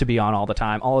you have to be on all the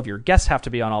time, all of your guests have to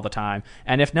be on all the time,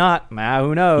 and if not,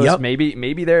 who knows? Yep.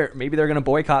 Maybe they're going to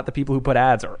boycott the people who put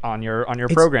ads on your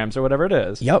programs or whatever it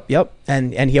is. Yep.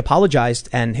 And he apologized,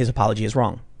 and his apology is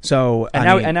wrong. So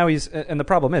now he's, and the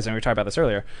problem is, and we were talking about this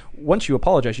earlier, once you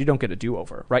apologize, you don't get a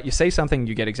do-over, right? You say something,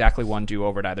 you get exactly one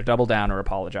do-over to either double down or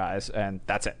apologize, and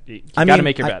that's it. You got to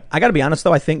make your bed. I got to be honest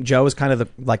though, I think Joe is kind of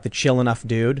the chill enough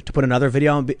dude to put another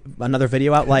video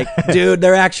out like, dude,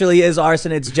 there actually is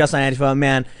arson. It's just on Antifa,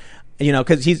 man.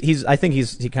 Because I think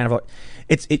he kind of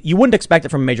you wouldn't expect it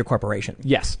from a major corporation.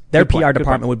 Yes, their PR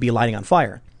department would be lighting on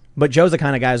fire, but Joe's the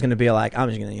kind of guy who's going to be like, I'm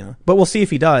just going to, but we'll see if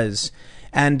he does.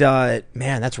 And,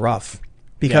 man, that's rough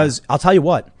because I'll tell you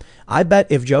what, I bet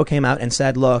if Joe came out and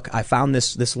said, look, I found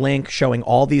this link showing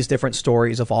all these different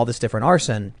stories of all this different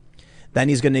arson, then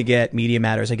he's going to get Media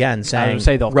Matters again saying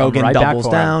Rogan doubles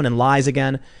down and lies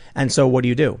again. And so what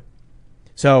do?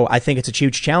 So I think it's a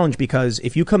huge challenge because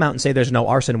if you come out and say there's no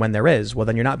arson when there is, well,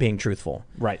 then you're not being truthful.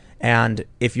 Right. And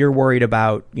if you're worried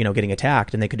about, getting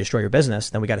attacked and they could destroy your business,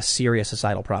 then we got a serious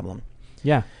societal problem.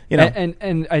 Yeah. You know,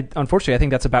 and unfortunately, I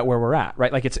think that's about where we're at,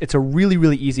 right? Like, it's a really,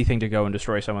 really easy thing to go and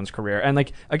destroy someone's career. And,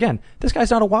 like, again, this guy's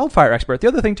not a wildfire expert. The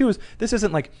other thing, too, is this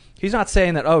isn't like, he's not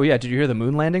saying that, oh, yeah, did you hear the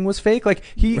moon landing was fake? Like,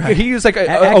 he was like a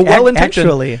well-intentioned.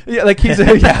 Actually. Yeah, like, he's,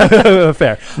 yeah,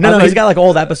 fair. No, he's got, like,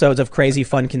 old episodes of crazy,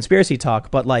 fun conspiracy talk.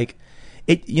 But, like,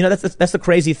 that's the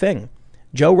crazy thing.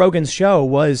 Joe Rogan's show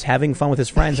was having fun with his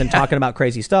friends and talking about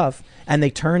crazy stuff. And they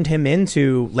turned him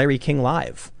into Larry King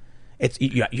Live.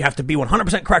 You have to be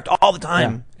 100% correct all the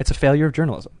time. Yeah. It's a failure of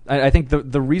journalism. I think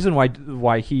the reason why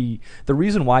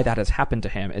that has happened to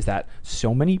him is that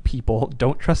so many people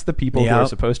don't trust the people who are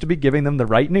supposed to be giving them the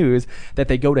right news, that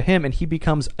they go to him and he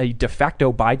becomes a de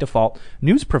facto, by default,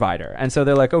 news provider. And so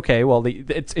they're like, okay, well,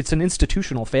 it's an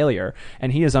institutional failure,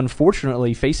 and he is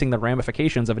unfortunately facing the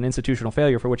ramifications of an institutional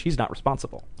failure for which he's not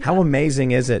responsible. How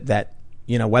amazing is it that,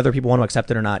 whether people want to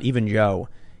accept it or not, even Joe,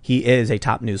 he is a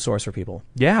top news source for people.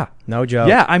 Yeah. No joke.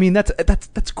 Yeah, I mean,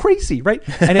 that's crazy, right?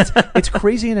 And it's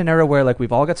crazy in an era where, like,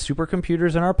 we've all got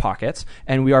supercomputers in our pockets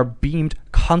and we are beamed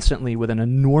constantly with an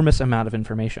enormous amount of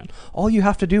information. All you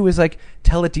have to do is, like,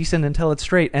 tell it decent and tell it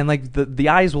straight, and, like, the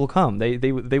eyes will come.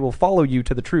 They will follow you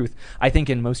to the truth, I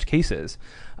think, in most cases.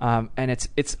 And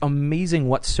it's amazing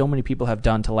what so many people have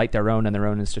done to light their own and their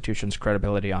own institution's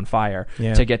credibility on fire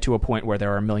to get to a point where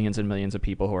there are millions and millions of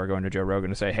people who are going to Joe Rogan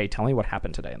to say, hey, tell me what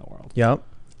happened today in the world. Yep.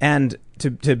 And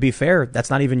to be fair, that's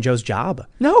not even Joe's job.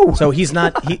 No. So he's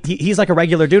not. He's like a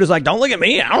regular dude who's like, don't look at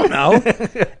me. I don't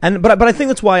know. But I think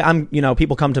that's why I'm.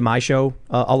 People come to my show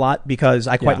a lot, because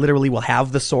I quite literally will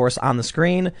have the source on the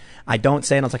screen. I don't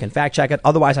say it unless I can fact check it.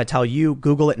 Otherwise, I tell you,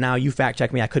 Google it now. You fact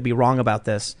check me. I could be wrong about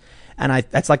this. And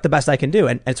that's like the best I can do.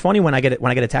 And it's funny when I get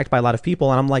attacked by a lot of people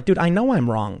and I'm like, dude, I know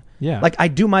I'm wrong. Yeah. Like, I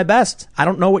do my best. I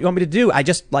don't know what you want me to do. I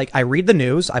just, like, I read the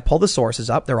news. I pull the sources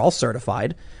up. They're all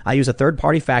certified. I use a third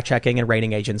party fact checking and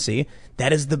rating agency.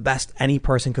 That is the best any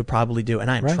person could probably do. And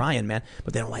I'm trying, man,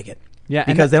 but they don't like it. Yeah.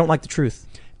 Because they don't like the truth.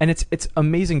 And it's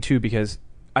amazing too, because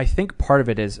I think part of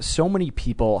it is so many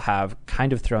people have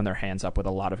kind of thrown their hands up with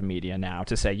a lot of media now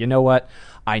to say, you know what,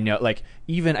 I know, like,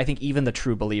 I think even the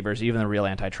true believers, even the real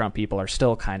anti-Trump people are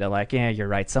still kind of like, yeah, you're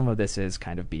right, some of this is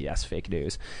kind of BS, fake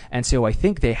news. And so I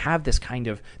think they have this kind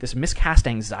of, this miscast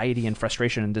anxiety and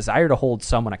frustration and desire to hold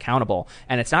someone accountable.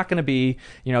 And it's not going to be,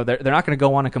 they're not going to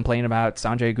go on and complain about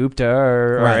Sanjay Gupta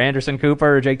or Anderson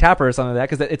Cooper or Jake Tapper or something like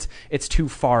that, because it's too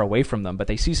far away from them. But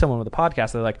they see someone with a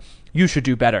podcast, they're like, you should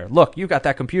do better. Look, you've got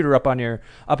that computer up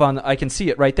on I can see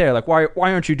it right there. Like, why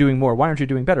aren't you doing more? Why aren't you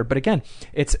doing better? But again,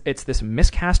 it's this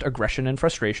miscast aggression and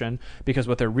frustration, because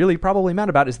what they're really probably mad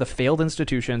about is the failed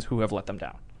institutions who have let them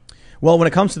down. Well, when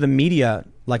it comes to the media,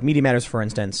 like Media Matters, for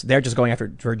instance, they're just going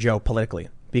for Joe politically,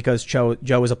 because Joe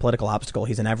is a political obstacle.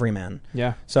 He's an everyman.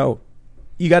 Yeah. So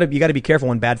you got to be careful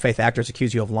when bad faith actors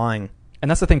accuse you of lying. And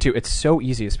that's the thing, too. It's so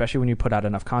easy, especially when you put out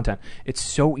enough content. It's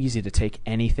so easy to take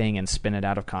anything and spin it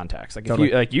out of context. Like,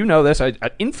 totally. if you know this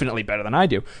infinitely better than I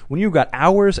do. When you've got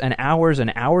hours and hours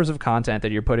and hours of content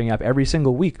that you're putting up every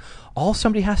single week, all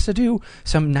somebody has to do,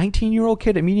 some 19-year-old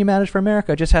kid at Media Matters for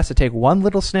America just has to take one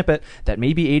little snippet that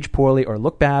maybe aged poorly or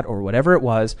looked bad or whatever it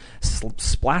was,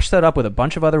 splash that up with a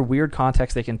bunch of other weird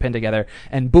context they can pin together,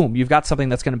 and boom, you've got something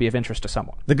that's going to be of interest to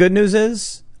someone. The good news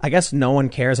is, I guess no one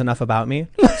cares enough about me.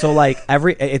 So, like,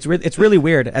 it's really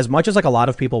weird. As much as, like, a lot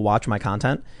of people watch my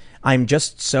content, I'm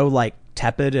just so, like,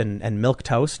 tepid and milk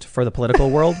toast for the political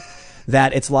world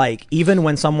that it's like, even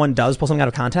when someone does pull something out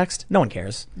of context, no one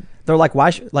cares. They're like,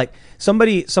 why like,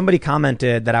 somebody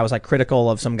commented that I was, like, critical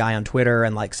of some guy on Twitter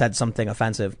and, like, said something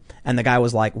offensive, and the guy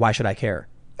was like, why should I care?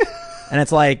 And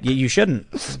it's like, you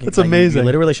shouldn't. That's like, amazing. You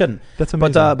literally shouldn't. That's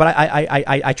amazing. But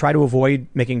I try to avoid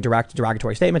making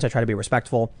derogatory statements. I try to be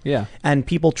respectful. Yeah. And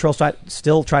people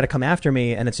still try to come after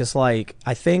me, and it's just like,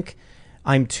 I think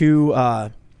I'm too.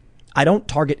 I don't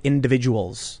target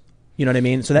individuals. You know what I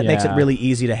mean? So that makes it really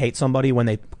easy to hate somebody when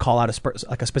they call out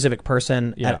a specific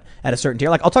person at a certain tier.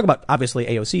 Like, I'll talk about, obviously,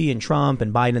 AOC and Trump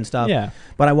and Biden and stuff. Yeah.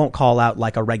 But I won't call out,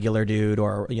 like, a regular dude,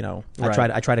 or,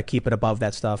 I try to keep it above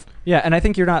that stuff. Yeah, and I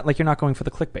think you're not going for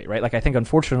the clickbait, right? Like, I think,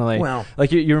 unfortunately,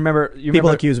 like, you remember people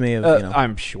accuse me of,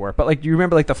 I'm sure, but, like, you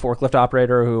remember, like, the forklift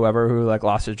operator or whoever who, like,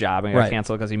 lost his job and got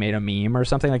canceled because he made a meme or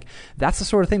something. Like, that's the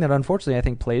sort of thing that, unfortunately, I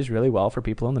think plays really well for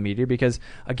people in the media, because,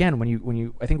 again, when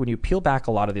you peel back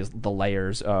a lot of the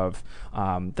layers of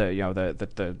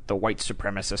the white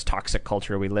supremacist toxic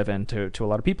culture we live in, to a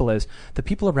lot of people, is the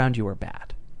people around you are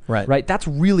bad. Right. That's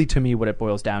really, to me, what it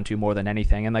boils down to more than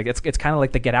anything. And like it's kind of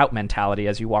like the Get Out mentality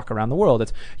as you walk around the world.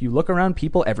 It's you look around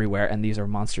people everywhere, and these are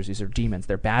monsters, these are demons,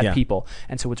 they're bad people.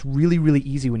 And so it's really, really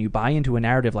easy when you buy into a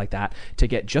narrative like that to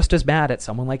get just as mad at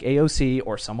someone like AOC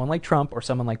or someone like Trump or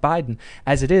someone like Biden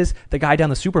as it is the guy down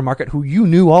the supermarket who you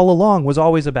knew all along was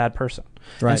always a bad person.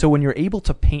 Right. And so when you're able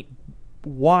to paint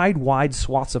wide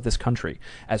swaths of this country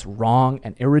as wrong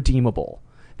and irredeemable,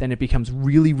 then it becomes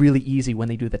really, really easy when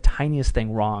they do the tiniest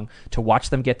thing wrong to watch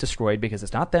them get destroyed, because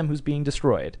it's not them who's being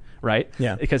destroyed, right?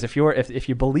 Yeah. Because if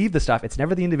you believe the stuff, it's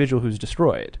never the individual who's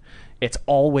destroyed. It's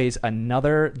always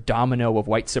another domino of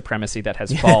white supremacy that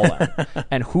has fallen.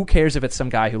 And who cares if it's some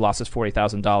guy who lost his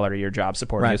 $40,000 a year job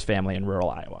supporting his family in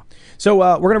rural Iowa?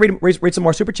 So we're going to read some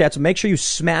more super chats. So make sure you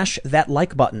smash that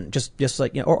like button, just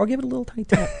like, you know, or give it a little tiny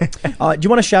tap. Do you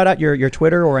want to shout out your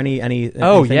Twitter or anything you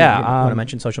want to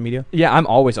mention, social media? Yeah, I'm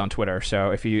always on Twitter.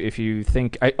 So if you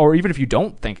think, or even if you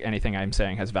don't think anything I'm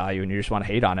saying has value and you just want to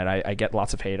hate on it, I get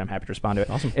lots of hate. I'm happy to respond to it.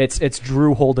 Awesome. It's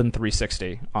Drew Holden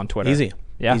 360 on Twitter. Easy.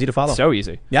 Yeah. Easy to follow. So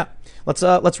easy. Yeah.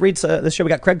 Let's read this show. We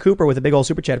got Craig Cooper with a big old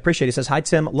super chat. Appreciate it. He says, "Hi,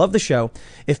 Tim. Love the show.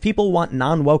 If people want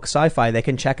non-woke sci-fi, they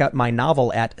can check out my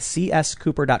novel at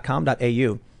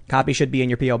cscooper.com.au. Copy should be in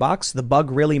your P.O. box. The bug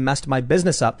really messed my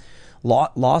business up.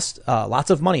 Lost lots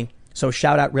of money. So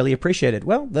shout out, really appreciated."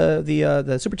 Well,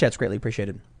 the super chat's greatly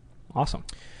appreciated. Awesome.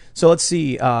 So let's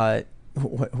see. I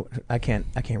can't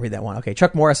read that one. Okay.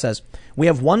 Chuck Morris says, "We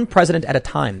have one president at a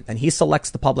time, and he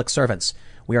selects the public servants.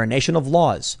 We are a nation of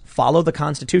laws. Follow the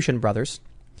Constitution, brothers."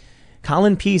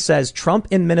 Colin P. says, "Trump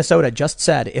in Minnesota just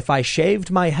said, if I shaved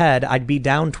my head, I'd be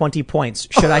down 20 points.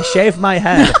 Should I shave my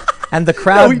head?" And the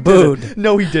crowd booed.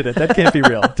 No, he didn't. That can't be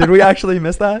real. Did we actually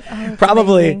miss that? Oh,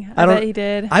 Probably. amazing. I bet he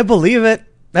did. I believe it.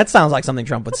 That sounds like something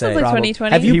Trump would say. Sounds like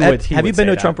 2020. Have you He would been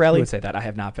to a say Trump that. rally? He would say that. I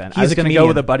have not been. He's I was a going to comedian. go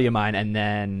with a buddy of mine, and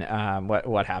then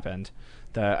what happened?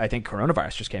 I think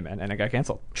coronavirus just came in and it got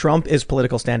canceled. Trump is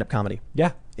political stand-up comedy.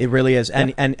 Yeah, it really is,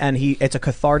 and it's a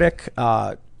cathartic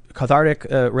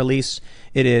release.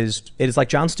 It is like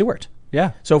Jon Stewart.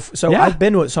 Yeah. So I've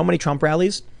been to so many Trump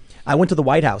rallies. I went to the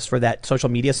White House for that social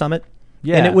media summit.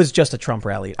 Yeah. And it was just a Trump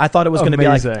rally. I thought it was going to be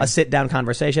like a sit-down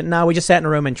conversation. No, we just sat in a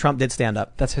room and Trump did stand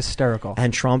up. That's hysterical.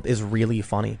 And Trump is really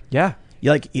funny. Yeah.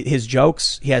 Like his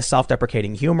jokes, he has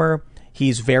self-deprecating humor.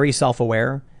 He's very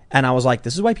self-aware. And I was like,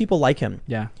 this is why people like him.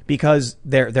 Yeah. Because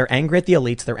they're angry at the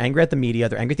elites, they're angry at the media,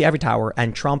 they're angry at the ivory tower,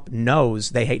 and Trump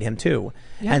knows they hate him too.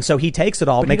 Yeah. And so he takes it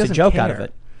all, makes a joke out of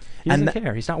it. He doesn't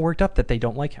care. He's not worked up that they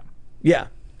don't like him. Yeah.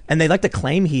 And they like to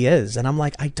claim he is. And I'm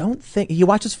like, I don't think he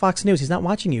watches Fox News. He's not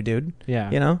watching you, dude. Yeah.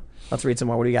 You know? Let's read some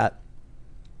more. What do you got?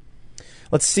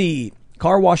 Let's see.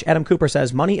 Car Wash Adam Cooper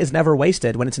says, "Money is never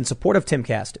wasted when it's in support of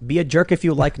Timcast. Be a jerk if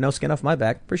you like. No skin off my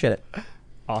back." Appreciate it.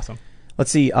 Awesome.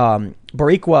 Let's see.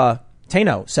 Bariqua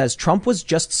Tano says, "Trump was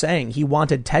just saying he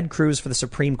wanted Ted Cruz for the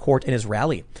Supreme Court in his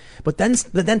rally. But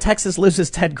then Texas loses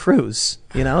Ted Cruz.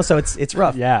 You know? So it's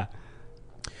rough." Yeah.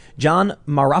 John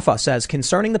Marafa says,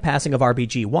 "Concerning the passing of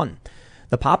RBG 1,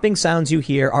 the popping sounds you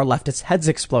hear are leftists' heads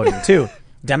exploding. 2,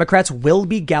 Democrats will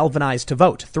be galvanized to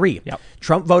vote. 3,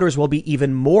 Trump voters will be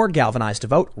even more galvanized to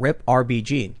vote. Rip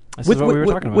RBG." This is what we were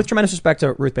talking about. With tremendous respect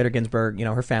to Ruth Bader Ginsburg, you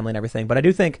know, her family and everything. But I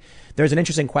do think there's an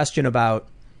interesting question about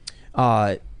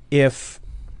if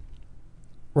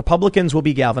Republicans will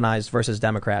be galvanized versus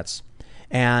Democrats.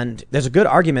 And there's a good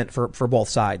argument for both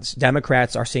sides.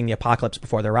 Democrats are seeing the apocalypse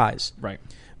before their eyes. Right.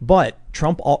 But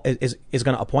Trump is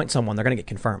going to appoint someone. They're going to get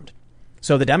confirmed.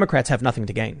 So the Democrats have nothing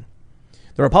to gain.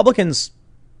 The Republicans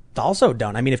also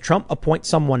don't. I mean, if Trump appoints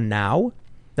someone now,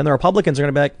 then the Republicans are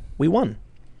going to be like, we won.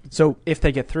 So if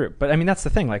they get through. But I mean, that's the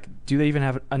thing. Like, do they even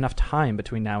have enough time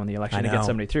between now and the election to get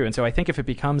somebody through? And so I think if it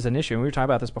becomes an issue, and we were talking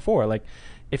about this before, like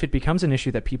if it becomes an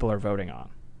issue that people are voting on,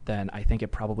 then I think it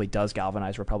probably does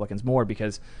galvanize Republicans more,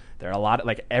 because there are a lot of,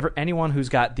 like, anyone who's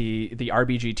got the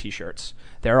RBG T-shirts,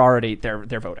 they're voting.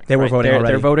 They were voting already.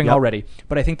 They're voting already.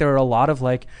 But I think there are a lot of,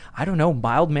 like, I don't know,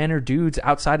 mild-mannered dudes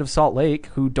outside of Salt Lake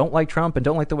who don't like Trump and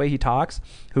don't like the way he talks,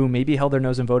 who maybe held their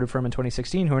nose and voted for him in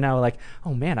 2016, who are now like,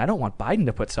 oh man, I don't want Biden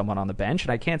to put someone on the bench,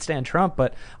 and I can't stand Trump,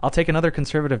 but I'll take another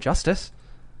conservative justice.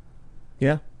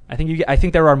 Yeah. I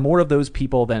think there are more of those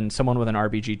people than someone with an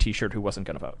RBG T-shirt who wasn't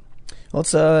going to vote.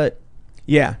 Let's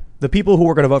yeah, the people who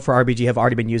were going to vote for RBG have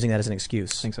already been using that as an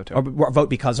excuse. I think so too. Or vote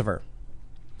because of her.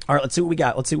 All right, let's see what we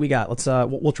got.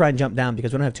 We'll try and jump down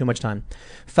because we don't have too much time.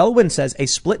 Felwyn says, "A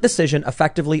split decision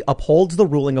effectively upholds the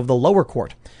ruling of the lower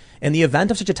court. In the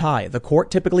event of such a tie, the court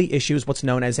typically issues what's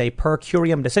known as a per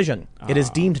curiam decision. It is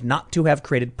deemed not to have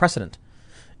created precedent."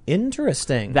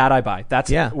 Interesting. That I buy. That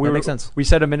makes sense. We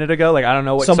said a minute ago, like, I don't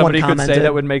know what Someone somebody commented. could say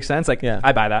that would make sense. Like,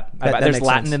 I buy that. That There's makes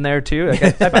Latin sense. in there too.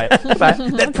 Like, I buy it. I buy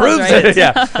it. That proves right. it.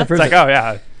 Yeah. It's like, oh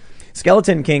yeah.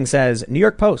 Skeleton King says, New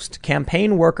York Post,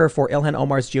 campaign worker for Ilhan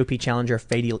Omar's GOP challenger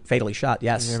fatally shot.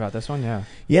 Yes. You hear about this one? Yeah.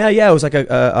 Yeah. It was like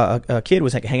a kid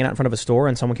was like hanging out in front of a store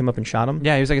and someone came up and shot him.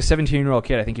 Yeah, he was like a 17-year-old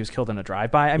kid. I think he was killed in a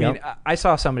drive-by. I mean, Yep. I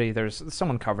saw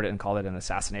someone covered it and called it an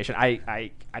assassination.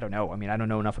 I don't know. I mean, I don't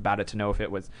know enough about it to know if it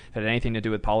had anything to do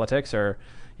with politics or,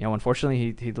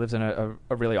 unfortunately he lives in a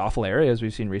really awful area, as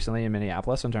we've seen recently in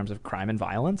Minneapolis, in terms of crime and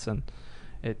violence, and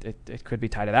it could be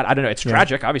tied to that. I don't know. It's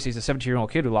tragic. Obviously, he's a 17-year-old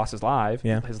kid who lost his life,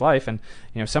 and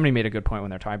somebody made a good point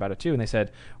when they're talking about it too, and they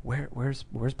said, "Where's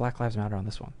Black Lives Matter on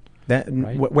this one?" That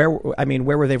Right?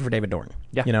 where were they for David Dorn?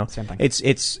 Yeah, same thing.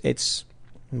 It's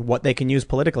what they can use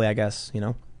politically, I guess.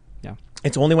 Yeah,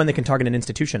 it's only when they can target an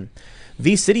institution.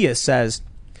 V. Sidious says,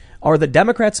 "Are the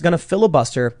Democrats going to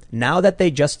filibuster now that they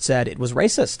just said it was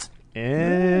racist?"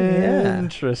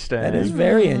 Interesting. That is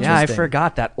very interesting. Yeah, I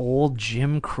forgot that old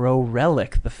Jim Crow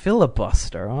relic, the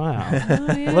filibuster. Wow.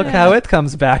 Oh, yeah. Look how it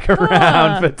comes back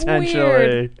around potentially.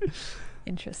 Weird.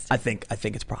 Interesting. I think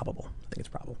it's probable.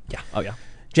 Yeah. Oh yeah.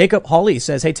 Jacob Hawley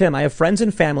says, "Hey Tim, I have friends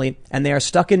and family, and they are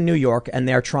stuck in New York, and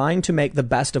they are trying to make the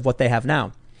best of what they have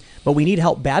now. But we need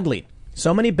help badly.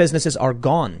 So many businesses are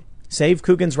gone. Save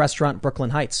Coogan's Restaurant,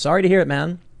 Brooklyn Heights." Sorry to hear it,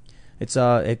 man. It's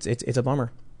a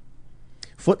bummer.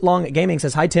 Footlong Gaming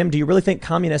says, "Hi Tim, do you really think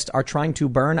communists are trying to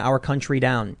burn our country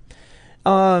down?"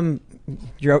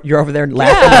 You're over there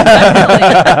laughing.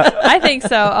 Definitely. I think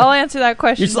so. I'll answer that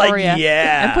question It's like, for you.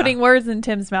 yeah. I'm putting words in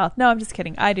Tim's mouth. No, I'm just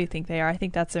kidding. I do think they are. I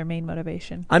think that's their main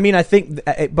motivation. I mean, I think,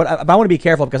 but I want to be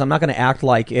careful because I'm not going to act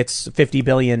like it's 50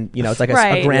 billion. It's like a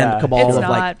Right. grand cabal It's of not,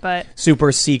 like but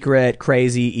super secret,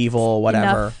 crazy, evil, whatever.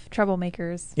 enough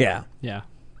troublemakers. Yeah. Yeah.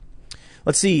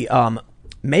 Let's see.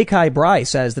 Makai Bry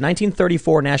says the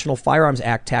 1934 National Firearms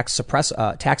Act taxed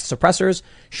suppressors,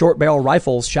 short barrel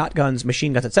rifles, shotguns,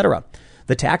 machine guns, etc.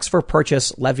 The tax for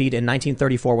purchase levied in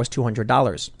 1934 was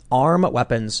 $200. Arm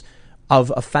weapons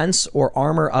of offense or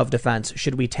armor of defense.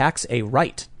 Should we tax a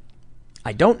right?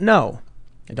 I don't know.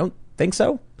 I don't think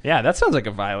so. Yeah, that sounds like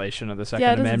a violation of the Second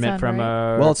Yeah, it doesn't Amendment sound from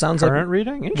right. a Well, it sounds current like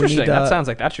reading. Interesting. That sounds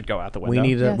like that should go out the window. We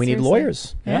need Yeah, we need seriously.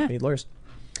 lawyers. Yeah. We need lawyers.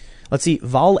 Let's see.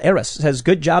 Val Eris says,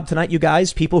 "Good job tonight, you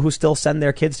guys. People who still send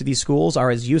their kids to these schools are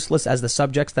as useless as the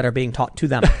subjects that are being taught to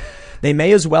them. They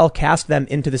may as well cast them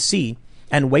into the sea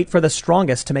and wait for the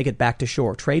strongest to make it back to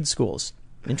shore. Trade schools."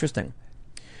 Interesting.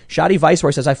 Shoddy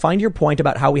Viceroy says, "I find your point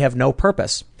about how we have no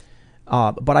purpose.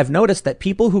 But I've noticed that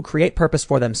people who create purpose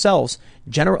for themselves,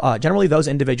 generally those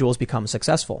individuals become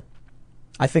successful."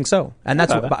 I think so. And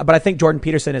that's, but I think Jordan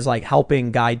Peterson is like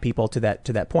helping guide people to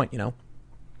that point,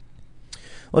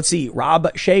 Let's see. Rob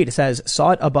Shade says,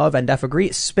 "Saw it above and def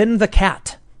agree. Spin the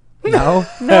cat." No.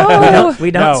 No. We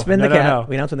don't No. spin No, the no, cat. no.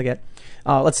 We don't spin the cat.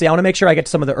 Let's see. I want to make sure I get to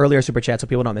some of the earlier super chats so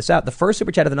people don't miss out. The first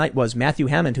super chat of the night was Matthew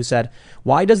Hammond, who said,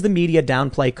 "Why does the media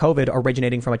downplay COVID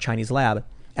originating from a Chinese lab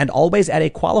and always add a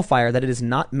qualifier that it is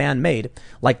not man-made,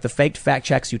 like the faked fact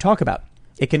checks you talk about?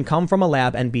 It can come from a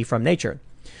lab and be from nature."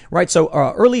 Right. So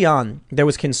early on, there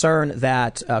was concern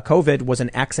that COVID was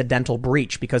an accidental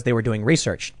breach because they were doing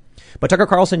research. But Tucker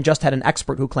Carlson just had an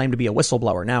expert who claimed to be a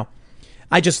whistleblower. Now,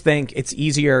 I just think it's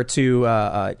easier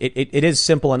to it is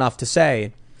simple enough to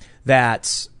say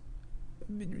that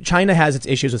China has its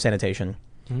issues with sanitation.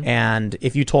 Mm-hmm. And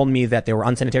if you told me that there were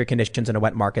unsanitary conditions in a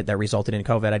wet market that resulted in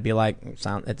COVID, I'd be like, it's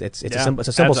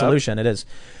a simple solution. It is.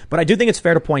 But I do think it's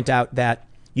fair to point out that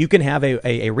you can have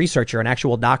a researcher, an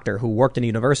actual doctor who worked in a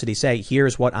university say,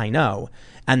 "Here's what I know."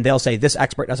 And they'll say, "This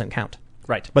expert doesn't count."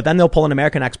 Right. But then they'll pull an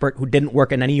American expert who didn't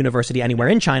work in any university anywhere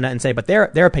in China and say, "But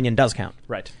their opinion does count."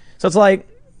 Right. So it's like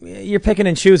you're picking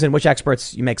and choosing which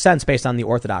experts you make sense based on the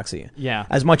orthodoxy. Yeah.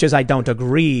 As much as I don't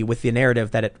agree with the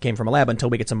narrative that it came from a lab until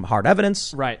we get some hard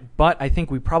evidence. Right. But I think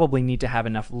we probably need to have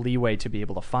enough leeway to be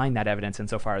able to find that evidence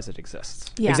insofar as it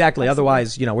exists. Yeah, exactly. absolutely.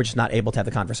 Otherwise, we're just not able to have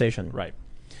the conversation. Right.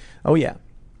 Oh, yeah.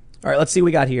 All right, let's see what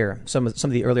we got here. Some of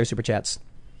the earlier super chats.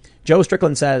 Joe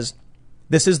Strickland says,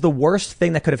 "This is the worst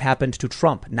thing that could have happened to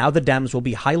Trump. Now the Dems will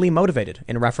be highly motivated,"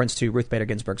 in reference to Ruth Bader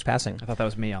Ginsburg's passing. I thought that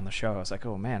was me on the show. I was like,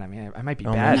 oh, man, I mean, I might be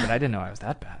bad, but I didn't know I was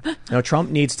that bad. No, Trump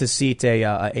needs to seat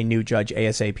a new judge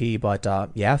ASAP.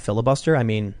 But filibuster, I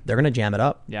mean, they're going to jam it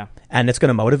up. Yeah. And it's going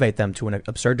to motivate them to an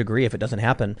absurd degree if it doesn't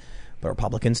happen. But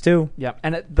Republicans too. Yeah.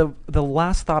 And the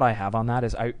last thought I have on that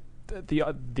is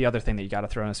the other thing that you got to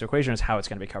throw in this equation is how it's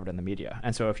going to be covered in the media.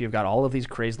 And so if you've got all of these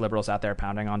crazed liberals out there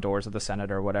pounding on doors of the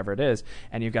Senate or whatever it is,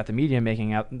 and you've got the media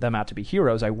making them out to be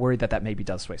heroes, I worry that maybe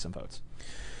does sway some votes.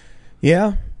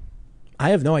 Yeah.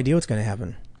 I have no idea what's going to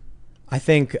happen. I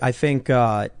think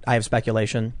I have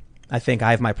speculation. I think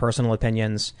I have my personal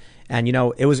opinions. And, you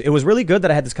know, it was really good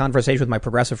that I had this conversation with my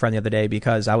progressive friend the other day,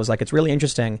 because I was like, it's really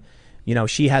interesting. You know,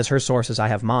 she has her sources, I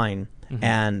have mine. Mm-hmm.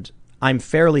 And I'm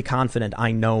fairly confident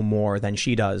I know more than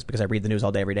she does, because I read the news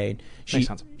all day, every day.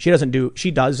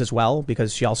 She does as well,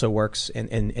 because she also works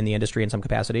in the industry in some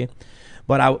capacity.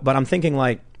 But I'm thinking,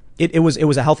 like, it was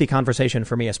a healthy conversation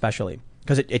for me, especially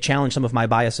because it challenged some of my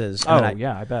biases. And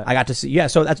I bet I got to see. Yeah,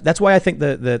 so that's why I think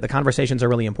the conversations are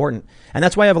really important, and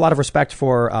that's why I have a lot of respect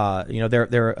for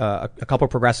there are a couple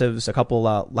of progressives, a couple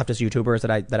leftist YouTubers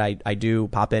that I do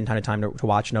pop in time to time to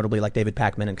watch, notably like David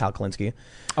Pakman and Kyle Kalinske.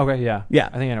 Okay, yeah.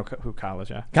 I think I know who Kyle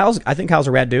is. Yeah, I think Kyle's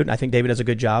a rad dude. I think David does a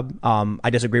good job. I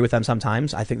disagree with them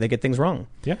sometimes. I think they get things wrong.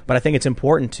 Yeah, but I think it's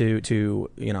important to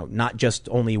not just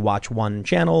only watch one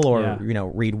channel or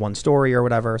read one story or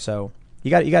whatever. So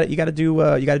you got to do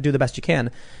the best you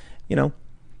can. You know,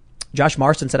 Josh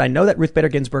Marston said, "I know that Ruth Bader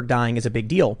Ginsburg dying is a big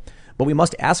deal, but we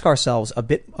must ask ourselves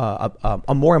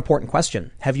a more important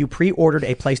question. Have you pre-ordered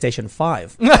a PlayStation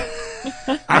 5?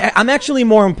 I'm actually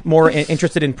more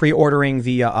interested in pre-ordering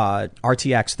the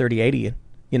RTX 3080,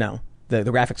 the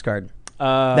graphics card,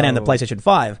 than in the PlayStation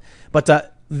 5.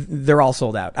 But they're all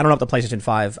sold out. I don't know if the PlayStation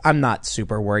 5, I'm not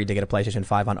super worried to get a PlayStation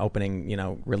 5 on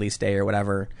opening, release day or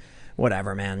whatever.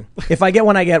 Whatever, man. If I get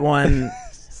one, I get one.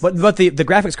 But the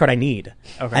graphics card I need.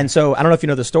 Okay. And so I don't know if you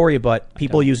know the story, but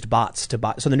people used bots to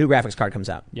buy. So the new graphics card comes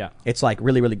out. Yeah. It's like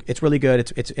it's really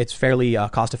good. It's fairly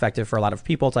cost effective for a lot of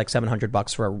people. It's like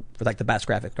 $700 for like the best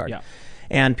graphics card. Yeah.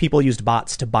 And people used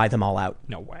bots to buy them all out.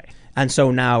 No way. And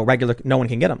so now no one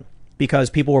can get them, because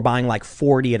people were buying like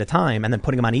 40 at a time and then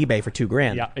putting them on eBay for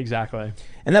 $2,000. Yeah, exactly.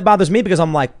 And that bothers me, because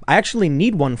I'm like, I actually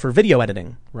need one for video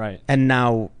editing. Right. And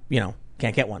now,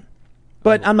 can't get one.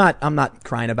 But I'm not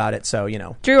crying about it, so,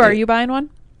 Drew, are you buying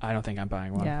one? I don't think I'm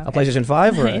buying one. Yeah, okay. A PlayStation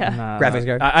 5 or yeah. a graphics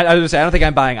card? I was gonna say, I don't think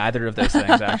I'm buying either of those things,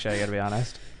 actually, I gotta be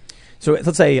honest. So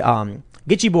let's say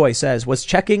Gitchy Boy says, was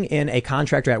checking in a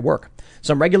contractor at work.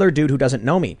 Some regular dude who doesn't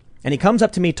know me. And he comes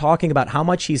up to me talking about how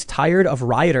much he's tired of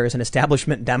rioters and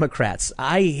establishment Democrats.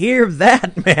 I hear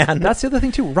that, man. That's the other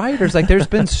thing, too. Rioters, like, there's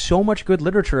been so much good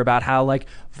literature about how, like,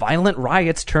 violent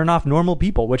riots turn off normal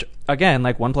people, which, again,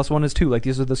 like, 1 + 1 is 2. Like,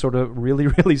 these are the sort of really,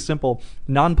 really simple,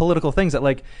 non-political things that,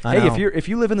 like, hey, if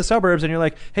you live in the suburbs and you're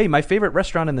like, hey, my favorite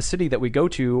restaurant in the city that we go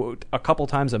to a couple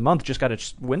times a month just got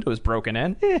its windows broken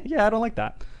in. Yeah, I don't like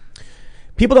that.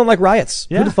 People don't like riots.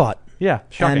 Yeah. Who'd have thought? Yeah,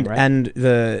 shocking, right? And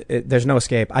there's no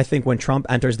escape. I think when Trump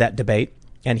enters that debate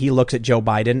and he looks at Joe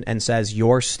Biden and says,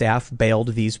 your staff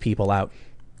bailed these people out,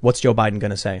 what's Joe Biden going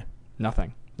to say?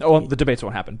 Nothing. Well, the debates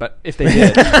won't happen, but if they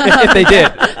did, if they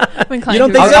did, you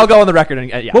don't think I'll go on the record and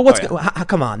yeah. Well,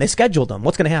 come on, they scheduled them.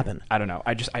 What's going to happen? I don't know.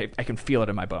 I can feel it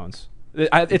in my bones.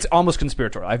 It's almost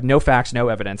conspiratorial. I have no facts, no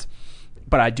evidence.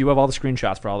 But I do have all the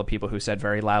screenshots for all the people who said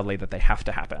very loudly that they have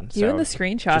to happen. You and the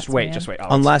screenshots, Just wait.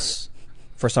 Unless,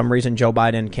 for some reason, Joe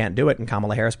Biden can't do it and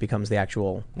Kamala Harris becomes the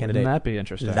actual candidate. Wouldn't that be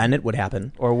interesting? Then it would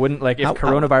happen. Or wouldn't, like, if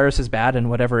coronavirus is bad in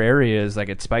whatever area is, like,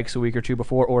 it spikes a week or two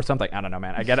before or something. I don't know,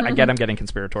 man. I get I'm getting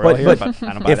conspiratorial here, but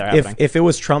I don't buy that happening. If it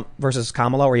was Trump versus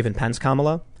Kamala, or even Pence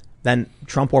Kamala, then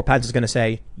Trump or Pence is going to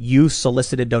say, you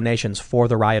solicited donations for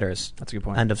the rioters. That's a good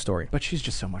point. End of story. But she's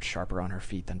just so much sharper on her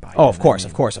feet than Biden. Oh, of course.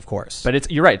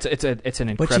 But you're right. It's an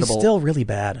incredible. But she's still really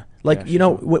bad. Like,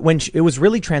 when it was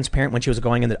really transparent when she was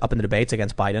going up in the debates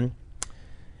against Biden.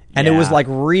 And it was like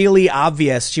really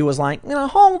obvious. She was like,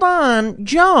 hold on,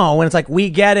 Joe. And it's like, we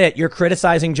get it. You're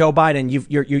criticizing Joe Biden.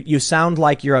 You sound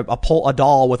like you're a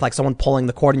doll with like someone pulling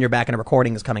the cord in your back and a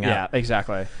recording is coming out. Yeah,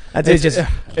 exactly.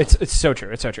 It's so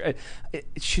true. It's so true.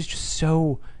 She's just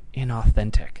so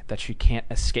inauthentic that she can't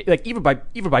escape. Like even by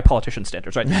politician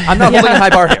standards, right? I'm not holding a high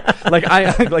bar here.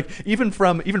 Like even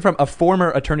from a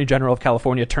former Attorney General of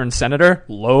California turned senator,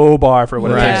 low bar for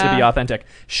what it takes to be authentic.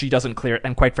 She doesn't clear it,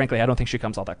 and quite frankly, I don't think she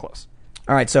comes all that close.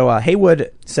 All right, so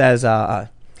Haywood says, I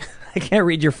can't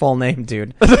read your full name,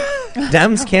 dude.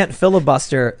 Dems can't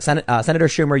filibuster. Senator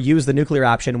Schumer used the nuclear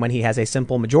option when he has a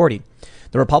simple majority.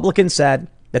 The Republicans said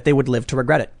that they would live to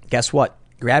regret it. Guess what?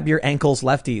 Grab your ankles,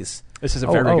 lefties. This is a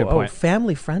very good point.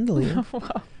 Family friendly.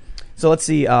 Wow. So let's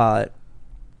see.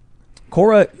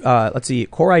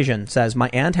 Corajan says, my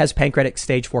aunt has pancreatic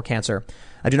stage 4 cancer.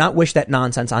 I do not wish that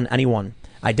nonsense on anyone.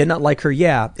 I did not like her.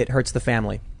 Yeah, it hurts the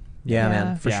family. Yeah.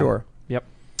 Man, for sure. Yep.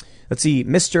 Let's see.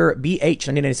 Mr. BH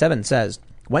 1987 says,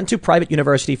 went to private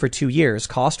university for 2 years,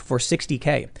 cost for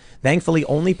 $60K. Thankfully,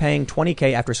 only paying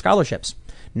 $20K after scholarships.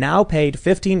 Now paid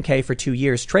 $15K for 2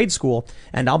 years trade school,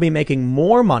 and I'll be making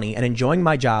more money and enjoying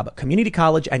my job. Community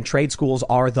college and trade schools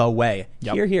are the way.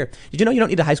 Yep. Hear, hear. Did you know you don't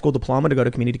need a high school diploma to go to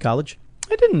community college?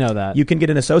 I didn't know that. You can get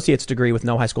an associate's degree with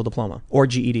no high school diploma or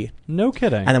GED. No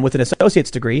kidding. And then with an associate's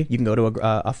degree, you can go to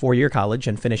a 4-year college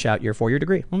and finish out your 4-year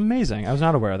degree. Amazing. I was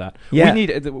not aware of that. Yeah.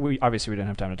 Obviously we didn't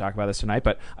have time to talk about this tonight,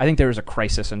 but I think there is a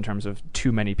crisis in terms of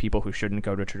too many people who shouldn't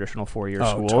go to traditional 4-year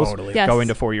schools totally. Yes. go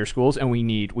into 4-year schools, and we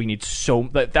need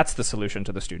that's the solution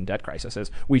to the student debt crisis. Is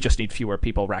we just need fewer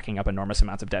people racking up enormous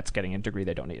amounts of debts getting a degree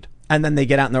they don't need. And then they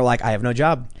get out and they're like, I have no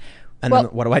job. And Well-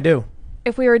 then what do I do?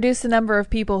 If we reduce the number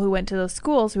of people who went to those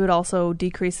schools, we would also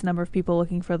decrease the number of people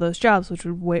looking for those jobs, which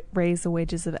would raise the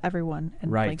wages of everyone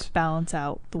and Right. like balance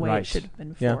out the way Right. it should have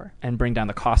been Yeah. before. And bring down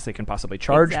the cost they can possibly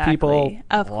charge Exactly. people.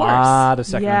 Of a course. lot of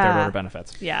second and third Yeah. order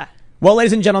benefits. Yeah. Well,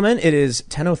 ladies and gentlemen, it is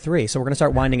 10:03, so we're going to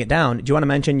start winding it down. Do you want to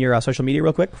mention your social media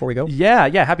real quick before we go? Yeah,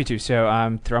 happy to.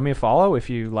 So throw me a follow if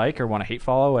you like or want to hate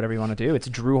follow, whatever you want to do. It's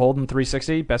Drew Holden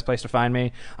 360, best place to find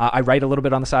me. I write a little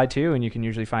bit on the side too, and you can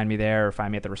usually find me there or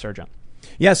find me at The Resurgent.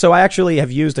 Yeah, so I actually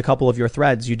have used a couple of your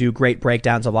threads. You do great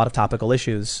breakdowns of a lot of topical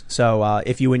issues. So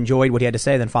if you enjoyed what he had to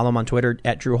say, then follow him on Twitter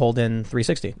at Drew Holden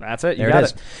 360. That's it. You There got it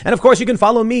is. it. And of course, you can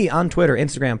follow me on Twitter,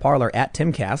 Instagram, Parler at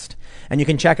Timcast. And you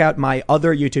can check out my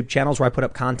other YouTube channels where I put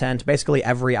up content basically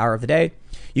every hour of the day.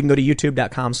 You can go to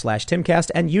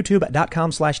youtube.com/Timcast and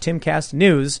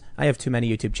youtube.com/TimcastNews. I have too many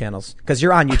YouTube channels because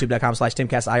you're on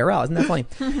youtube.com/TimcastIRL. Isn't that funny?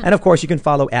 And of course, you can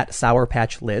follow at Sour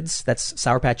Patch Lids. That's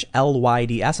Sour Patch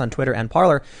LYDS on Twitter and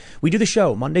Parler. We do the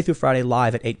show Monday through Friday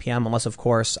live at 8 p.m. unless, of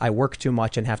course, I work too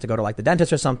much and have to go to like the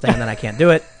dentist or something, and then I can't do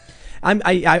it.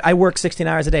 I work 16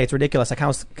 hours a day. It's ridiculous. I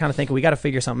kind of think we got to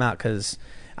figure something out because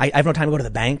I have no time to go to the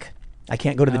bank. I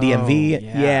can't go to the DMV.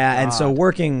 yeah, And so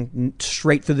working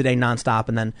straight through the day nonstop,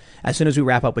 and then as soon as we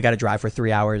wrap up, we got to drive for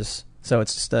 3 hours. So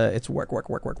it's just it's work.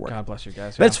 God bless you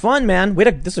guys. But it's fun, man.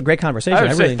 This is a great conversation. I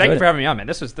would I say really thank you enjoyed for it. having me on, man.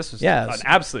 This was Yeah, an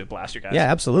absolute blast, you guys. Yeah,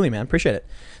 absolutely, man. Appreciate it.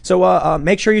 So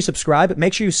make sure you subscribe.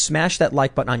 Make sure you smash that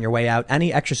like button on your way out.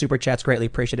 Any extra super chats greatly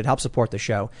appreciated. Help support the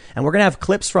show. And we're gonna have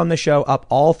clips from the show up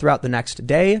all throughout the next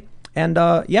day. And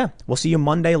we'll see you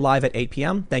Monday live at 8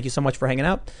 p.m. Thank you so much for hanging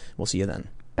out. We'll see you then.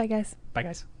 Bye, guys. Bye,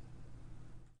 guys.